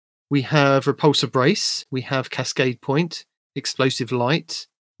 We have Repulsor Brace. We have Cascade Point, Explosive Light,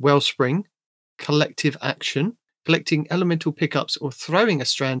 Wellspring, Collective Action. Collecting elemental pickups or throwing a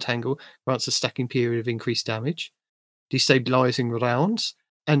strand tangle grants a stacking period of increased damage. Destabilizing rounds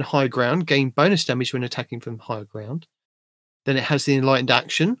and High Ground gain bonus damage when attacking from higher ground. Then it has the Enlightened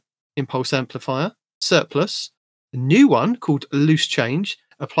Action, Impulse Amplifier, Surplus. A new one called Loose Change.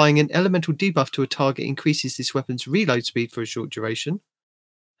 Applying an elemental debuff to a target increases this weapon's reload speed for a short duration.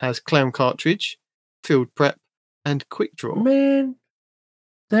 Has Clown Cartridge, Field Prep, and Quick Draw. Man,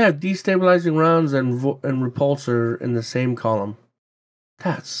 they have destabilizing rounds and repulsor in the same column.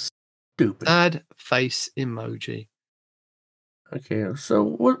 That's stupid. Sad face emoji. Okay, so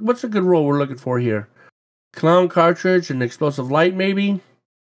what's a good roll we're looking for here? Clown Cartridge and Explosive Light, maybe?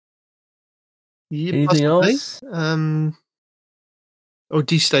 Yeah, anything possibly. else? Or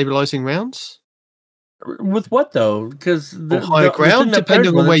destabilizing rounds? With what though? Because or higher ground,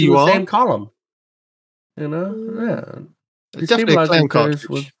 depending on where you are. Same column. You know, yeah. Definitely a Clown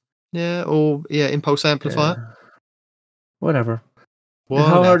Cartridge. Impulse Amplifier. Yeah. Whatever.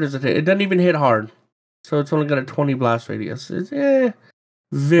 How hard does it hit? It doesn't even hit hard, so it's only got a 20 blast radius. It's very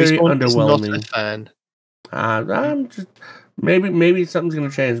underwhelming. Not a fan. I'm just maybe something's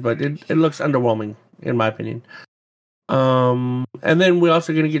gonna change, but it looks underwhelming in my opinion. And then we're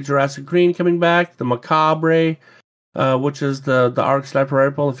also gonna get Jurassic Green coming back, the Macabre, which is the Arc Sniper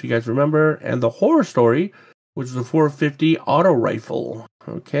Rifle, if you guys remember, and the Horror Story, which is the 450 Auto Rifle.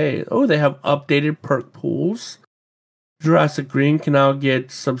 Okay. Oh, they have updated perk pools. Jurassic Green can now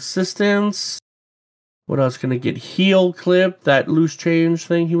get Subsistence. What else can it get? Heal Clip, that loose change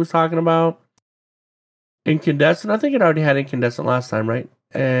thing he was talking about. Incandescent. I think it already had Incandescent last time, right?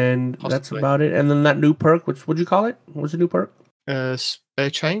 And possibly. That's about it. And then that new perk, which would you call it? What's the new perk? Spare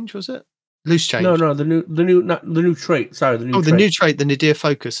change, was it? Loose change. No, the new trait. Sorry, the new trait. The new trait, the Nadir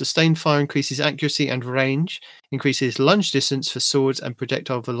Focus. Sustained fire increases accuracy and range, increases lunge distance for swords and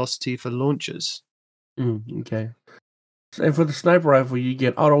projectile velocity for launchers. Okay. And for the sniper rifle, you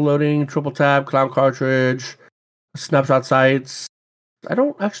get auto loading, triple tap, clown cartridge, snapshot sights. I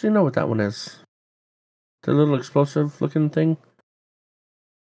don't actually know what that one is. The little explosive looking thing.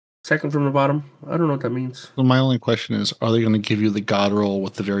 Second from the bottom. I don't know what that means. So my only question is, are they going to give you the god roll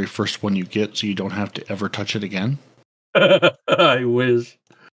with the very first one you get so you don't have to ever touch it again? I wish.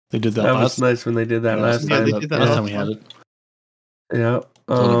 They did that That last was nice when they did that last time. They did that last time we had it. Yeah.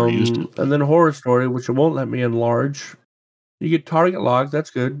 never used it. And then Horror Story, which it won't let me enlarge. You get target lock. That's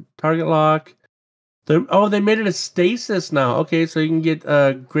good. Target lock. They made it a stasis now. Okay, so you can get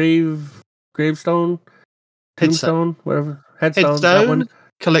gravestone, tombstone, whatever. Headstone. That one.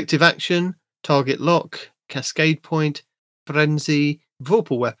 Collective action, target lock, cascade point, frenzy,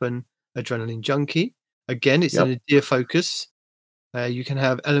 vorpal weapon, adrenaline junkie. Again, it's an Nadir Focus. You can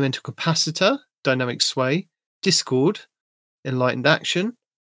have elemental capacitor, dynamic sway, discord, enlightened action,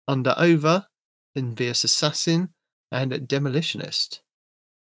 under over, envious assassin, and demolitionist.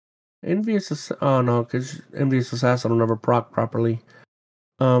 Oh no, because Envious Assassin will never proc properly.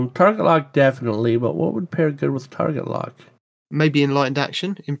 Target lock definitely, but what would pair good with target lock? Maybe enlightened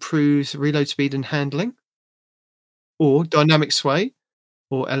action, improves reload speed and handling, or dynamic sway,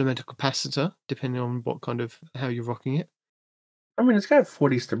 or elemental capacitor, depending on how you're rocking it. I mean, it's got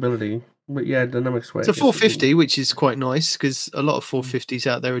 40 stability, but yeah, dynamic sway. It's a 450, which is quite nice because a lot of 450s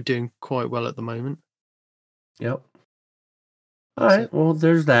out there are doing quite well at the moment. Yep. All right, well,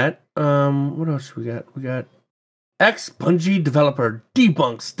 there's that. What else we got? We got ex-Bungie developer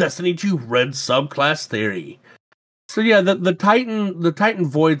debunks Destiny 2 red subclass theory. So yeah, the Titan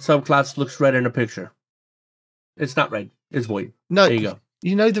Void subclass looks red in a picture. It's not red. It's void. No, there you go.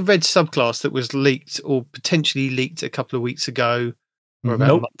 You know the red subclass that was leaked or potentially leaked a couple of weeks ago, or about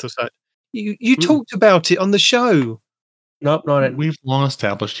a month or so. You talked about it on the show. Nope, not it. We've long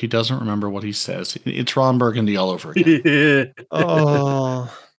established he doesn't remember what he says. It's Ron Burgundy all over again.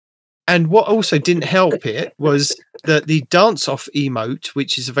 Oh. And what also didn't help it was that the dance-off emote,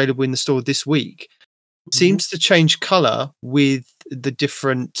 which is available in the store this week, seems to change color with the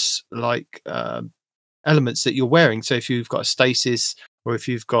different elements that you're wearing. So if you've got a stasis or if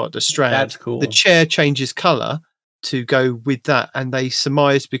you've got a strand, that's cool. The chair changes color to go with that. And they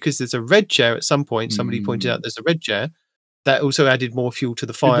surmised because there's a red chair at some point, somebody pointed out there's a red chair, that also added more fuel to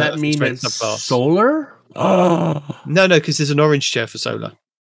the fire. Does that mean it's solar? Oh. No, because there's an orange chair for solar.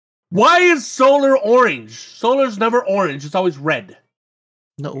 Why is solar orange? Solar's never orange. It's always red.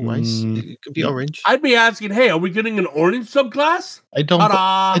 Not always. It could be orange. I'd be asking, hey, are we getting an orange subclass? I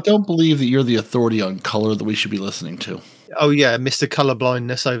don't believe that you're the authority on color that we should be listening to. Oh yeah, Mr.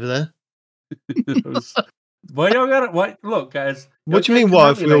 Colorblindness over there. Why y'all got it? What? Look, guys. What do you mean? Why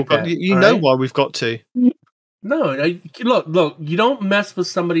have we all got? You know why we've got to? No, look. You don't mess with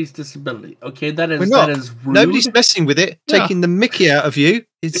somebody's disability. Okay, that is rude. Nobody's messing with it. Yeah. Taking the Mickey out of you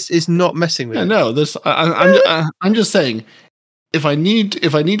is not messing with it. No, this. I'm just saying. If I need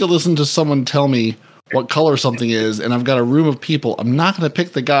to listen to someone tell me what color something is, and I've got a room of people, I'm not going to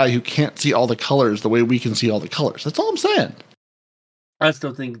pick the guy who can't see all the colors the way we can see all the colors. That's all I'm saying. I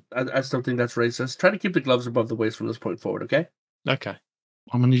still think that's racist. Try to keep the gloves above the waist from this point forward, okay? Okay.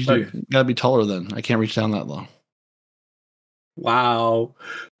 I'm gonna need you to gotta be taller then. I can't reach down that low. Wow.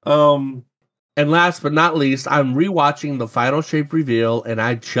 And last but not least, I'm rewatching the final shape reveal, and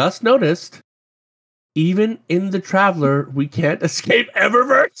I just noticed, even in the Traveler, we can't escape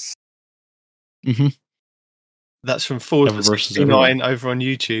Eververse. Mm-hmm. That's from Forza69 over on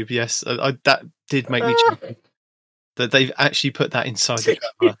YouTube. Yes, that did make me chuckle. That they've actually put that inside the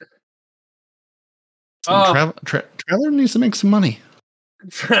Traveler. Traveler needs to make some money.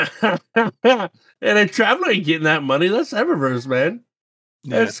 And a Traveler ain't getting that money. That's Eververse, man.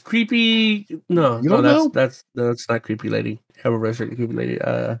 Yeah. That's creepy. No, that's not creepy lady. Eververse ain't creepy lady.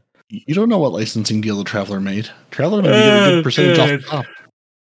 You don't know what licensing deal the Traveler made. Traveler maybe get a good percentage off the top.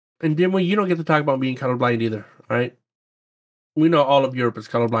 And Dimway, you don't get to talk about being colorblind either. All right, we know all of Europe is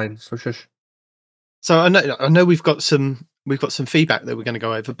colorblind, so shush. So I know we've got some feedback that we're going to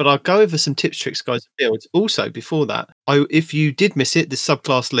go over, but I'll go over some tips, tricks, guys, and builds. Also, before that, if you did miss it, the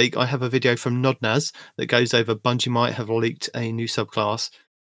subclass leak, I have a video from Nodnaz that goes over Bungie might have leaked a new subclass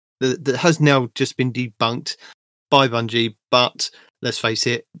that has now just been debunked by Bungie, but let's face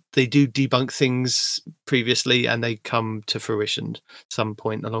it, they do debunk things previously and they come to fruition some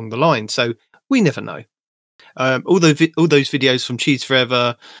point along the line. So we never know. All those videos from Cheese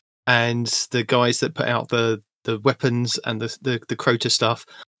Forever and the guys that put out the weapons and the Crota stuff.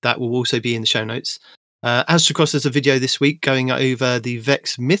 That will also be in the show notes. Astrocross has a video this week going over the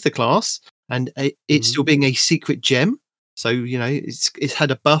Vex Mythoclass, and it's still being a secret gem. So, it's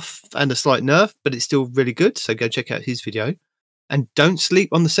had a buff and a slight nerf, but it's still really good. So go check out his video. And don't sleep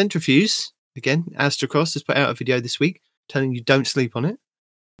on the Centrifuge. Again, Astrocross has put out a video this week telling you don't sleep on it.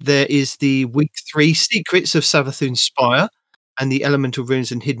 There is the week 3 Secrets of Savathun's Spire and the Elemental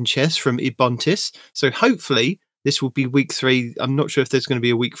Runes and Hidden Chests from Ibontis. So hopefully this will be week 3. I'm not sure if there's going to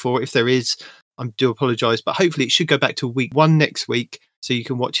be a week 4. If there is, I do apologise, but hopefully it should go back to week 1 next week, so you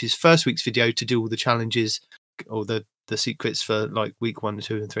can watch his first week's video to do all the challenges or the secrets for like week 1,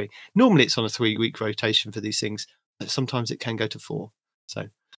 2, and 3. Normally it's on a 3-week rotation for these things, but sometimes it can go to 4. So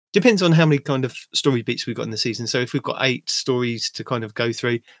depends on how many kind of story beats we've got in the season. So if we've got 8 stories to kind of go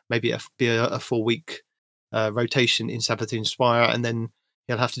through, maybe it'll be a 4-week rotation in Savathun's Spire, and then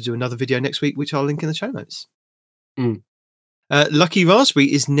he'll have to do another video next week, which I'll link in the show notes. Lucky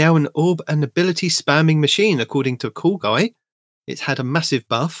Raspberry is now an orb and ability spamming machine, according to Cool Guy. It's had a massive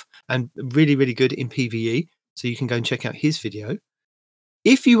buff and really, really good in PvE, so you can go and check out his video.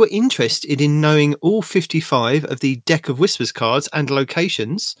 If you were interested in knowing all 55 of the Deck of Whispers cards and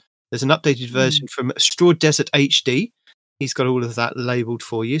locations, there's an updated version from Straw Desert HD. He's got all of that labelled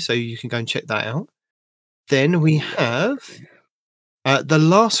for you, so you can go and check that out. Then we have The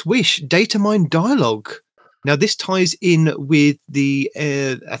Last Wish Data Mine Dialogue. Now, this ties in with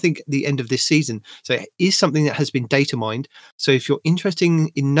I think the end of this season. So it is something that has been data mined. So if you're interested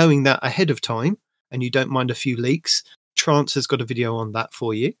in knowing that ahead of time and you don't mind a few leaks, Trance has got a video on that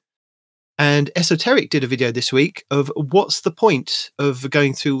for you. And Esoteric did a video this week of what's the point of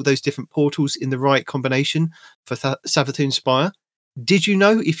going through all those different portals in the right combination for Savathun's Spire. Did you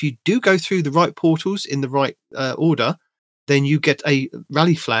know if you do go through the right portals in the right order, then you get a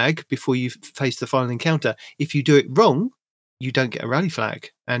rally flag before you face the final encounter. If you do it wrong, you don't get a rally flag.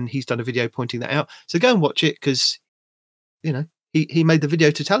 And he's done a video pointing that out. So go and watch it because, he made the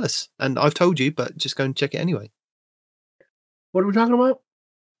video to tell us. And I've told you, but just go and check it anyway. What are we talking about?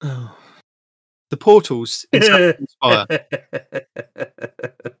 Oh, the portals in Savathun's Spire.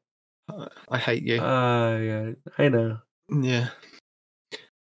 I hate you. Yeah, I know. Yeah.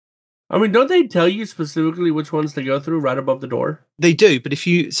 I mean, don't they tell you specifically which ones to go through right above the door? They do, but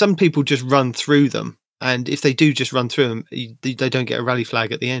some people just run through them, and if they do just run through them, they don't get a rally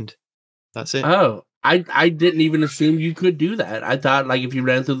flag at the end. That's it. Oh, I didn't even assume you could do that. I thought like if you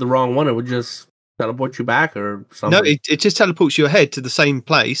ran through the wrong one, it would just teleport you back or something. No, it just teleports you ahead to the same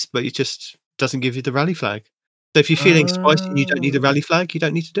place, but it just doesn't give you the rally flag. So if you're feeling spicy and you don't need a rally flag, you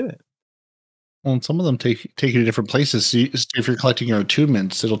don't need to do it. Well, and some of them take you to different places. So if you're collecting your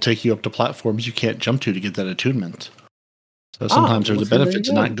attunements, it'll take you up to platforms you can't jump to get that attunement. So sometimes there's a benefit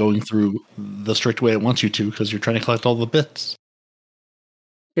to not going through the strict way it wants you to because you're trying to collect all the bits.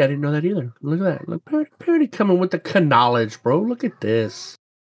 Yeah, I didn't know that either. Look at that. Look, Parody coming with the knowledge, bro. Look at this.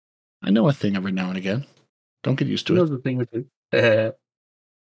 I know a thing every now and again. Don't get used to it. The thing with it.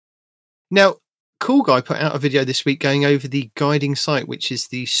 Now, Cool Guy put out a video this week going over the guiding sight, which is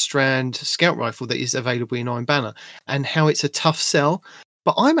the Strand scout rifle that is available in Iron Banner, and how it's a tough sell.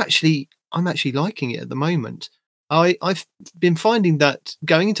 But I'm actually liking it at the moment. I've been finding that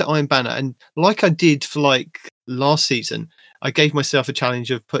going into Iron Banner, and like I did for like last season, I gave myself a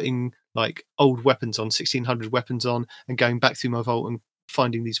challenge of putting like old weapons on, 1600 weapons on, and going back through my vault and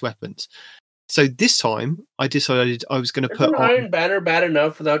finding these weapons. So this time I decided I was going to put Iron Banner bad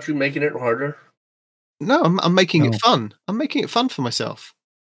enough without you making it harder? No, I'm making it fun. I'm making it fun for myself.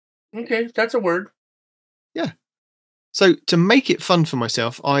 Okay, that's a word. Yeah. So to make it fun for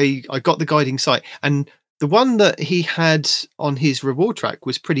myself, I got the guiding sight, and the one that he had on his reward track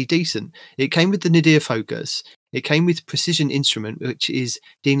was pretty decent. It came with the Nadir Focus. It came with Precision Instrument, which is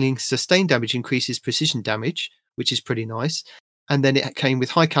dealing sustained damage increases precision damage, which is pretty nice. And then it came with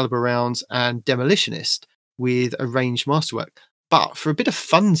high caliber rounds and Demolitionist with a ranged masterwork. But for a bit of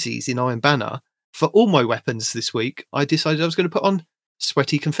funsies in Iron Banner, for all my weapons this week, I decided I was going to put on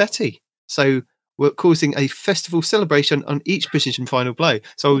Sweaty Confetti. So we're causing a festival celebration on each precision final blow.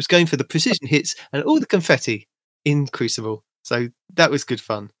 So I was going for the precision hits and all the confetti in Crucible. So that was good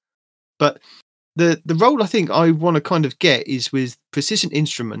fun. But the role I think I want to kind of get is with Precision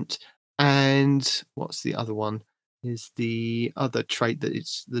Instrument, and what's the other one? Is the other trait that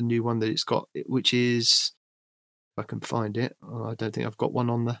it's the new one that it's got, which is, if I can find it, I don't think I've got one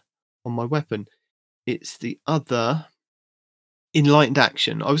on my weapon. It's the other Enlightened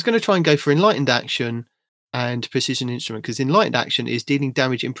Action. I was going to try and go for Enlightened Action and Precision Instrument, because Enlightened Action is dealing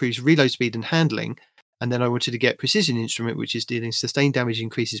damage, improves reload speed and handling, And then I wanted to get Precision Instrument, which is dealing sustained damage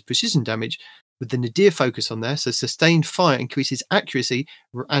increases precision damage with the nadir focus on there. So sustained fire increases accuracy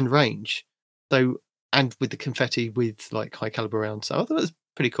and range. And with the confetti with like high caliber rounds. So I thought that was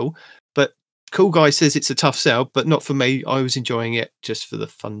pretty cool. But Cool Guy says it's a tough sell, but not for me. I was enjoying it just for the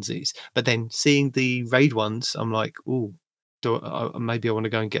funsies. But then seeing the raid ones, I'm like, ooh, maybe I want to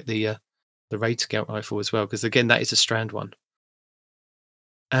go and get the raid scout rifle as well, because again, that is a strand one.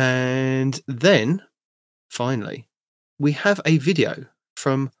 And then finally, we have a video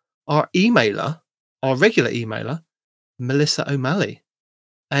from our emailer, our regular emailer, Melissa O'Malley.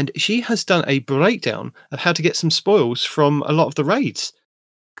 And she has done a breakdown of how to get some spoils from a lot of the raids.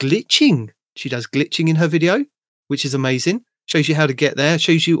 Glitching. She does glitching in her video, which is amazing. Shows you how to get there.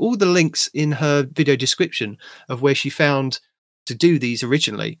 Shows you all the links in her video description of where she found to do these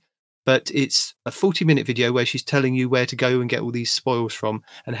originally. But it's a 40-minute video where she's telling you where to go and get all these spoils from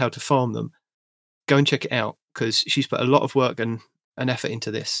and how to farm them. Go and check it out, because she's put a lot of work and effort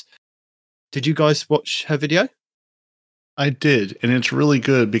into this. Did you guys watch her video? I did, and it's really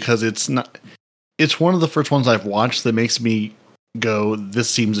good because it's one of the first ones I've watched that makes me go, this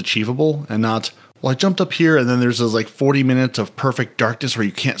seems achievable, and not, well, I jumped up here and then there's those like 40 minutes of perfect darkness where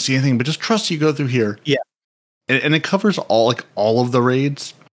you can't see anything, but just trust you go through here. Yeah. And it covers all of the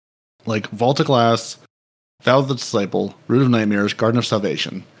raids, like Vault of Glass, Vow of the Disciple, Root of Nightmares, Garden of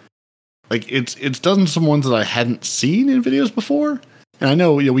Salvation. Like it's done some ones that I hadn't seen in videos before. And I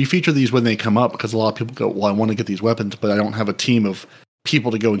know, we feature these when they come up because a lot of people go, well, I want to get these weapons, but I don't have a team of people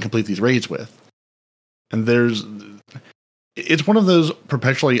to go and complete these raids with. And it's one of those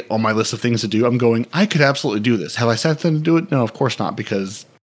perpetually on my list of things to do. I'm going, I could absolutely do this. Have I sat down to do it? No, of course not, because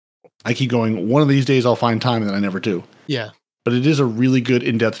I keep going, one of these days I'll find time, and then I never do. Yeah. But it is a really good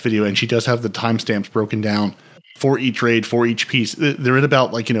in-depth video, and she does have the timestamps broken down for each raid, for each piece. They're in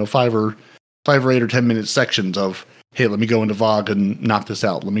about 5 or 8 or 10 minute sections of, hey, let me go into VOG and knock this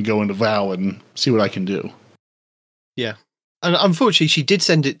out. Let me go into VOW and see what I can do. Yeah. And unfortunately, she did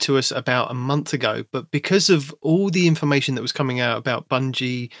send it to us about a month ago, but because of all the information that was coming out about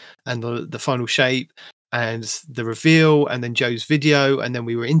Bungie and the final shape and the reveal and then Joe's video, and then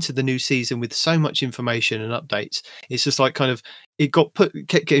we were into the new season with so much information and updates, it's just like it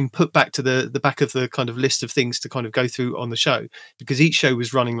kept getting put back to the back of the kind of list of things to kind of go through on the show, because each show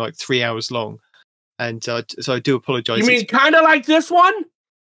was running like 3 hours long. And so I do apologise. You mean kind of like this one?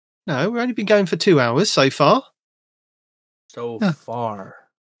 No, we've only been going for 2 hours so far. Far.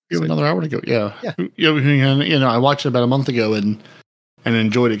 You have another hour to go. Yeah. Yeah. I watched it about a month ago and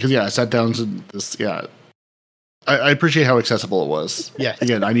enjoyed it because, I sat down to this. Yeah. I appreciate how accessible it was. Yeah.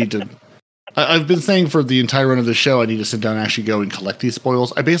 Again, I've been saying for the entire run of the show, I need to sit down and actually go and collect these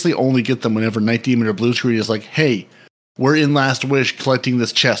spoils. I basically only get them whenever Night Demon or Blue Screen is like, hey, we're in Last Wish collecting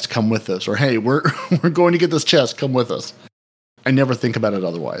this chest, come with us. Or, hey, we're going to get this chest, come with us. I never think about it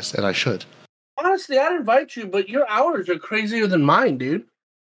otherwise, and I should. Honestly, I'd invite you, but your hours are crazier than mine, dude.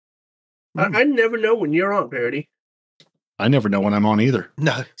 I never know when you're on, Parody. I never know when I'm on either.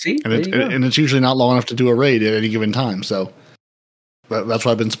 No. See? And it's usually not long enough to do a raid at any given time, so that's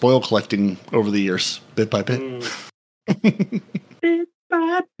why I've been spoil collecting over the years, bit by bit. Bit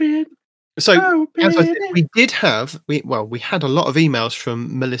by bit. So, as I said, we had a lot of emails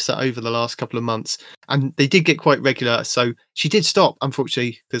from Melissa over the last couple of months, and they did get quite regular. So she did stop,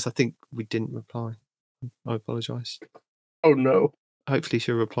 unfortunately, because I think we didn't reply. I apologise. Oh, no. Hopefully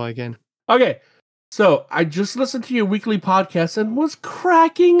she'll reply again. Okay, so I just listened to your weekly podcast and was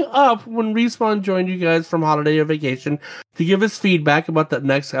cracking up when Respawn joined you guys from holiday or vacation to give us feedback about the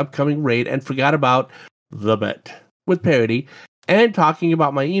next upcoming raid and forgot about the bet with Parody. And talking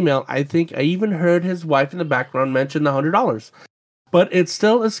about my email, I think I even heard his wife in the background mention the $100. But it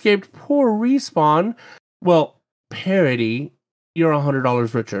still escaped poor Respawn. Well, Parody, you're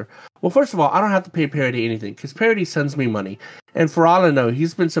 $100 richer. Well, first of all, I don't have to pay Parody anything, because Parody sends me money. And for all I know,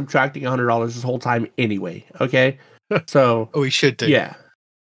 he's been subtracting $100 this whole time anyway, okay? So... Oh, he should do. Yeah.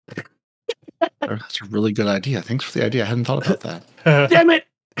 That's a really good idea. Thanks for the idea. I hadn't thought about that. Damn it!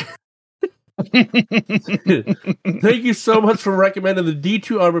 Thank you so much for recommending the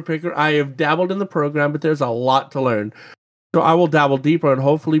D2 Armor Picker. I have dabbled in the program, but there's a lot to learn. So I will dabble deeper and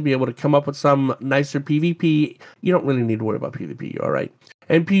hopefully be able to come up with some nicer PvP. You don't really need to worry about PvP, you're all right.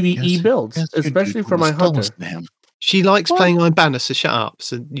 And PvE builds, especially for my hunter. She likes playing Iron Banner, so shut up.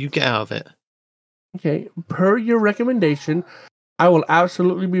 So you get out of it. Okay, per your recommendation, I will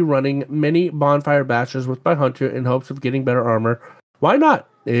absolutely be running many bonfire bashes with my hunter in hopes of getting better armor. Why not?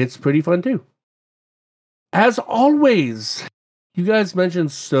 It's pretty fun too. As always, you guys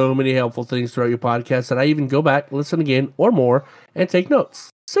mentioned so many helpful things throughout your podcast that I even go back, listen again, or more, and take notes.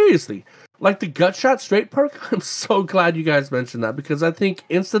 Seriously. Like the gut shot straight perk, I'm so glad you guys mentioned that because I think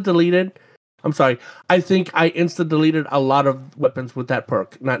I think I insta deleted a lot of weapons with that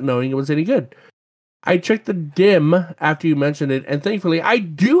perk, not knowing it was any good. I checked the dim after you mentioned it, and thankfully I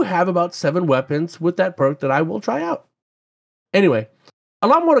do have about 7 weapons with that perk that I will try out. Anyway, a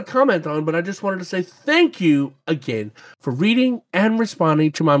lot more to comment on, but I just wanted to say thank you again for reading and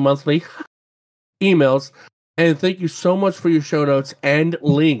responding to my monthly emails, and thank you so much for your show notes and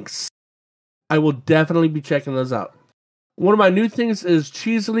links. I will definitely be checking those out. One of my new things is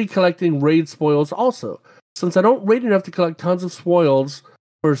cheesily collecting raid spoils also. Since I don't raid enough to collect tons of spoils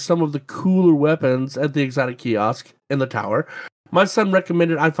for some of the cooler weapons at the exotic kiosk in the tower, my son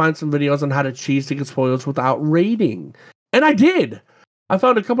recommended I find some videos on how to cheese to get spoils without raiding. And I did! I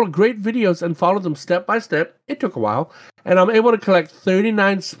found a couple of great videos and followed them step by step. It took a while. And I'm able to collect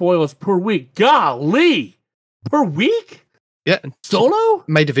 39 spoils per week. Golly! Per week? Yeah. Solo?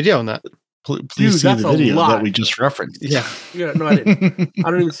 Made a video on that. Please see the video that we just referenced. Yeah. Yeah, no, I didn't.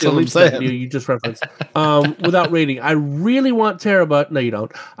 I don't even see a link to that video you just referenced. Without rating, I really want Teraba. No, you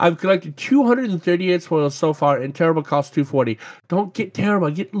don't. I've collected 238 spoils so far, and Teraba costs $240. Don't get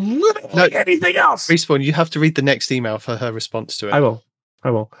Teraba. Get literally anything else. Respawn, you have to read the next email for her response to it. I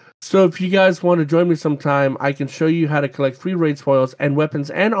will. So if you guys want to join me sometime, I can show you how to collect free raid spoils and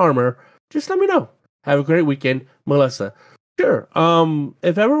weapons and armor. Just let me know. Have a great weekend, Melissa. Sure.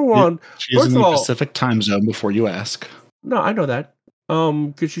 If everyone, she is in the Pacific time zone. Before you ask, no, I know that.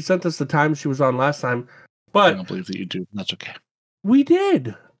 Because she sent us the time she was on last time. But I don't believe that you do. That's okay. We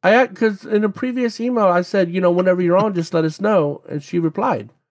did. Because in a previous email I said, whenever you're on, just let us know, and she replied.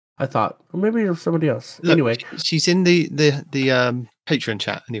 I thought, well, maybe it was somebody else. Look, anyway, she's in the Patreon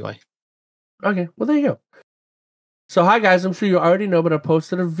chat anyway. Okay, well there you go. So, hi guys, I'm sure you already know, but I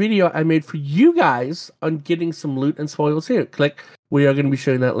posted a video I made for you guys on getting some loot and spoils here. Click. We are going to be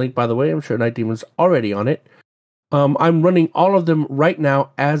sharing that link, by the way. I'm sure Night Demon's already on it. I'm running all of them right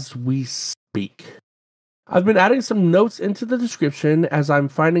now as we speak. I've been adding some notes into the description as I'm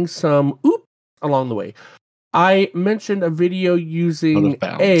finding some oops along the way. I mentioned a video using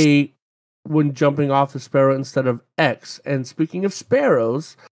A when jumping off the sparrow instead of X. And speaking of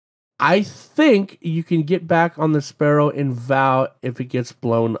sparrows, I think you can get back on the sparrow in Vow if it gets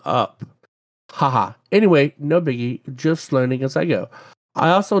blown up. Haha. Anyway, no biggie. Just learning as I go. I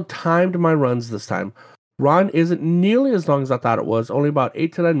also timed my runs this time. Run isn't nearly as long as I thought it was, only about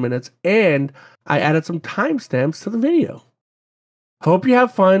 8 to 9 minutes, and I added some timestamps to the video. Hope you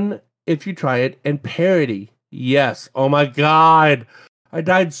have fun if you try it, and parody. Yes. Oh my god. I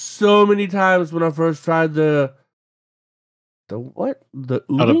died so many times when I first tried the what? The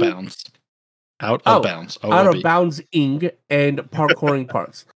Out of bounds. Out of bounds. Out of bounds-ing and parkouring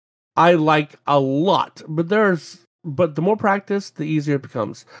parts. I like a lot, but the more practice, the easier it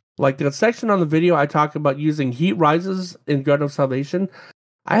becomes. Like the section on the video I talk about using heat rises in Garden of Salvation.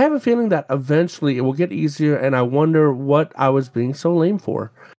 I have a feeling that eventually it will get easier, and I wonder what I was being so lame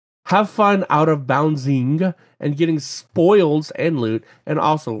for. Have fun out of bouncing and getting spoils and loot, and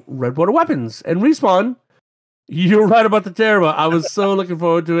also red border weapons and respawn. You're right about the Terror. I was so looking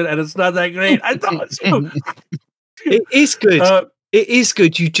forward to it, and it's not that great. I thought so. It is good. It is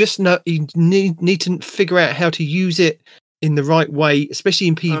good. You just you need to figure out how to use it in the right way, especially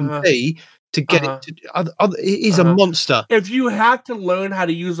in PvP, to get it to. It is a monster. If you have to learn how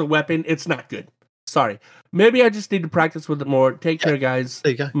to use a weapon, it's not good. Sorry. Maybe I just need to practice with it more. Take care, guys.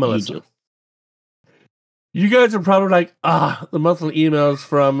 There you go. Melissa. You guys are probably like, the monthly emails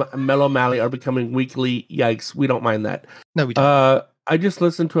from MeloMalley are becoming weekly. Yikes. We don't mind that. No, we don't. I just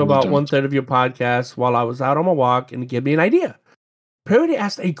listened to about 1/3 of your podcast while I was out on my walk, and it gave me an idea. Parody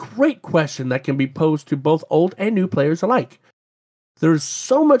asked a great question that can be posed to both old and new players alike. There's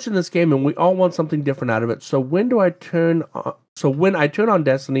so much in this game, and we all want something different out of it. So when I turn on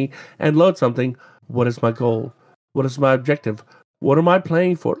Destiny and load something, what is my goal? What is my objective? What am I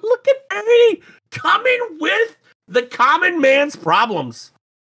playing for? Look at me coming with the common man's problems.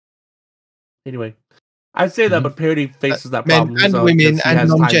 Anyway, I say that, but Parody faces that problem. Men and women and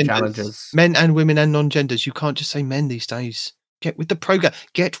non-genders. Men and women and non-genders. You can't just say men these days. Get with the program.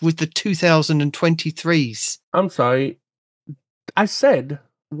 Get with the 2023s. I'm sorry. I said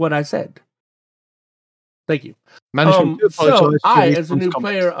what I said. Thank you. So I, as a new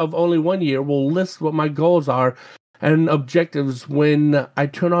player of only 1 year, will list what my goals are and objectives when I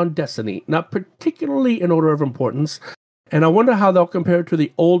turn on Destiny, not particularly in order of importance. And I wonder how they'll compare to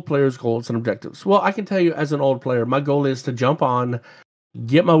the old players' goals and objectives. Well, I can tell you as an old player, my goal is to jump on,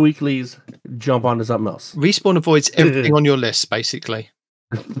 get my weeklies, jump on to something else. Respawn avoids everything on your list, basically.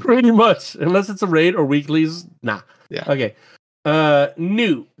 Pretty much. Unless it's a raid or weeklies, nah. Yeah. Okay.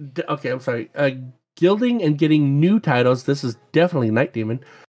 New. Okay, I'm sorry. Gilding and getting new titles. This is definitely Night Demon.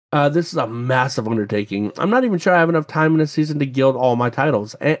 This is a massive undertaking. I'm not even sure I have enough time in a season to gild all my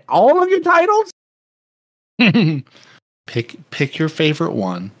titles. And all of your titles? Pick your favorite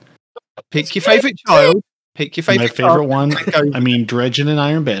one. Pick your favorite child. Pick your favorite. My favorite one. I mean, Dredgen and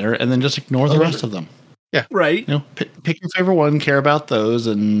Iron Banner, and then just ignore the rest of them. Yeah, right. You know, pick your favorite one. Care about those,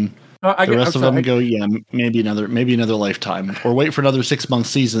 and the rest of them go. Yeah, maybe another lifetime, or wait for another 6-month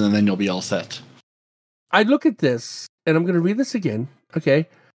season, and then you'll be all set. I look at this, and I'm going to read this again. Okay,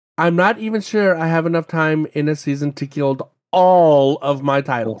 I'm not even sure I have enough time in a season to gild all of my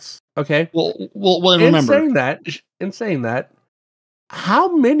titles. Okay. Well, remember. In saying that,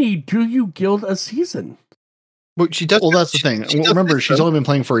 how many do you gild a season? Well, she does. Well, that's the thing. Remember, she's only been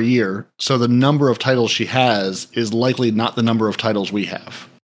playing for a year, so the number of titles she has is likely not the number of titles we have.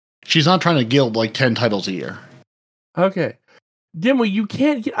 She's not trying to gild like 10 titles a year. Okay, Dimwit, you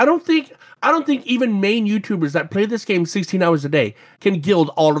can't. I don't think even main YouTubers that play this game 16 hours a day can gild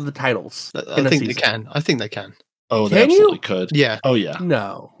all of the titles. I think they can. Oh, Can they absolutely you? could. Yeah. Oh, yeah.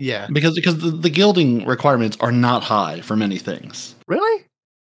 No. Yeah. Because the gilding requirements are not high for many things. Really?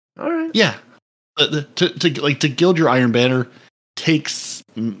 All right. Yeah. To gild your Iron Banner takes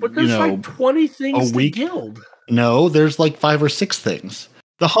But there's like 20 things a week. to gild. No, there's like 5 or 6 things.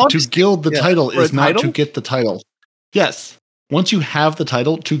 The hardest to gild the title is not title? to get the title. Yes. Once you have the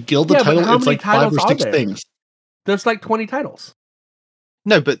title, to gild the title, it's like 5 or 6 things. There's like 20 titles.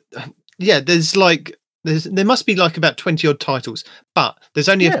 No, but there must be like about 20 odd titles, but there's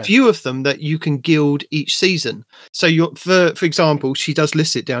only a few of them that you can gild each season. So for example, she does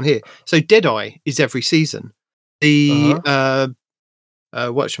list it down here. So Deadeye is every season. The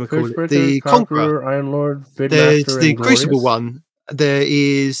whatchamacallit? The Conqueror, Iron Lord, there's Vidmaster, the and Crucible Glorious. one. There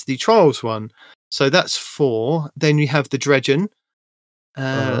is the Trials one. So that's 4. Then you have the Dredgen.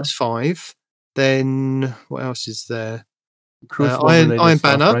 That's 5. Then what else is there? Iron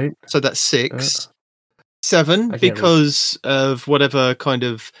Banner. Right? So that's 6. 7 because of whatever kind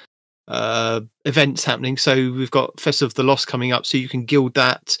of events happening. So we've got Festival of the Lost coming up, so you can gild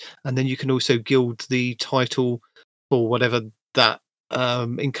that, and then you can also gild the title for whatever that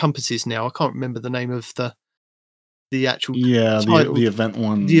encompasses now. I can't remember the name of the actual title. The event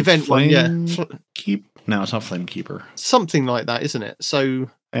one. The event one, yeah. No, it's not Flame Keeper. Something like that, isn't it? So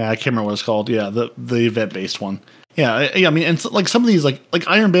yeah, I can't remember what it's called. Yeah, the event based one. Yeah. I mean, and like some of these, like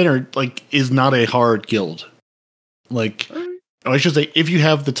Iron Banner, like is not a hard guild. Like, I should say, if you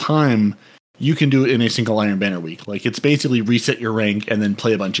have the time, you can do it in a single Iron Banner week. Like, it's basically reset your rank and then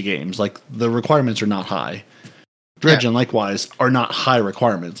play a bunch of games. Like, the requirements are not high. Dredgen, likewise, are not high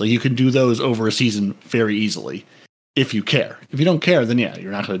requirements. Like, you can do those over a season very easily if you care. If you don't care, then yeah,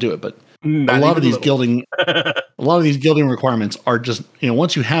 you're not going to do it. But a lot of these gilding requirements are just,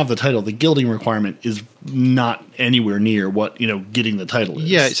 once you have the title, the gilding requirement is not anywhere near what, getting the title is.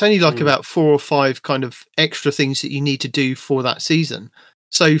 Yeah, it's only like about 4 or 5 kind of extra things that you need to do for that season.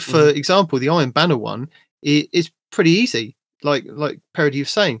 So, for example, the Iron Banner one is pretty easy. Like Parody was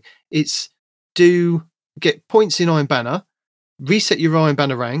saying, it's get points in Iron Banner, reset your Iron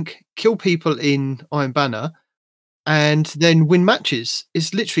Banner rank, kill people in Iron Banner, and then win matches.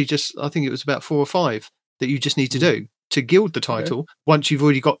 It's literally just, I think it was about 4 or 5 that you just need to do to gild the title once you've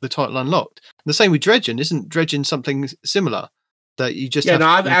already got the title unlocked. And the same with Dredgen. Isn't Dredgen something similar that you just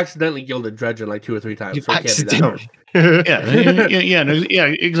I've accidentally gilded Dredgen like 2 or 3 times. So accidentally. Yeah,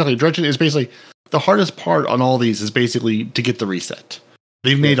 exactly. Dredgen is basically the hardest part on all these is basically to get the reset.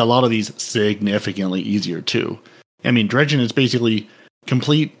 They've made a lot of these significantly easier too. I mean, Dredgen is basically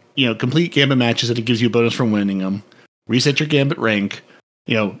complete gambit matches that it gives you a bonus from winning them. Reset your gambit rank.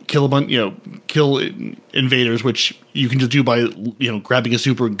 Kill a bunch. Kill invaders, which you can just do by grabbing a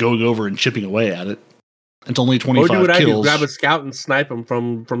super, going over, and chipping away at it. It's only 25 kills. Or do what I do: grab a scout and snipe them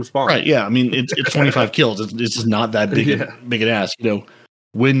from spawn. Right? Yeah. I mean, it's 25 kills. It's just not that big an ask.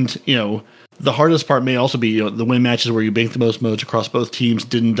 Win. The hardest part may also be the win matches where you bank the most modes across both teams,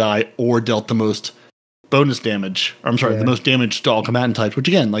 didn't die, or dealt the most bonus damage. Or, I'm sorry, the most damage to all combatant types. Which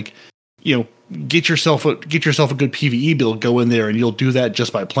again, get yourself a good PvE build. Go in there, and you'll do that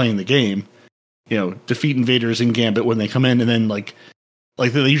just by playing the game. Defeat invaders in Gambit when they come in, and then like they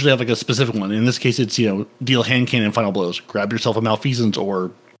usually have a specific one. In this case, it's deal hand cannon final blows. Grab yourself a Malfeasance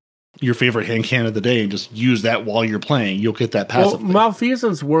or your favorite hand cannon of the day, and just use that while you're playing. You'll get that passive. Well,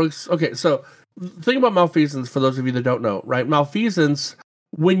 Malfeasance works. Okay, so the thing about Malfeasance, for those of you that don't know, right? Malfeasance,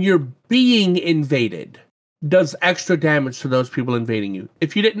 when you're being invaded, does extra damage to those people invading you.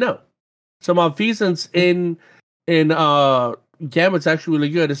 If you didn't know. So Malfeasance in Gambit's actually really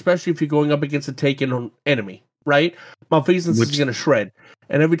good, especially if you're going up against a taken enemy, right? Malfeasance is going to shred.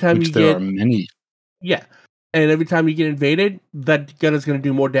 And every time you there are many. Yeah. And every time you get invaded, that gun is going to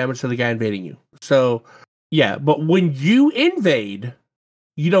do more damage to the guy invading you. So, yeah. But when you invade,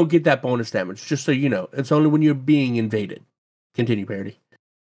 you don't get that bonus damage, just so you know. It's only when you're being invaded. Continue, Parody.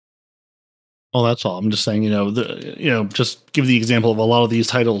 Well, that's all. I'm just saying, just give the example of a lot of these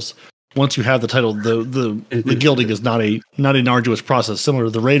titles. Once you have the title, the guilding is not an arduous process. Similar to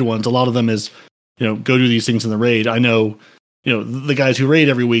the raid ones, a lot of them is, go do these things in the raid. I know, the guys who raid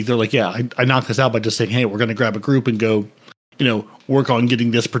every week, they're like, yeah, I knocked this out by just saying, hey, we're going to grab a group and go, work on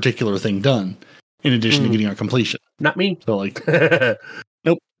getting this particular thing done, in addition to getting our completion. Not me. So like,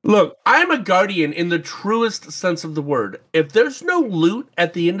 nope. Look, I'm a guardian in the truest sense of the word. If there's no loot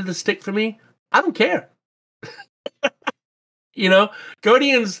at the end of the stick for me, I don't care.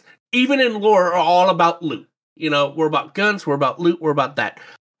 Guardians, even in lore, are all about loot. We're about guns, we're about loot, we're about that.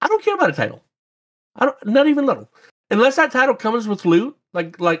 I don't care about a title. Not even little. Unless that title comes with loot,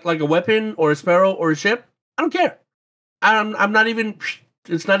 like a weapon or a sparrow or a ship, I don't care. I'm not even.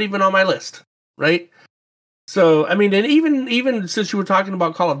 It's not even on my list, right? So I mean, and even since you were talking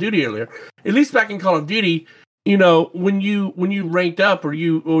about Call of Duty earlier, at least back in Call of Duty, when you ranked up or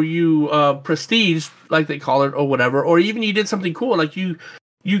you prestige, like they call it, or whatever, or even you did something cool, like you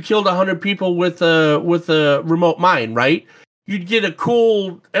killed 100 people with a remote mine, right? You'd get a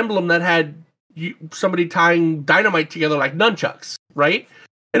cool emblem that had somebody tying dynamite together like nunchucks, right?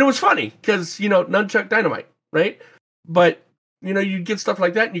 And it was funny because nunchuck dynamite, right? But you'd get stuff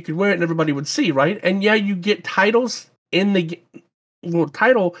like that and you could wear it and everybody would see, right? And yeah, you get titles in the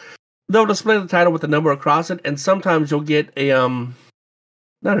title. They'll display the title with the number across it, and sometimes you'll get a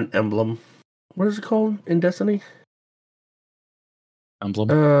not an emblem. What is it called in Destiny?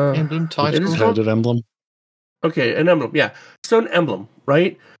 Emblem. Emblem title. It is coded emblem. Okay, an emblem. Yeah, so an emblem,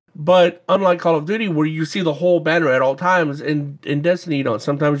 right? But unlike Call of Duty, where you see the whole banner at all times, in Destiny,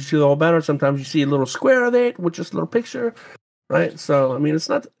 sometimes you see the whole banner, sometimes you see a little square of it with just a little picture, right? So I mean, it's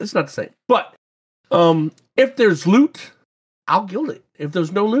not the same. But if there's loot, I'll guild it. If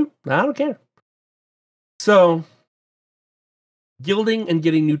there's no loot, I don't care. So gilding and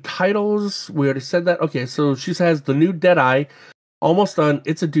getting new titles, we already said that. Okay, so she has the new Deadeye, almost done.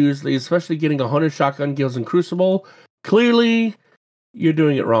 It's a doozy, especially getting 100 shotgun guilds in Crucible. Clearly, you're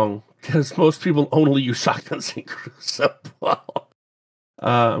doing it wrong, because most people only use shotguns in Crucible.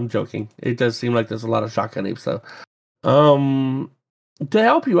 I'm joking. It does seem like there's a lot of shotgun apes, though. To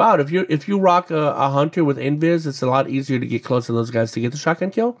help you out, if you rock a hunter with invis, it's a lot easier to get close to those guys to get the shotgun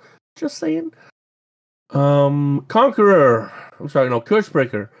kill. Just saying. Conqueror.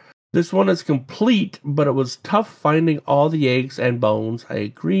 Curse-breaker. This one is complete, but it was tough finding all the eggs and bones. I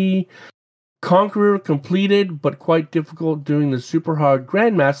agree. Conqueror completed, but quite difficult doing the super hard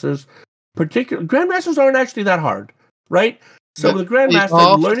Grandmasters. Grandmasters aren't actually that hard, right? So the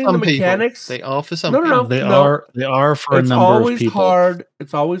Grandmaster, learning the mechanics. They are for some people. No. They are for a number of people.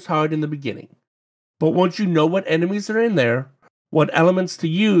 It's always hard in the beginning. But once you know what enemies are in there, what elements to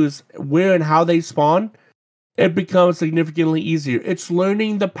use, where and how they spawn, it becomes significantly easier. It's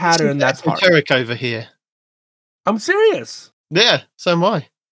learning the pattern that's hard. Esoteric over here. I'm serious. Yeah, so am I.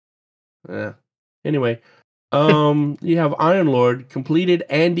 Yeah. Anyway, you have Iron Lord completed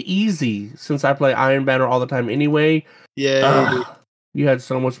and easy, since I play Iron Banner all the time anyway. Yeah. You had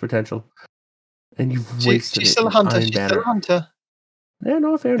so much potential. And you've wasted it. She's still a hunter. Yeah,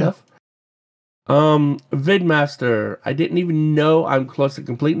 no, fair enough. Vidmaster. I didn't even know I'm close to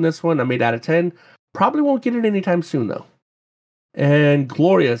completing this one. I made out of 10. Probably won't get it anytime soon, though. And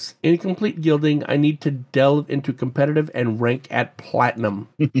Glorious. Incomplete gilding. I need to delve into competitive and rank at platinum.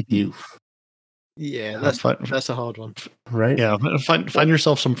 Youth. Yeah, that's a hard one. Right? Yeah, find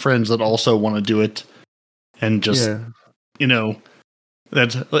yourself some friends that also want to do it. And just,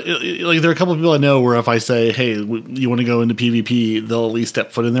 that's like there are a couple of people I know where if I say, hey, you want to go into PvP, they'll at least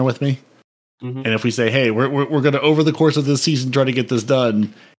step foot in there with me. Mm-hmm. And if we say, hey, we're going to, over the course of this season, try to get this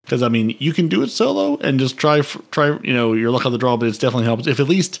done, because I mean, you can do it solo and just try, your luck on the draw, but it's definitely helps if at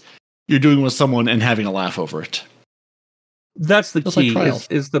least you're doing it with someone and having a laugh over it. That's the key,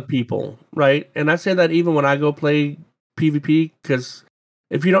 is the people, right? And I say that even when I go play PvP, because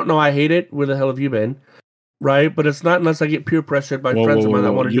if you don't know I hate it, where the hell have you been? Right? But it's not unless I get peer pressured by friends of mine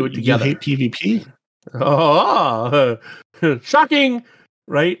that want to do it together. You hate PvP? Oh, shocking,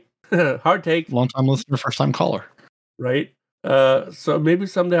 right? Hard take. Long time listener, first time caller. Right? So maybe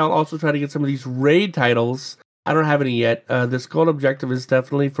someday I'll also try to get some of these raid titles. I don't have any yet. This gold objective is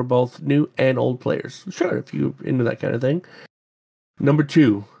definitely for both new and old players. Sure, if you're into that kind of thing. Number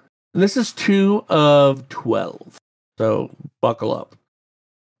 2. And this is 2 of 12. So buckle up.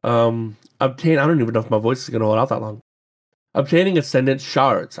 obtain. I don't even know if my voice is going to hold out that long. Obtaining Ascendant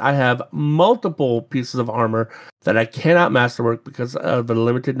Shards. I have multiple pieces of armor that I cannot masterwork because of the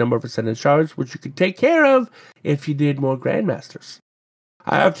limited number of Ascendant Shards, which you could take care of if you did more Grandmasters.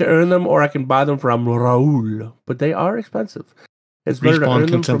 I have to earn them, or I can buy them from Raul, but they are expensive. It's better to earn them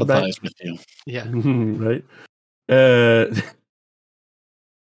from sympathize with you. Yeah. Right.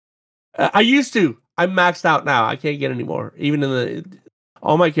 I used to. I'm maxed out now. I can't get any more. Even in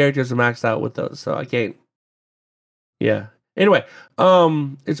all my characters are maxed out with those, so I can't. Yeah. Anyway,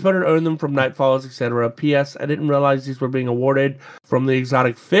 it's better to earn them from Nightfalls, etc. P.S. I didn't realize these were being awarded from the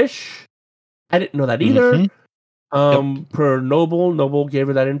exotic fish. I didn't know that either. Per Noble gave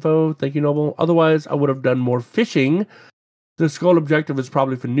her that info. Thank you, Noble. Otherwise, I would have done more fishing. The skull objective is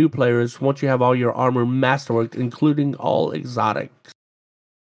probably for new players once you have all your armor masterworked, including all exotics.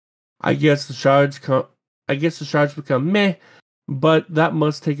 I guess the shards become meh, but that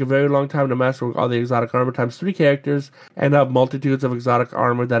must take a very long time to masterwork all the exotic armor times 3 characters and have multitudes of exotic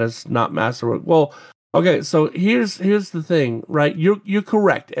armor that is not masterworked. Well, okay, so here's the thing, right? You're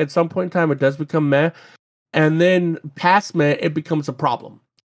correct. At some point in time, it does become meh, and then past meh, it becomes a problem.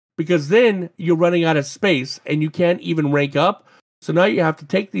 Because then you're running out of space and you can't even rank up. So now you have to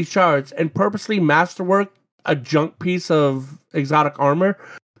take these shards and purposely masterwork a junk piece of exotic armor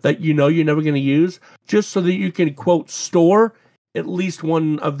that you know you're never going to use, just so that you can, quote, store at least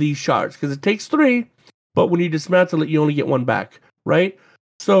one of these shards. Because it takes 3, but when you dismantle it, you only get 1 back, right?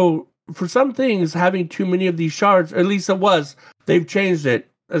 So for some things, having too many of these shards, or at least it was, they've changed it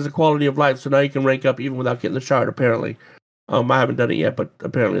as a quality of life. So now you can rank up even without getting the shard, apparently. I haven't done it yet, but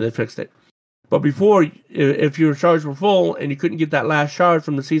apparently they fixed it. But before, if your shards were full and you couldn't get that last shard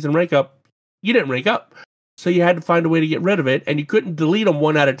from the season rank up, you didn't rank up. So you had to find a way to get rid of it, and you couldn't delete them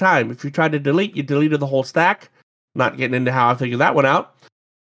one at a time. If you tried to delete, you deleted the whole stack. Not getting into how I figured that one out.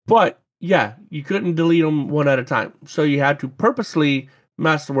 But, yeah, you couldn't delete them one at a time. So you had to purposely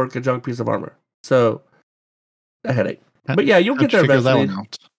masterwork a junk piece of armor. So, a headache. But, yeah, you'll get there eventually. That one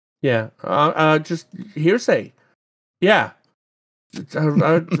out. Yeah. Just hearsay. Yeah.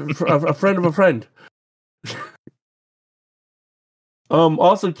 A friend of a friend.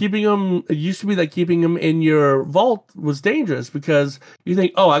 Also, keeping them, it used to be that keeping them in your vault was dangerous because you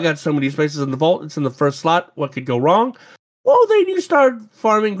think, oh, I got so many spaces in the vault, it's in the first slot, what could go wrong? Well, then you start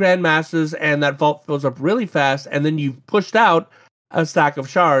farming Grandmasters and that vault fills up really fast, and then you've pushed out a stack of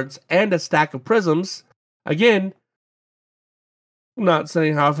shards and a stack of prisms. Again, not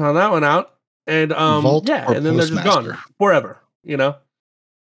saying how I found that one out. And Vault yeah, and then they're just gone forever, you know?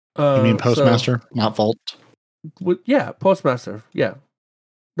 You mean Postmaster, not Vault? Yeah, Postmaster. Yeah,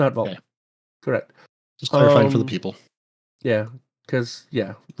 not Vault. Okay. Correct. Just clarifying for the people. Yeah, because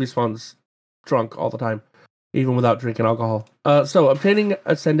Respawn's drunk all the time, even without drinking alcohol. So obtaining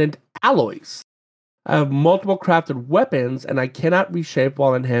Ascendant alloys. I have multiple crafted weapons, and I cannot reshape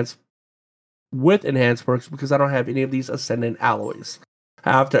while enhanced with enhanced perks because I don't have any of these Ascendant alloys.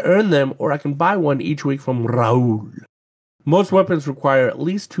 I have to earn them, or I can buy one each week from Raul. Most weapons require at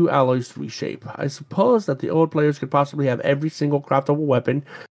least 2 alloys to reshape. I suppose that the old players could possibly have every single craftable weapon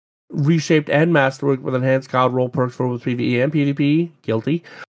reshaped and masterworked with enhanced god roll perks for both PvE and PvP. Guilty.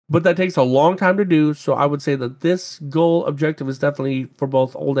 But that takes a long time to do, so I would say that this goal objective is definitely for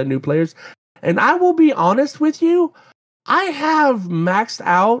both old and new players. And I will be honest with you, I have maxed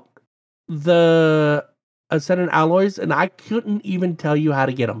out the Ascendant alloys, and I couldn't even tell you how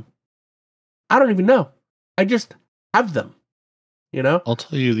to get them. I don't even know. I just have them, you know? I'll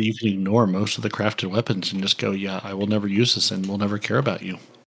tell you that you can ignore most of the crafted weapons and just go, yeah, I will never use this and we'll never care about you.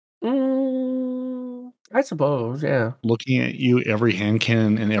 I suppose, yeah. Looking at you, every hand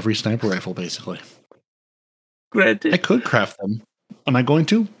cannon and every sniper rifle, basically. Granted. I could craft them. Am I going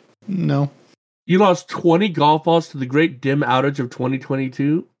to? No. You lost 20 golf balls to the great dim outage of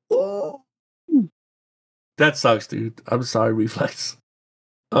 2022? Oh. That sucks, dude. I'm sorry, Reflex.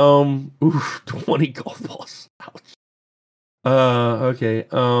 20 golf balls. Ouch. Okay.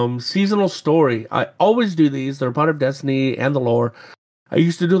 Seasonal story. I always do these. They're part of Destiny and the lore. I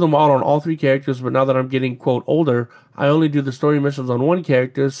used to do them all on all 3 characters, but now that I'm getting, quote, older, I only do the story missions on 1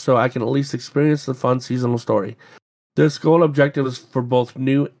 character so I can at least experience the fun seasonal story. This goal objective is for both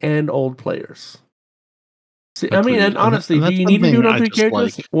new and old players. See, I mean, and honestly, do you need to do it on 3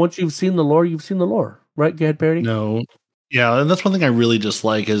 characters? Like, once you've seen the lore, you've seen the lore. Right? Go ahead, Parody. No. Yeah, and that's one thing I really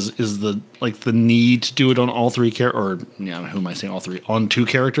dislike is the need to do it on all 3 characters, or who am I saying all 3? On 2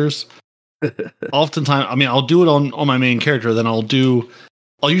 characters. Oftentimes, I mean, I'll do it on my main character, then I'll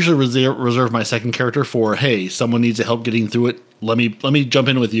usually reserve my second character for, hey, someone needs help getting through it. Let me jump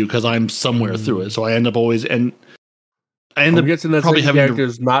in with you because I'm somewhere through it. So I end up always I'm guessing that probably second character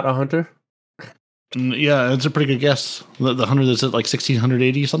is not a hunter. Yeah, it's a pretty good guess. The 100 that's at like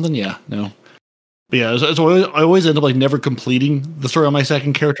 1680 or something. Yeah, no. But yeah, so I always end up like never completing the story on my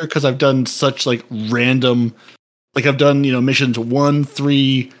second character because I've done such like random, like I've done missions 1,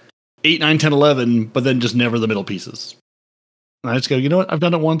 3, 8, 9, 10, 11, but then just never the middle pieces. And I just go, you know what? I've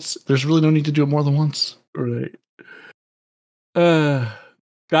done it once. There's really no need to do it more than once. Right.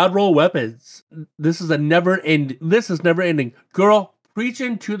 God roll weapons. This is never ending. Girl,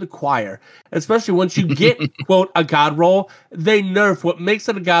 preaching to the choir. Especially once you get quote a God roll, they nerf what makes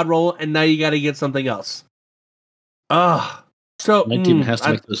it a God roll, and now you got to get something else. So my team has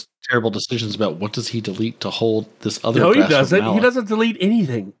to make those terrible decisions about what does he delete to hold this other. No, he doesn't. He doesn't delete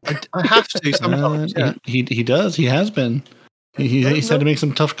anything. I have to sometimes. Yeah. He does. He has been. He's had to make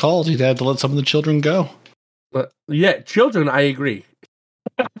some tough calls. He's had to let some of the children go. But yeah, children, I agree.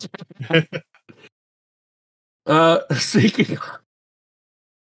 Speaking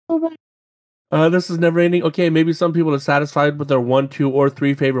this is never ending. Okay, maybe some people are satisfied with their 1, 2, or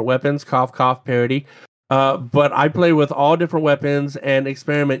 3 favorite weapons. Cough, cough, parody. But I play with all different weapons and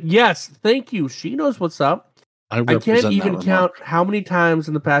experiment. Yes, thank you. She knows what's up. I can't even count how many times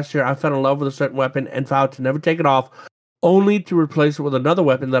in the past year I fell in love with a certain weapon and vowed to never take it off, only to replace it with another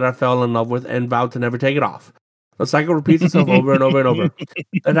weapon that I fell in love with and vowed to never take it off. The cycle repeats itself over and over and over.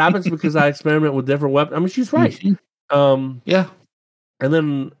 That happens because I experiment with different weapons. I mean, she's right. Yeah. And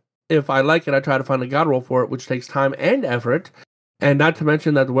then if I like it, I try to find a god roll for it, which takes time and effort. And not to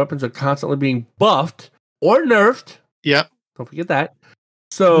mention that the weapons are constantly being buffed or nerfed. Yep. Don't forget that.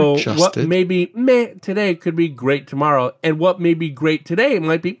 So what may be meh today could be great tomorrow. And what may be great today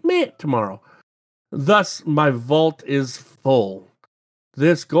might be meh tomorrow. Thus, my vault is full.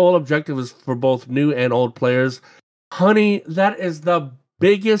 This goal objective is for both new and old players. Honey, that is the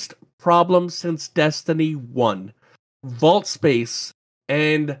biggest problem since Destiny 1. Vault space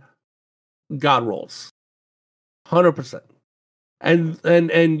and god rolls. 100%. And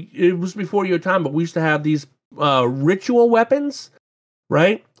it was before your time, but we used to have these ritual weapons,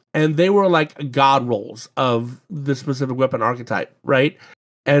 right? And they were like god rolls of the specific weapon archetype, right?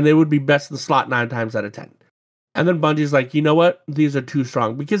 And they would be best in the slot 9 times out of 10. And then Bungie's like, you know what? These are too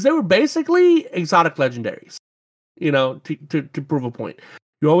strong. Because they were basically exotic legendaries, to prove a point.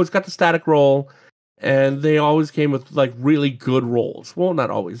 You always got the static roll, and they always came with, like, really good rolls. Well, not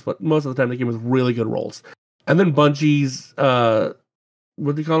always, but most of the time they came with really good rolls. And then Bungie's, what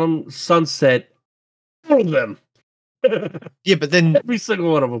do you call them? Sunset. All of them. Yeah, but then... Every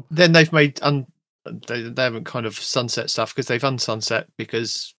single one of them. Then they've made... they haven't kind of sunset stuff, because they've unsunset,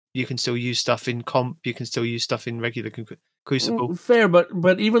 because... You can still use stuff in comp. You can still use stuff in regular Crucible. Fair, but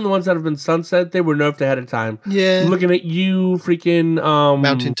even the ones that have been sunset, they were nerfed ahead of time. Yeah. Looking at you, freaking...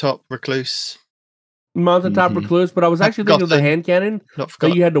 Mountaintop Recluse. Mountaintop Recluse, but I was actually thinking of the hand cannon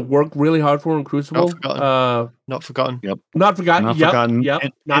that you had to work really hard for in Crucible. Not Forgotten. Yep. Not Forgotten. Not Forgotten. Yep.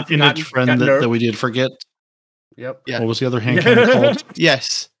 Not Forgotten. Its friend that we did forget. Yep. Yeah. What was the other hand cannon called?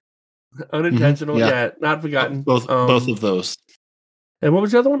 Yes. Unintentional. Yeah. Not Forgotten. Both of those. And what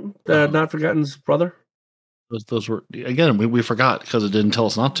was the other one? Not Forgotten's brother? Those were, again, we forgot because it didn't tell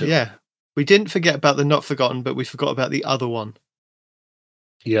us not to. Yeah. We didn't forget about the Not Forgotten, but we forgot about the other one.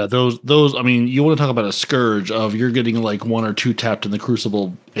 Yeah, those. I mean, you want to talk about a scourge of you're getting like 1 or 2 tapped in the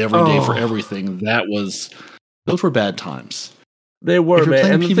Crucible every day for everything. Those were bad times. They were,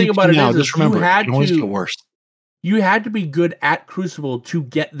 man. And the thing about it is, just remember, you had to get worse. You had to be good at Crucible to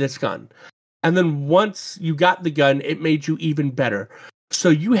get this gun. And then once you got the gun, it made you even better. So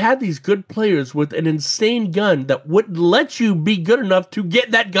you had these good players with an insane gun that wouldn't let you be good enough to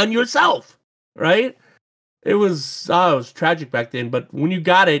get that gun yourself, right? It was tragic back then. But when you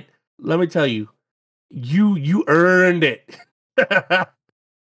got it, let me tell you, you earned it.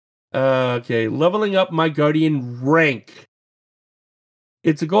 Okay, leveling up my Guardian rank.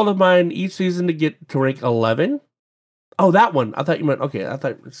 It's a goal of mine each season to get to rank 11. Oh, that one. I thought you meant, okay, I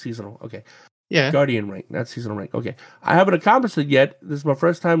thought it was seasonal. Okay. Yeah. Guardian rank, not seasonal rank. Okay. I haven't accomplished it yet. This is my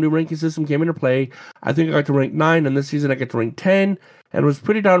first time new ranking system came into play. I think I got to rank 9, and this season I get to rank 10, and was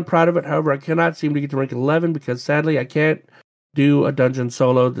pretty darn proud of it. However, I cannot seem to get to rank 11 because sadly I can't do a dungeon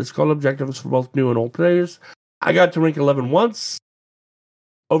solo. This goal objective is for both new and old players. I got to rank 11 once.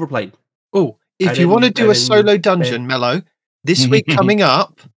 Overplayed. Oh, if you want to do a solo dungeon, Mello, this week coming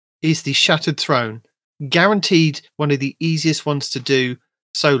up is the Shattered Throne. Guaranteed one of the easiest ones to do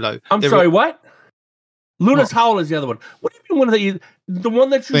solo. I'm sorry, what? Luna's Howl is the other one. What do you mean one of the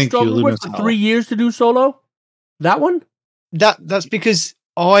one that you struggled with for 3 years to do solo? That one? That's because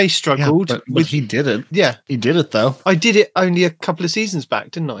I struggled. Yeah, but he did it. Yeah. He did it, though. I did it only a couple of seasons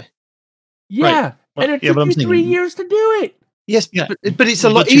back, didn't I? Yeah. Right. And it took you 3 years to do it. Yes, but it's a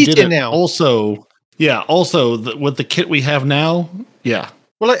lot easier now. Also, Yeah. Also, with the kit we have now, yeah.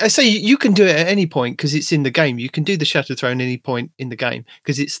 Well, like I say, you can do it at any point because it's in the game. You can do the Shatter Throne at any point in the game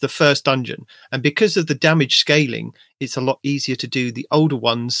because it's the first dungeon. And because of the damage scaling, it's a lot easier to do the older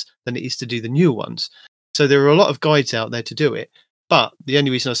ones than it is to do the newer ones. So there are a lot of guides out there to do it. But the only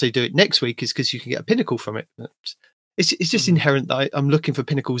reason I say do it next week is because you can get a pinnacle from it. It's just inherent that I'm looking for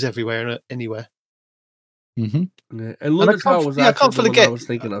pinnacles everywhere and anywhere. Mm-hmm. Yeah. And Limit Tile was I can't actually the one forget. I was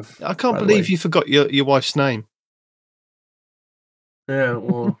thinking of. I can't believe you forgot your wife's name. Yeah,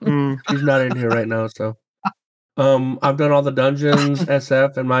 well, she's not in here right now, so. I've done all the dungeons,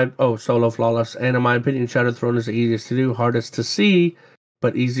 SF, and solo flawless. And in my opinion, Shadow Throne is the easiest to do, hardest to see,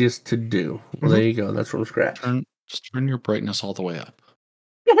 but easiest to do. Well, there you go. That's from scratch. Just turn your brightness all the way up.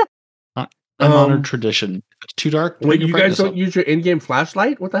 I'm honored tradition. If it's too dark, wait, you guys don't use your in-game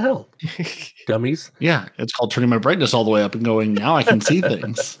flashlight? What the hell? Dummies. Yeah, it's called turning my brightness all the way up and going, now I can see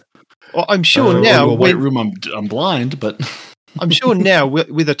things. Well, I'm sure now. In a white room, I'm blind, but... I'm sure now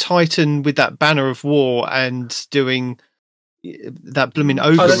with a Titan with that banner of war and doing that blooming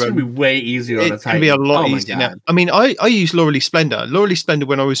ogre. Oh, that's going to be way easier on a Titan. It's going to be a lot easier now. I mean, I use Laurely Splendor. Laurely Splendor,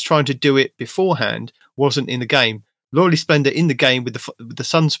 when I was trying to do it beforehand, wasn't in the game. Laurely Splendor in the game with the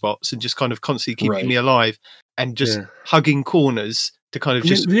sunspots and just kind of constantly keeping me alive and just hugging corners to kind of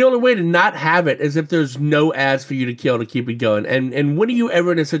just... The only way to not have it is if there's no ads for you to kill to keep it going. And when are you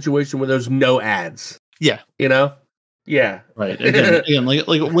ever in a situation where there's no ads? Yeah. You know? Yeah. Right. Again, like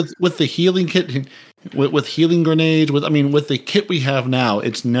with the healing kit, with healing grenades, with the kit we have now,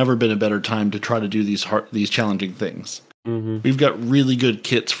 it's never been a better time to try to do these challenging things. Mm-hmm. We've got really good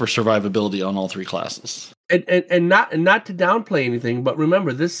kits for survivability on all three classes. And not to downplay anything, but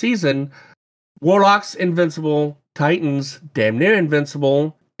remember this season, Warlocks invincible, Titans damn near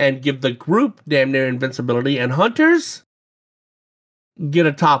invincible, and give the group damn near invincibility, and Hunters get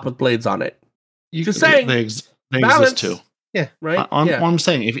a top with blades on it. Just saying. They exist too. Yeah, right. What I'm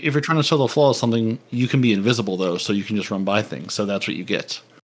saying, if you're trying to solo flaw something, you can be invisible though, so you can just run by things. So that's what you get.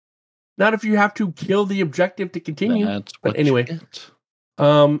 Not if you have to kill the objective to continue. But anyway,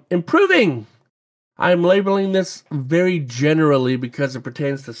 you improving. I'm labeling this very generally because it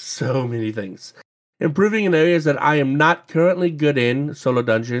pertains to so many things. Improving in areas that I am not currently good in: solo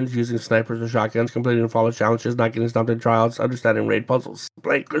dungeons, using snipers and shotguns, completing follow challenges, not getting stumped in trials, understanding raid puzzles,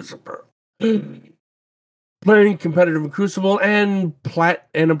 playing Crucible. Playing competitive in Crucible and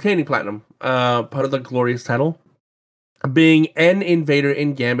obtaining platinum, part of the glorious title. Being an invader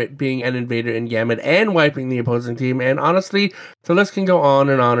in Gambit, and wiping the opposing team. And honestly, the list can go on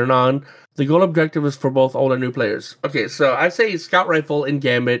and on and on. The goal objective is for both old and new players. Okay, so I say Scout Rifle in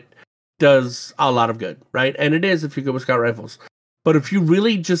Gambit does a lot of good, right? And it is if you go with Scout Rifles. But if you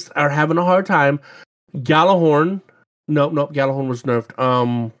really just are having a hard time, Gallahorn was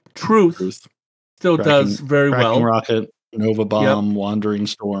nerfed. Truth. Still does very well. Rocket, Nova Bomb, Wandering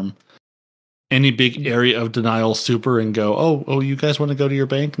Storm. Any big area of denial super and go, oh, you guys want to go to your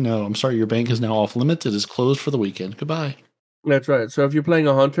bank? No, I'm sorry, your bank is now off limits. It is closed for the weekend. Goodbye. That's right. So if you're playing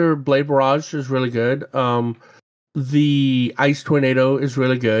a Hunter, Blade Barrage is really good. The Ice Tornado is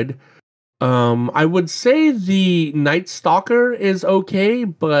really good. I would say the Night Stalker is okay,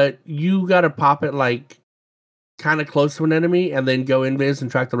 but you got to pop it like kind of close to an enemy and then go invis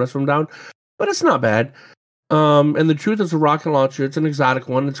and track the rest of them down. But it's not bad. And the Truth is a rocket launcher. It's an exotic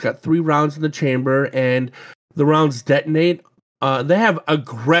one. It's got 3 rounds in the chamber, and the rounds detonate. They have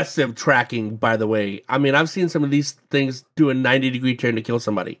aggressive tracking, by the way. I mean, I've seen some of these things do a 90-degree turn to kill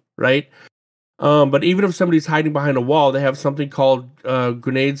somebody, right? But even if somebody's hiding behind a wall, they have something called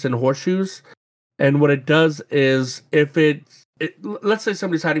grenades and horseshoes. And what it does is, if let's say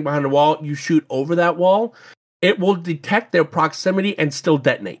somebody's hiding behind a wall, you shoot over that wall, it will detect their proximity and still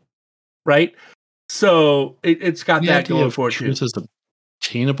detonate. Right, so it's got that going for it too. Truth is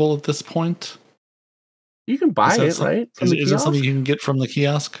obtainable at this point. You can buy it, right? Is it something you can get from the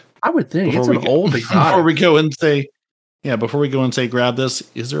kiosk? I would think it's an old exotic. Before we go and say, grab this.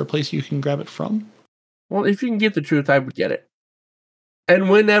 Is there a place you can grab it from? Well, if you can get the Truth, I would get it. And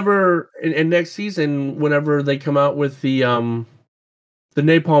whenever in next season, whenever they come out with the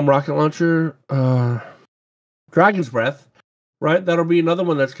Napalm rocket launcher, Dragon's Breath. Right, that'll be another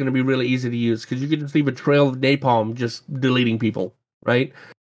one that's going to be really easy to use because you can just leave a trail of napalm just deleting people, right?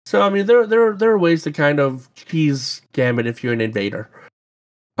 So I mean, there are ways to kind of cheese Gambit if you're an invader.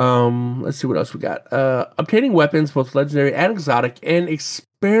 Let's see what else we got. Obtaining weapons, both legendary and exotic, and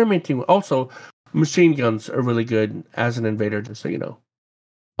experimenting. Also, machine guns are really good as an invader, just so you know.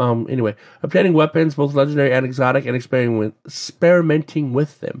 Anyway, obtaining weapons, both legendary and exotic, and experimenting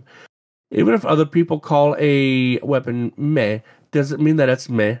with them. Even if other people call a weapon meh, does it mean that it's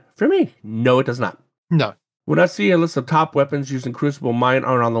meh for me? No, it does not. No. When I see a list of top weapons used in Crucible, mine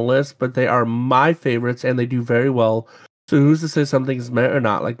aren't on the list, but they are my favorites and they do very well. So who's to say something is meh or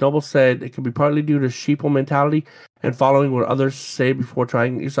not? Like Noble said, it can be partly due to sheeple mentality and following what others say before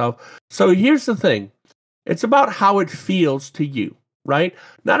trying it yourself. So here's the thing. It's about how it feels to you, right?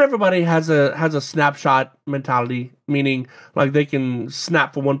 Not everybody has a snapshot mentality, meaning like they can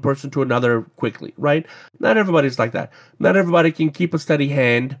snap from one person to another quickly, right? Not everybody's like that. Not everybody can keep a steady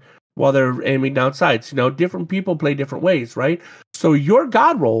hand while they're aiming down sights. Different people play different ways, right? So your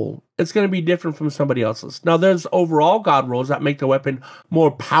god roll is going to be different from somebody else's. Now, there's overall god rolls that make the weapon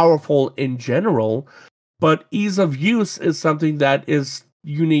more powerful in general, but ease of use is something that is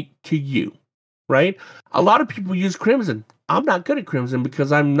unique to you, right? A lot of people use Crimson. I'm not good at Crimson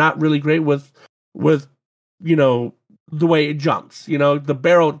because I'm not really great with the way it jumps. The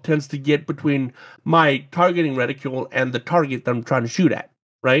barrel tends to get between my targeting reticule and the target that I'm trying to shoot at,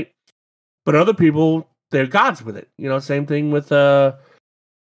 right? But other people, they're gods with it. Same thing with the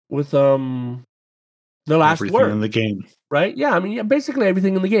last everything word in the game, right? Yeah, I mean, basically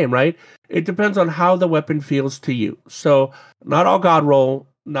everything in the game, right? It depends on how the weapon feels to you. So not all god roll,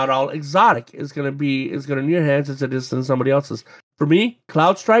 not all exotic is going to in your hands as it is in somebody else's. For me,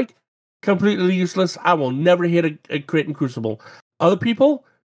 Cloud Strike, completely useless. I will never hit a crit in Crucible. Other people,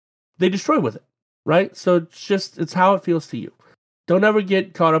 they destroy with it, right? So it's how it feels to you. Don't ever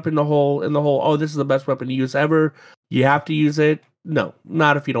get caught up in the whole, oh, this is the best weapon to use ever. You have to use it. No,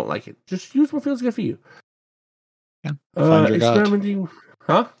 not if you don't like it. Just use what feels good for you. Yeah. Find your experimenting, god.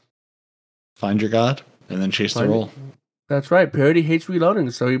 Huh? Find your god and then chase the roll. That's right. Parody hates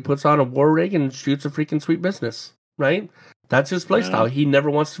reloading, so he puts on a war rig and shoots a freaking sweet business, right? That's his playstyle. He never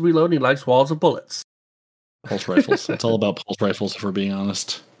wants to reload. He likes walls of bullets. Pulse rifles. It's all about pulse rifles, if we're being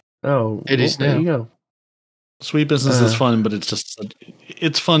honest. Oh, it is now. There you go. Sweet business is fun, but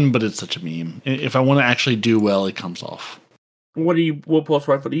it's fun, but it's such a meme. If I want to actually do well, it comes off. What pulse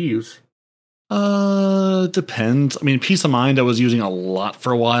rifle do you use? Depends. I mean, Peace of Mind I was using a lot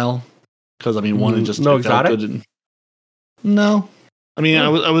for a while because one it just no it exotic. Felt good. No, I mean I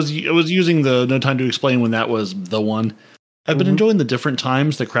was using the No Time to Explain when that was the one. I've been enjoying the different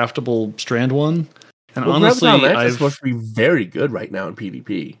times the craftable strand one, and honestly, it's supposed to be very good right now in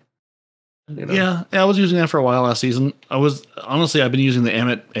PvP. Yeah, I was using that for a while last season. I've been using the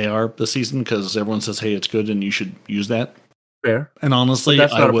Amit AR this season because everyone says, "Hey, it's good, and you should use that." Fair. And honestly,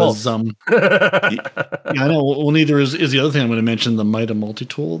 I was yeah, I know. Well, neither is the other thing I'm going to mention, the Mida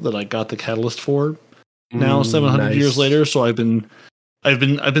multi-tool that I got the catalyst for. Now 700 years later, so I've been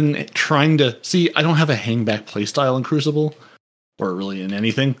trying to see. I don't have a hang back playstyle in Crucible, or really in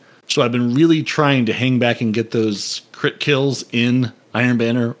anything. So I've been really trying to hang back and get those crit kills in Iron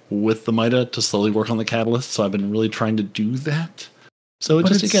Banner with the Mida to slowly work on the catalyst. So I've been really trying to do that. So it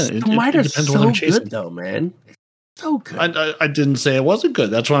depends on what I'm chasing. Good though, man. So good. I didn't say it wasn't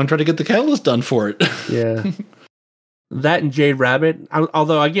good. That's why I'm trying to get the catalyst done for it. Yeah. That and Jade Rabbit.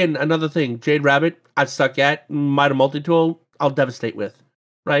 Although, again, another thing. Jade Rabbit, I suck at. Mida multi-tool, I'll devastate with.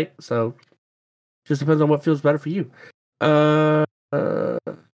 Right? So, just depends on what feels better for you.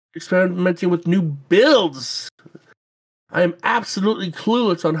 Experimenting with new builds. I am absolutely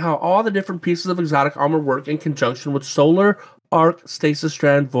clueless on how all the different pieces of exotic armor work in conjunction with Solar, Arc, Stasis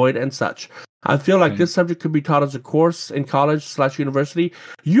Strand, Void, and such. I feel like this subject could be taught as a course in college/university.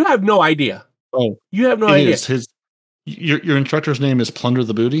 You have no idea. Oh, you have no idea. Your instructor's name is Plunder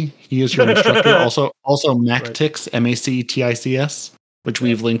the Booty. He is your instructor. also MacTix, MACTICS, which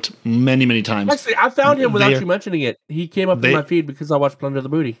we've linked many, many times. Actually, I found him without you mentioning it. He came up in my feed because I watched Plunder the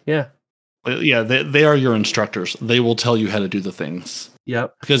Booty. Yeah. Yeah, they are your instructors. They will tell you how to do the things.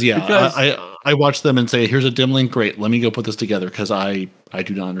 Yep. Because I watch them and say, "Here's a dim link. Great, let me go put this together." Because I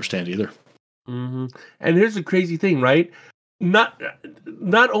do not understand either. Mm-hmm. And here's the crazy thing, right? Not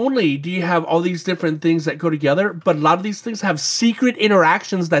only do you have all these different things that go together, but a lot of these things have secret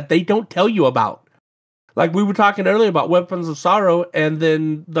interactions that they don't tell you about. Like we were talking earlier about Weapons of Sorrow, and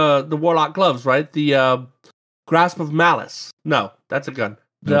then the Warlock gloves, right? The Grasp of Malice. No, that's a gun.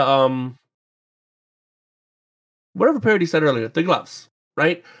 The whatever Parody said earlier, the gloves,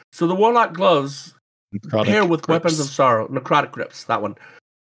 right? So the Warlock gloves pair with Weapons of Sorrow, Necrotic Grips, that one.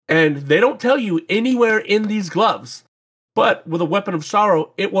 And they don't tell you anywhere in these gloves, but with a Weapon of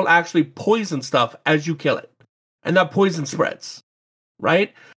Sorrow, it will actually poison stuff as you kill it. And that poison spreads,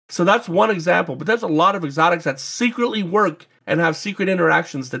 right? So that's one example, but there's a lot of exotics that secretly work and have secret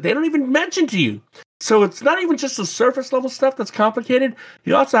interactions that they don't even mention to you. So it's not even just the surface level stuff that's complicated.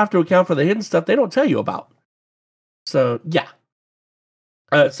 You also have to account for the hidden stuff they don't tell you about. So, yeah.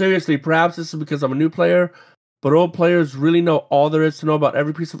 Seriously, perhaps this is because I'm a new player. but old players really know all there is to know about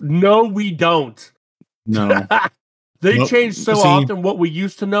every piece of. No, we don't. No. They Nope. change so See- often. What we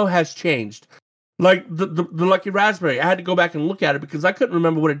used to know has changed. Like the Lucky Raspberry, I had to go back and look at it because I couldn't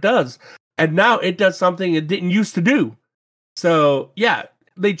remember what it does, and now it does something it didn't used to do. So yeah,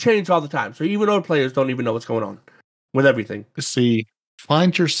 they change all the time. So even old players don't even know what's going on with everything. See,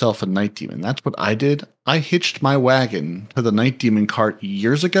 find yourself a night demon. That's what I did. I hitched my wagon to the night demon cart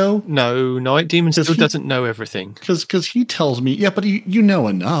years ago. No, Night Demon still he- doesn't know everything. Because he tells me, yeah, but you know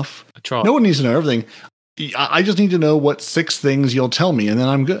enough. I try. No one needs to know everything. I just need to know what 6 things you'll tell me, and then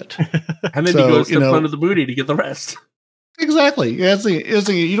I'm good. And then So, you go step you know- under the booty to get the rest. Exactly. Yeah,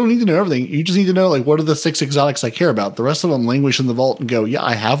 you don't need to know everything. You just need to know, like, what are the 6 exotics I care about. The rest of them languish in the vault and go, yeah,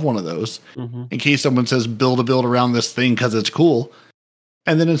 I have one of those. Mm-hmm. In case someone says build a build around this thing because it's cool.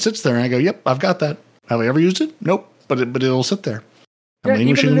 And then it sits there and I go, yep, I've got that. Have I ever used it? Nope. But it'll sit there. I'm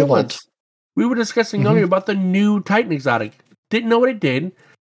languishing in the vault. We were discussing Mhm. earlier about the new Titan exotic. Didn't know what it did.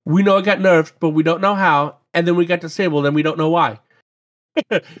 We know it got nerfed, but we don't know how. And then we got disabled, and we don't know why.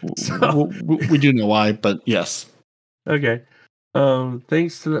 So- We do know why, but yes. Okay.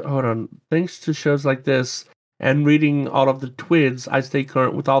 Thanks to shows like this and reading all of the twids, I stay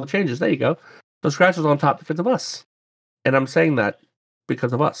current with all the changes. There you go. So Scratch is on top because of us. And I'm saying that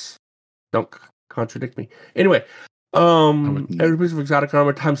because of us. Don't contradict me. Anyway, wouldn't. every piece of exotic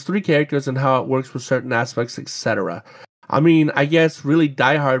armor times 3 characters and how it works with certain aspects, etc. I mean, I guess really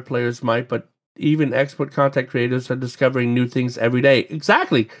diehard players might, but even expert content creators are discovering new things every day.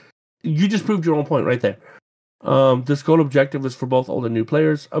 Exactly. You just proved your own point right there. This goal objective is for both old and new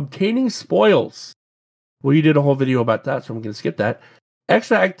players. Obtaining spoils. Well, you did a whole video about that, so I'm going to skip that.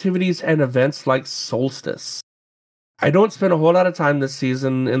 Extra activities and events like Solstice. I don't spend a whole lot of time this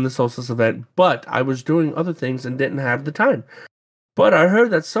season in the Solstice event, but I was doing other things and didn't have the time. But I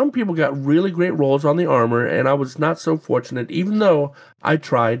heard that some people got really great rolls on the armor, and I was not so fortunate, even though I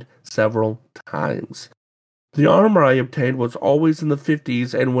tried several times. The armor I obtained was always in the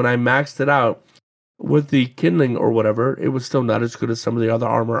 50s, and when I maxed it out with the kindling or whatever, it was still not as good as some of the other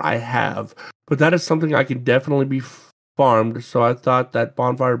armor I have. But that is something I can definitely be farmed, so I thought that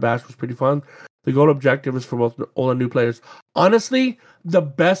Bonfire Bash was pretty fun. The goal objective is for both old and new players. Honestly, the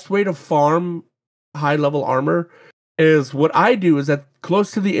best way to farm high-level armor is what I do is at close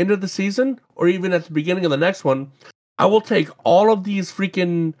to the end of the season, or even at the beginning of the next one, I will take all of these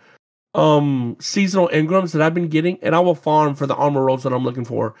freaking seasonal engrams that I've been getting, and I will farm for the armor rolls that I'm looking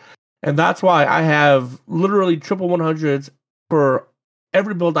for. And that's why I have literally triple 100s for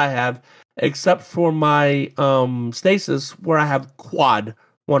every build I have, except for my stasis, where I have quad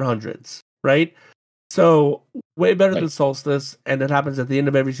 100s, right? So way better than Solstice, and it happens at the end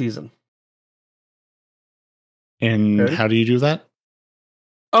of every season. And Okay. how do you do that?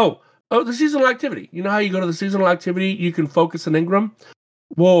 Oh, the seasonal activity. You know how you go to the seasonal activity, you can focus an engram?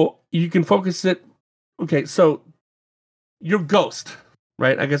 Well, you can focus it. Okay, so your ghost,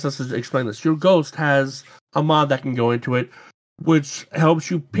 right? I guess let's just explain this. Your ghost has a mod that can go into it, which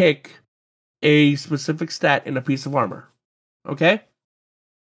helps you pick a specific stat in a piece of armor. Okay?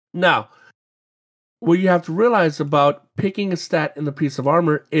 Now, what you have to realize about picking a stat in the piece of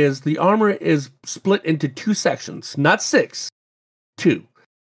armor is the armor is split into 2 sections, not 6, 2.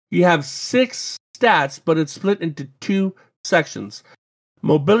 You have 6 stats, but it's split into 2 sections.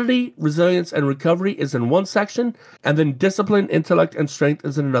 Mobility, resilience, and recovery is in one section, and then discipline, intellect, and strength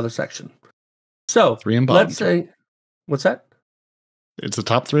is in another section. So, 3 and bottom. let's say, what's that? It's the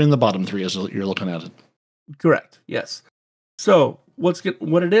top 3 and the bottom 3 as you're looking at it. Correct. Yes. So what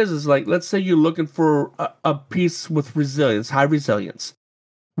it is like, let's say you're looking for a piece with resilience, high resilience.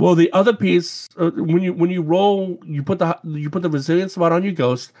 Well, the other piece, when you roll, you put the resilience spot on your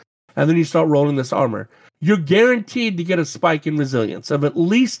ghost, and then you start rolling this armor. You're guaranteed to get a spike in resilience of at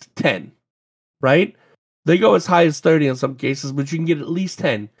least 10, right? They go as high as 30 in some cases, but you can get at least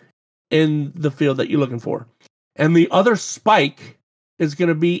 10 in the field that you're looking for. And the other spike is going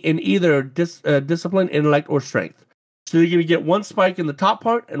to be in either discipline, intellect, or strength. So you're going to get 1 spike in the top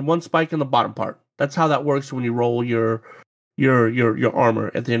part and 1 spike in the bottom part. That's how that works when you roll your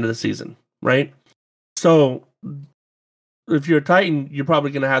armor at the end of the season, right? So if you're a Titan, you're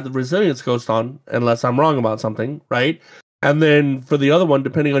probably going to have the resilience ghost on, unless I'm wrong about something, right? And then for the other one,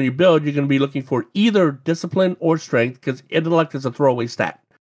 depending on your build, you're going to be looking for either discipline or strength, because intellect is a throwaway stat,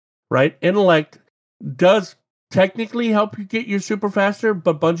 right? Intellect does technically help you get your super faster,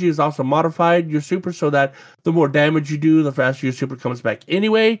 but Bungie has also modified your super so that the more damage you do, the faster your super comes back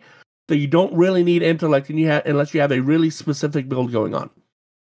anyway. So you don't really need intellect unless you have a really specific build going on.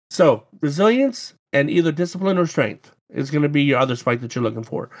 So resilience and either discipline or strength is going to be your other spike that you're looking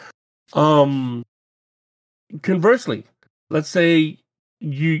for. conversely, let's say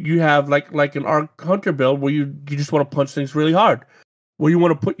you have like an Arc Hunter build where you just want to punch things really hard, where you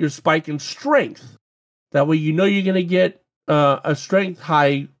want to put your spike in strength. That way, you're going to get a strength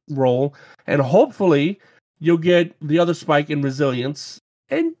high roll, and hopefully you'll get the other spike in resilience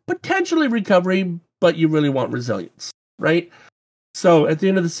and potentially recovery, but you really want resilience, right? So at the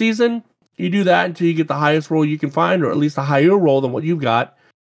end of the season, you do that until you get the highest roll you can find, or at least a higher roll than what you've got.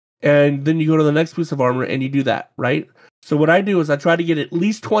 And then you go to the next piece of armor and you do that, right? So what I do is I try to get at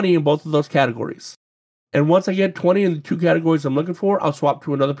least 20 in both of those categories. And once I get 20 in the two categories I'm looking for, I'll swap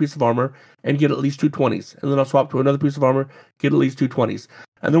to another piece of armor and get at least two 20s. And then I'll swap to another piece of armor, get at least two 20s.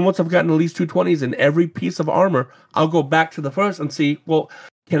 And then once I've gotten at least two 20s in every piece of armor, I'll go back to the first and see, well,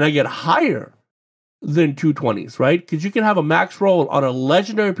 can I get higher than two 20s, right? Because you can have a max roll on a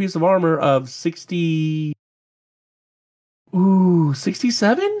legendary piece of armor of 67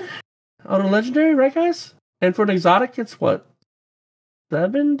 on a legendary, right, guys? And for an exotic, it's what?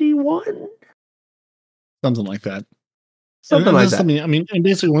 71? Something like that. Something like that. I mean, and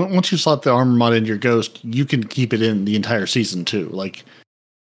basically, once you slot the armor mod into your ghost, you can keep it in the entire season too. Like,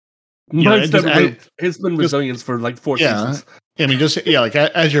 it's been resilience for like 4 seasons. I mean, like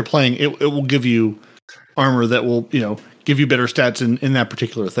as you're playing, it will give you armor that will give you better stats in that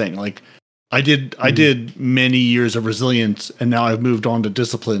particular thing. Like, I did many years of resilience, and now I've moved on to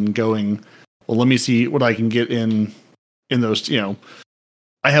discipline. Going, well, let me see what I can get in those.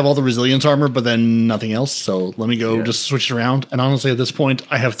 I have all the resilience armor, but then nothing else. So let me go just switch it around. And honestly, at this point,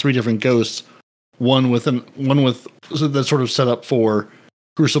 I have 3 different ghosts. One with that's sort of set up for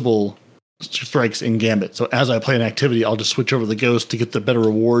Crucible, Strikes, and Gambit. So as I play an activity, I'll just switch over the ghost to get the better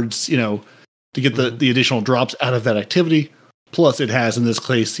rewards. To get the additional drops out of that activity. Plus, it has in this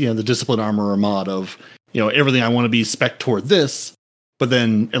case, the discipline armor or mod of everything I want to be spec toward this, but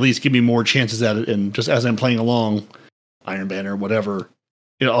then at least give me more chances at it. And just as I'm playing along, Iron Banner, whatever.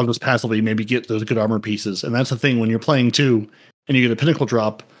 I'll just passively maybe get those good armor pieces. And that's the thing when you're playing too, and you get a pinnacle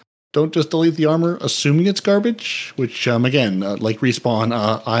drop, don't just delete the armor, assuming it's garbage, which, again, like Respawn,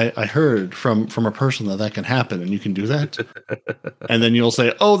 I heard from a person that can happen, and you can do that. And then you'll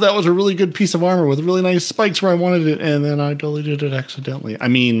say, oh, that was a really good piece of armor with really nice spikes where I wanted it, and then I deleted it accidentally. I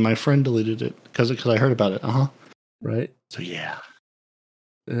mean, my friend deleted it because I heard about it. Right. So, yeah.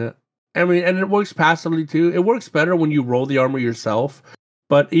 Yeah. I mean, and it works passively, too. It works better when you roll the armor yourself.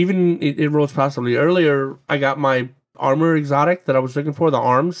 But even it rolls passively. Earlier, I got my armor exotic that I was looking for, the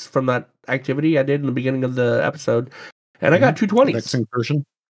arms from that activity I did in the beginning of the episode. And I got 2 20s. Vexing person?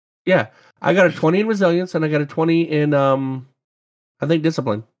 Yeah. I got a 20 in resilience and I got a 20 in, I think,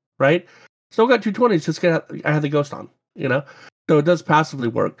 discipline, right? Still got 2 20s, just I had the ghost on, So it does passively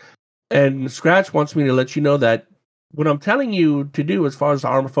work. And Scratch wants me to let you know that what I'm telling you to do as far as the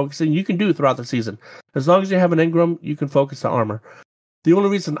armor focusing, you can do throughout the season. As long as you have an engram, you can focus the armor. The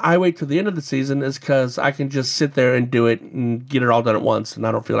only reason I wait till the end of the season is because I can just sit there and do it and get it all done at once, and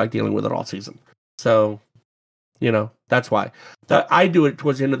I don't feel like dealing with it all season. So, that's why. I do it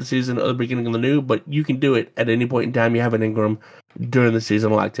towards the end of the season or the beginning of the new, but you can do it at any point in time you have an engram during the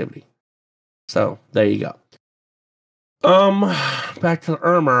seasonal activity. So, there you go. Back to the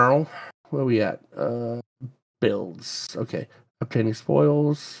armor. Where are we at? Builds. Okay. Obtaining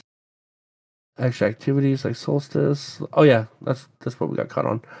spoils. Extra activities like Solstice. Oh yeah, that's what we got caught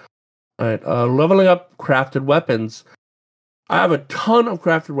on. All right, leveling up crafted weapons. I have a ton of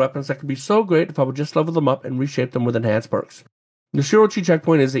crafted weapons that could be so great if I would just level them up and reshape them with enhanced perks. The Shirochi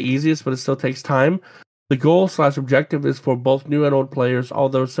checkpoint is the easiest, but it still takes time. The goal/objective is for both new and old players,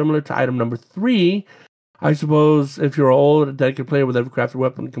 although similar to item number 3. I suppose if you're an old, dedicated player with every crafted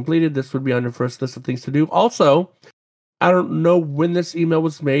weapon completed, this would be on your first list of things to do. Also, I don't know when this email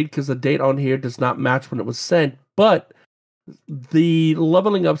was made because the date on here does not match when it was sent, but the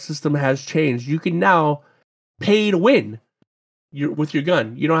leveling up system has changed. You can now pay to win with your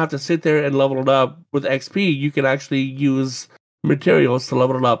gun. You don't have to sit there and level it up with XP. You can actually use materials to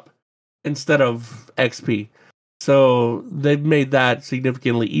level it up instead of XP. So they've made that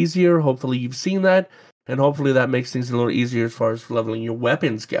significantly easier. Hopefully you've seen that, and hopefully that makes things a little easier as far as leveling your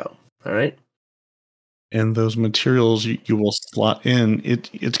weapons go. All right? And those materials you will slot in,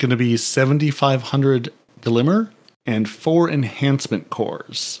 it's going to be 7,500 Glimmer and 4 enhancement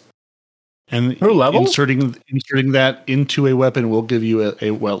cores. And per level? Inserting that into a weapon will give you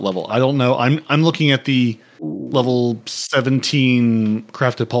a level. I don't know. I'm looking at the level 17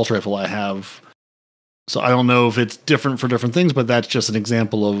 crafted pulse rifle I have. So I don't know if it's different for different things, but that's just an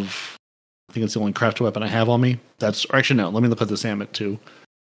example of, I think it's the only crafted weapon I have on me. Actually, no, let me look at this Amit too.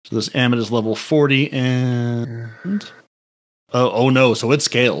 So this Amit is level 40 and... Oh no, so it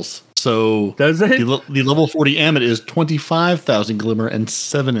scales. So does it? The level 40 Amit is 25,000 glimmer and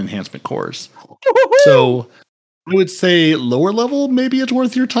 7 enhancement cores. So I would say lower level, maybe it's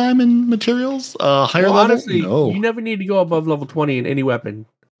worth your time and materials. Higher level, honestly, no. You never need to go above level 20 in any weapon,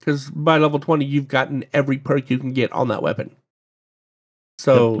 because by level 20, you've gotten every perk you can get on that weapon.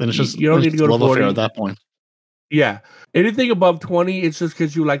 So Then it's just you don't need to go to level 40 fair at that point. Yeah. Anything above 20, it's just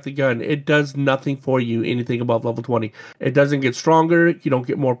because you like the gun. It does nothing for you, anything above level 20. It doesn't get stronger. You don't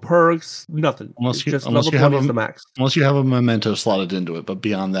get more perks. Nothing. It's just level 20 is the max. Unless you have a memento slotted into it. But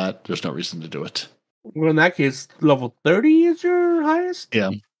beyond that, there's no reason to do it. Well, in that case, level 30 is your highest?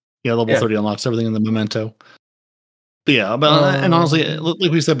 Yeah. Yeah, level 30 unlocks everything in the memento. But yeah, and honestly,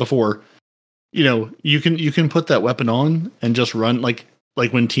 like we said before, you can put that weapon on and just run like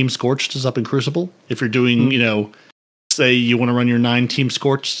when Team Scorched is up in Crucible. If you're doing, say you want to run your 9 Team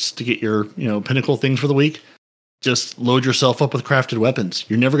Scorched to get your, pinnacle things for the week, just load yourself up with crafted weapons.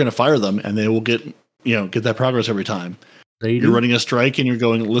 You're never going to fire them, and they will get that progress every time. You're running a strike, and you're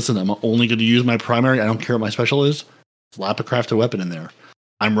going, listen, I'm only going to use my primary. I don't care what my special is. Slap a crafted weapon in there.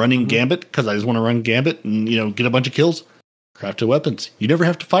 I'm running Gambit because I just want to run Gambit and, get a bunch of kills. Crafted weapons. You never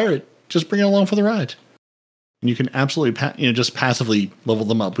have to fire it. Just bring it along for the ride. And you can absolutely, just passively level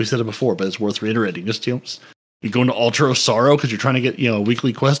them up. We said it before, but it's worth reiterating. Just, you're going to Altar of Sorrow because you're trying to get, a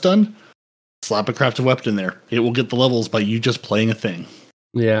weekly quest done. Slap a crafted weapon in there. It will get the levels by you just playing a thing.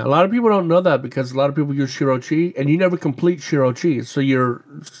 Yeah, a lot of people don't know that because a lot of people use Shirochi, and you never complete Shirochi, so your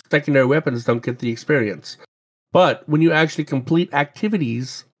secondary weapons don't get the experience. But when you actually complete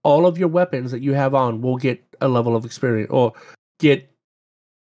activities, all of your weapons that you have on will get a level of experience, or get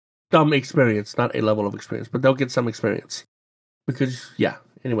some experience, not a level of experience, but they'll get some experience. Because,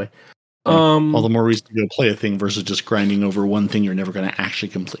 anyway. All the more reason to go play a thing versus just grinding over one thing you're never going to actually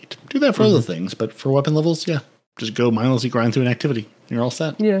complete. Do that for other things, but for weapon levels, just go mindlessly grind through an activity. And you're all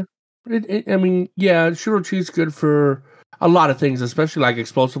set. Yeah. Shirochi is good for a lot of things, especially like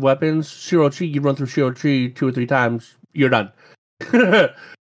explosive weapons. Shirochi, you run through Shirochi 2 or 3 times, you're done.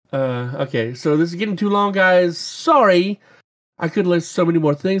 Okay, so this is getting too long, guys. Sorry. I could list so many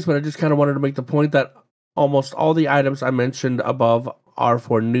more things, but I just kind of wanted to make the point that almost all the items I mentioned above are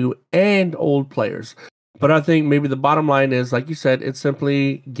for new and old players. But I think maybe the bottom line is, like you said, it's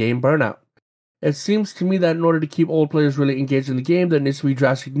simply game burnout. It seems to me that in order to keep old players really engaged in the game, there needs to be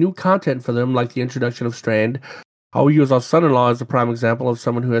drastic new content for them, like the introduction of Strand. I will use our son-in-law as a prime example of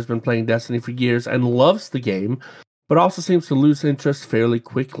someone who has been playing Destiny for years and loves the game, but also seems to lose interest fairly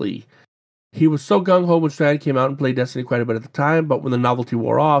quickly. He was so gung-ho when Strand came out and played Destiny quite a bit at the time, but when the novelty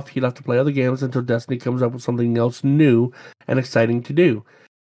wore off, he left to play other games until Destiny comes up with something else new and exciting to do.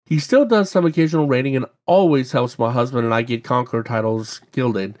 He still does some occasional raiding and always helps my husband and I get Conqueror titles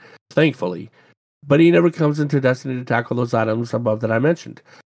gilded, thankfully. But he never comes into Destiny to tackle those items above that I mentioned.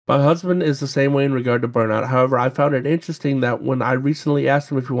 My husband is the same way in regard to burnout. However, I found it interesting that when I recently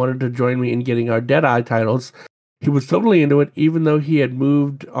asked him if he wanted to join me in getting our Deadeye titles, he was totally into it, even though he had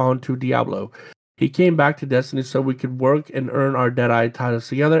moved on to Diablo. He came back to Destiny so we could work and earn our Deadeye titles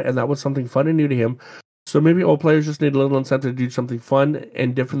together, and that was something fun and new to him. So maybe old players just need a little incentive to do something fun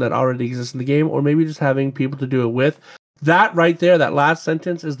and different that already exists in the game, or maybe just having people to do it with. That right there, that last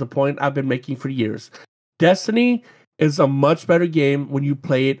sentence, is the point I've been making for years. Destiny is a much better game when you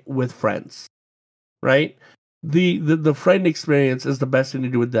play it with friends, right? The friend experience is the best thing to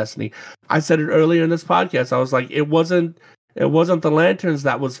do with Destiny. I said it earlier in this podcast. I was like, it wasn't the lanterns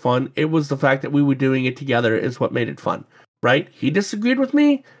that was fun. It was the fact that we were doing it together is what made it fun, right? He disagreed with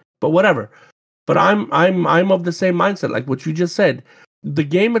me, but whatever. But I'm of the same mindset, like what you just said. The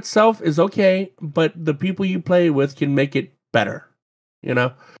game itself is okay, but the people you play with can make it better.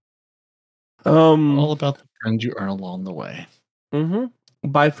 All about the friends you earn along the way.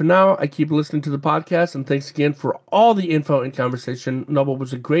 Bye for now. I keep listening to the podcast, and thanks again for all the info and conversation. Noble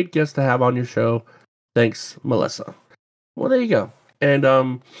was a great guest to have on your show. Thanks, Melissa. Well, there you go.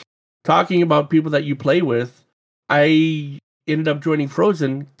 And talking about people that you play with, I ended up joining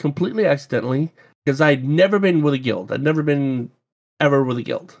Frozen completely accidentally because I'd never been with a guild. I'd never been ever with a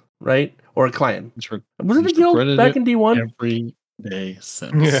guild, right? Or a clan. Was it a guild back in D1? Every day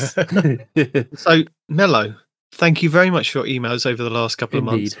since. So, Mello, thank you very much for your emails over the last couple of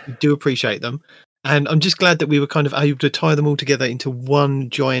months. We do appreciate them. And I'm just glad that we were kind of able to tie them all together into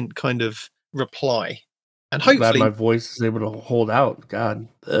one giant kind of reply. And hopefully, glad my voice is able to hold out. God.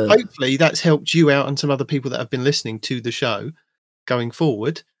 Hopefully that's helped you out and some other people that have been listening to the show going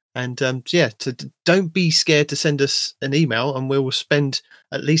forward. And don't be scared to send us an email, and we'll spend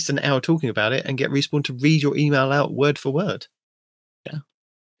at least an hour talking about it and get Respawn to read your email out word for word.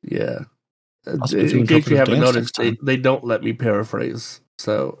 Yeah. In case you haven't noticed, they don't let me paraphrase.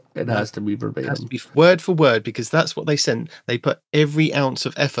 So it has to be It has to verbatim. be word for word, because that's what they sent. They put every ounce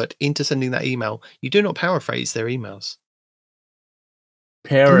of effort into sending that email. You do not paraphrase their emails.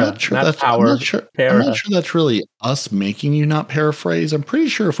 Para, I'm not sure not that's power. I'm not sure that's really us making you not paraphrase. I'm pretty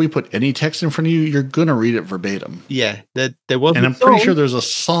sure if we put any text in front of you, you're gonna read it verbatim. Yeah, there was, and I'm pretty sure there's a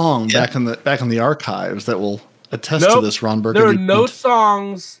song back in the archives that will attest to this. Ron Burgundy. There are no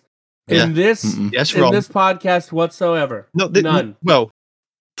songs in this Yes, in Ron. this podcast whatsoever. None. Well,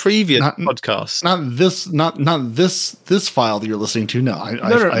 previous podcasts. Not this file that you're listening to. No, I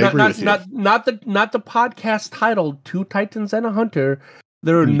agree with you. Not the podcast titled Two Titans and a Hunter.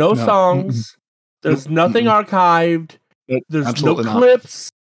 There are no songs. There's nothing archived. There's no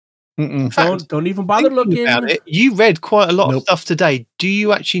clips. Don't even bother looking. About it, you read quite a lot of stuff today. Do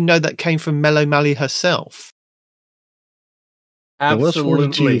you actually know that came from MeloMalley herself?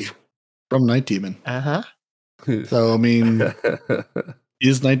 Absolutely. From Night Demon. So I mean,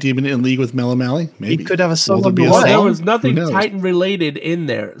 is Night Demon in league with MeloMalley? Maybe he could have a song. There was nothing Titan related in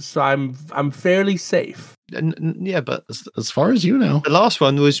there, so I'm fairly safe. Yeah, but as far as you know, the last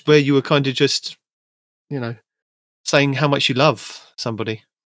one was where you were kind of just, saying how much you love somebody.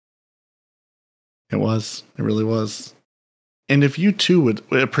 It really was. And if you too would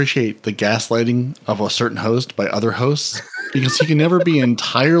appreciate the gaslighting of a certain host by other hosts, because he can never be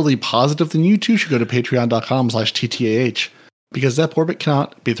entirely positive, then you too should go to patreon.com/TTAH, because that poor bit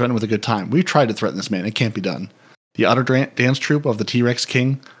cannot be threatened with a good time. We've tried to threaten this man. It can't be done. The Otter Dance Troupe of the T-Rex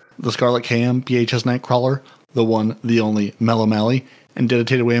King, the Scarlet KM, BHS Nightcrawler, the one, the only MeloMalley, and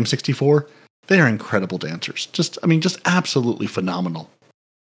Dedicated Wham 64, they are incredible dancers. Just absolutely phenomenal.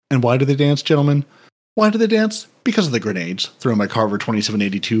 And why do they dance, gentlemen? Why do they dance? Because of the grenades thrown by Carver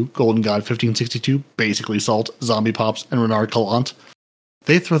 2782, Golden God 1562, Basically Salt, Zombie Pops, and Renard Calant.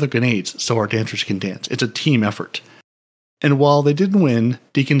 They throw the grenades so our dancers can dance. It's a team effort. And while they didn't win,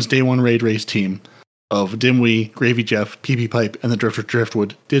 Deacon's Day 1 Raid Race team of Dimwee, Gravy Jeff, PP Pipe, and the Drifter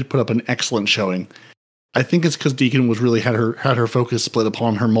Driftwood did put up an excellent showing. I think it's because Deacon was really had her focus split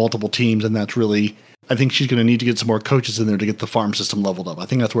upon her multiple teams, and that's really, I think she's going to need to get some more coaches in there to get the farm system leveled up. I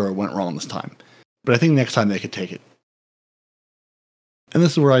think that's where it went wrong this time. But I think next time they could take it. And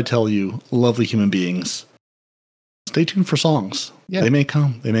this is where I tell you, lovely human beings, stay tuned for songs. Yeah. They may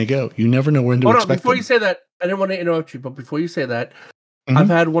come, they may go. You never know when to expect them. Before you say that, I didn't want to interrupt you, but before you say that, I've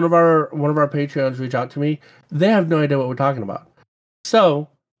had one of our Patreons reach out to me. They have no idea what we're talking about. So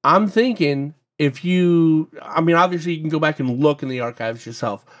I'm thinking, obviously you can go back and look in the archives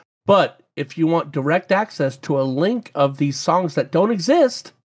yourself, but if you want direct access to a link of these songs that don't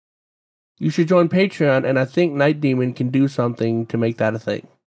exist, you should join Patreon, and I think Night Demon can do something to make that a thing.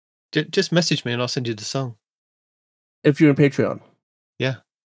 Just message me and I'll send you the song. If you're in Patreon. Yeah.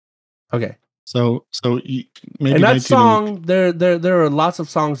 Okay. So maybe and that song, there are lots of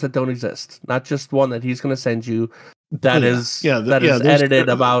songs that don't exist. Not just one that he's going to send you that is edited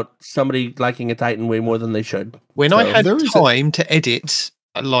about somebody liking a Titan way more than they should. When I had time to edit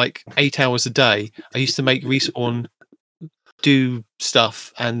like 8 hours a day, I used to make Respawn do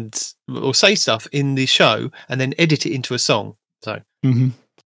stuff or say stuff in the show and then edit it into a song. So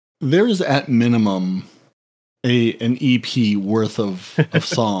there is at minimum an EP worth of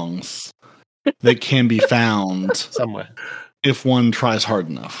songs that can be found somewhere if one tries hard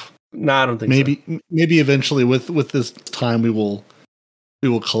enough. No, I don't think maybe eventually with this time we will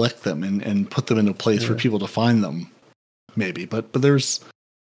collect them and put them into place for people to find them. Maybe, but there's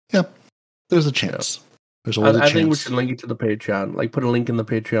a chance. There's always a chance. I think we should link it to the Patreon, like put a link in the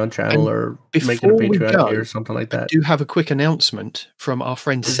Patreon channel or make it a Patreon tier or something like that. I do have a quick announcement from our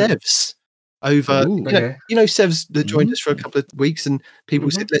friend Sevs over. Sevs that joined us for a couple of weeks, and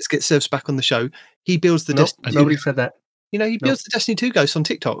people said, "Let's get Sevs back on the show." He builds the Destiny. Nobody said that. He builds the Destiny 2 ghosts on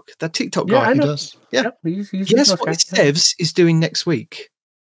TikTok. That TikTok guy. Yeah, I know. He does. Yeah. He's Guess what Sevs is doing next week?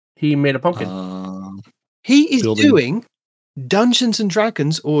 He made a pumpkin. He is doing Dungeons and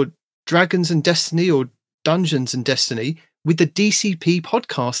Dragons, or Dragons and Destiny, or Dungeons and Destiny with the DCP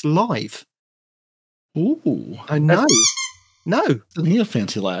podcast live. Ooh. I know. No. He's a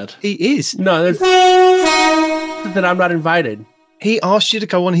fancy lad. He is. No, there's that I'm not invited. He asked you to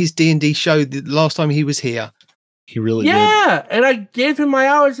go on his D&D show the last time he was here. He really did. Yeah, and I gave him my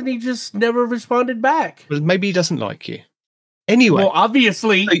hours and he just never responded back. Well, maybe he doesn't like you. Anyway. Well,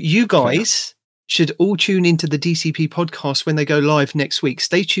 obviously. So you guys should all tune into the DCP podcast when they go live next week.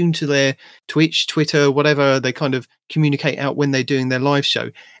 Stay tuned to their Twitch, Twitter, whatever they kind of communicate out when they're doing their live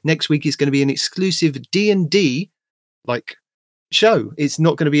show. Next week is going to be an exclusive D&D show. It's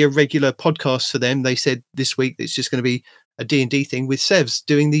not going to be a regular podcast for them. They said this week it's just going to be a D&D thing with Sevs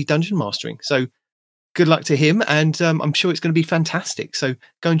doing the dungeon mastering. So good luck to him, and I'm sure it's going to be fantastic. So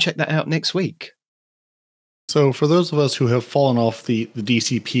go and check that out next week. So for those of us who have fallen off the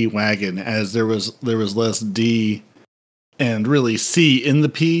DCP wagon, as there was less D and really C in the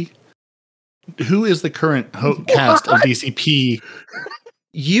P, who is the current cast of DCP?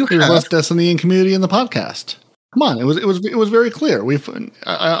 There's less Destiny and community in the podcast. Come on, it was very clear.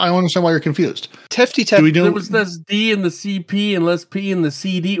 I don't understand why you're confused. Tefty, there was less D in the CP and less P in the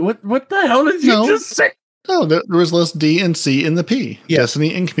CD. What the hell did you just say? No, there was less D and C in the P. Yeah.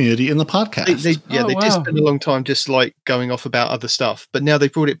 Destiny and community in the podcast. They did spend a long time just like going off about other stuff, but now they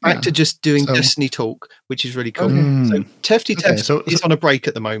brought it back to just doing Destiny talk, which is really cool. So Tefty is on a break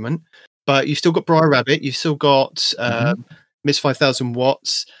at the moment, but you've still got Briar Rabbit, you've still got Miss 5000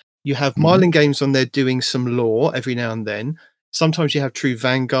 Watts. You have Mylan Games on there doing some lore every now and then. Sometimes you have True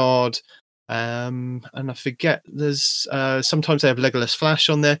Vanguard. And I forget, there's sometimes they have Legolas Flash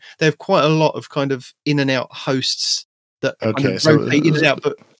on there. They have quite a lot of kind of in and out hosts that rotate in and out.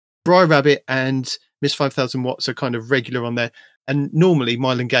 But Briar Rabbit and Miss 5000 Watts are kind of regular on there. And normally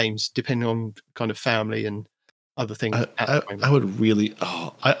Mylan Games, depending on kind of family and other things. I would really,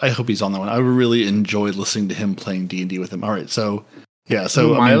 I hope he's on that one. I would really enjoy listening to him playing D&D with him. All right, so yeah,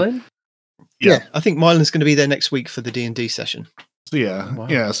 so Mylan? Yeah, I think Mylan's going to be there next week for the D&D session. So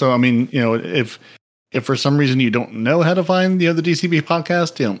yeah. So I mean, if for some reason you don't know how to find the DCP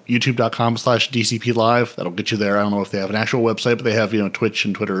podcast, youtube.com/DCP live, that'll get you there. I don't know if they have an actual website, but they have Twitch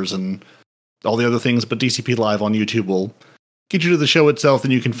and Twitters and all the other things. But DCP live on YouTube will get you to the show itself,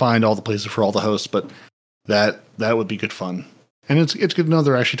 and you can find all the places for all the hosts. But that would be good fun, and it's good to know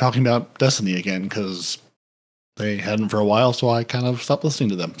they're actually talking about Destiny again, because they hadn't for a while, so I kind of stopped listening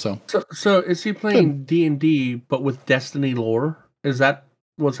to them. So is he playing D&D but with Destiny lore? Is that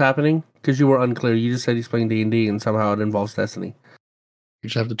what's happening? Because you were unclear. You just said he's playing D&D and somehow it involves Destiny. You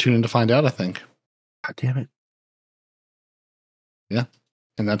just have to tune in to find out, I think. God damn it. Yeah.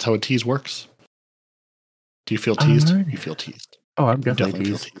 And that's how a tease works. Do you feel teased? Alrighty. You feel teased. Oh, I'm definitely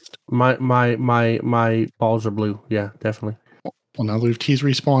teased. My balls are blue. Yeah, definitely. Well, now that we've teased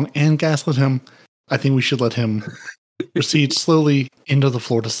Respawn and gaslit him, I think we should let him proceed slowly into the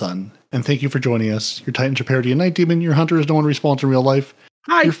Florida sun. And thank you for joining us. Your Titans are Parody and Night Demon. Your Hunter is no one respawns in real life.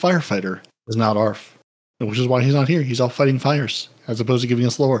 Hi. Your Firefighter is not ARF, which is why he's not here. He's off fighting fires, as opposed to giving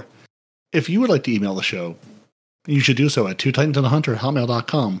us lore. If you would like to email the show, you should do so at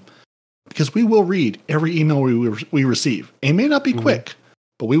twotitansandahunter@hotmail.com, because we will read every email we receive. It may not be quick,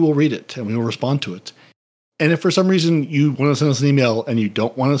 but we will read it and we will respond to it. And if for some reason you want to send us an email and you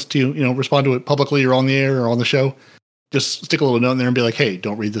don't want us to, respond to it publicly or on the air or on the show, just stick a little note in there and be like, hey,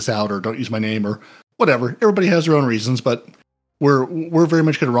 don't read this out, or don't use my name, or whatever. Everybody has their own reasons, but we're very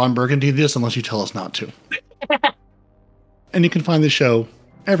much going to Ron Burgundy this unless you tell us not to. And you can find this show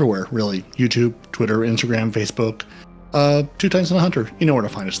everywhere, really. YouTube, Twitter, Instagram, Facebook, Two Titans and a Hunter. You know where to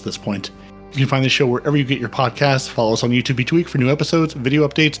find us at this point. You can find this show wherever you get your podcasts. Follow us on YouTube each week for new episodes, video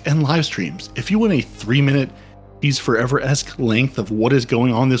updates, and live streams. If you want a 3-minute He's Forever-esque length of what is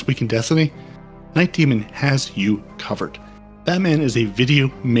going on this week in Destiny, Night Demon has you covered. Batman is a video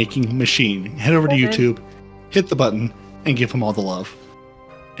making machine. Head over to YouTube, hit the button, and give him all the love.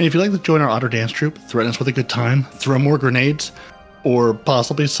 And if you'd like to join our Otter Dance Troupe, threaten us with a good time, throw more grenades, or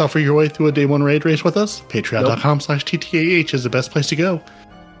possibly suffer your way through a day one raid race with us, patreon.com/TTAH is the best place to go,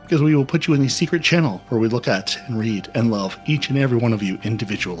 because we will put you in the secret channel where we look at and read and love each and every one of you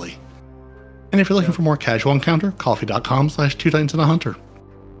individually. And if you're looking for more casual encounter, coffee.com/twotitansandahunter.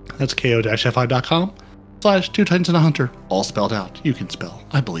 That's ko-fi.com/twotitansandahunter, all spelled out. You can spell.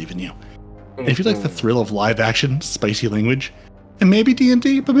 I believe in you. And if you like the thrill of live action, spicy language, and maybe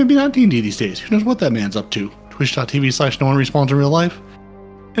D&D, but maybe not D&D these days, who knows what that man's up to, twitch.tv/no-one-respawns in real life.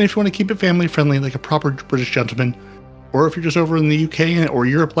 And if you want to keep it family friendly like a proper British gentleman, or if you're just over in the UK or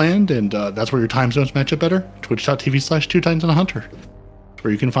Europe land and that's where your time zones match up better, twitch.tv/twotitansandahunter.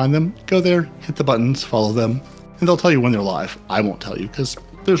 Where you can find them, go there, hit the buttons, follow them, and they'll tell you when they're live. I won't tell you because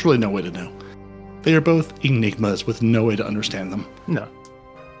there's really no way to know. They are both enigmas with no way to understand them. No.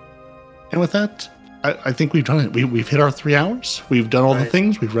 And with that, I think we've done it. We've hit our 3 hours. We've done all the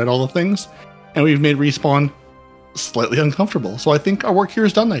things. We've read all the things. And we've made Respawn slightly uncomfortable. So I think our work here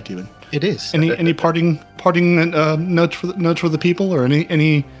is done, Night Demon. It is. Any parting notes for the people, or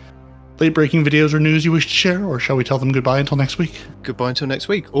any late-breaking videos or news you wish to share, or shall we tell them goodbye until next week? Goodbye until next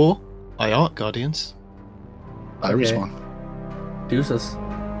week. Or, I Art Guardians. Bye, Respawn. Deuces.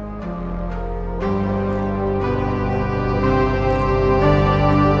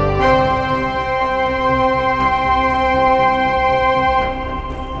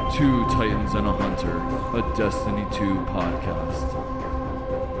 Two Titans and a Hunter, a Destiny 2 podcast.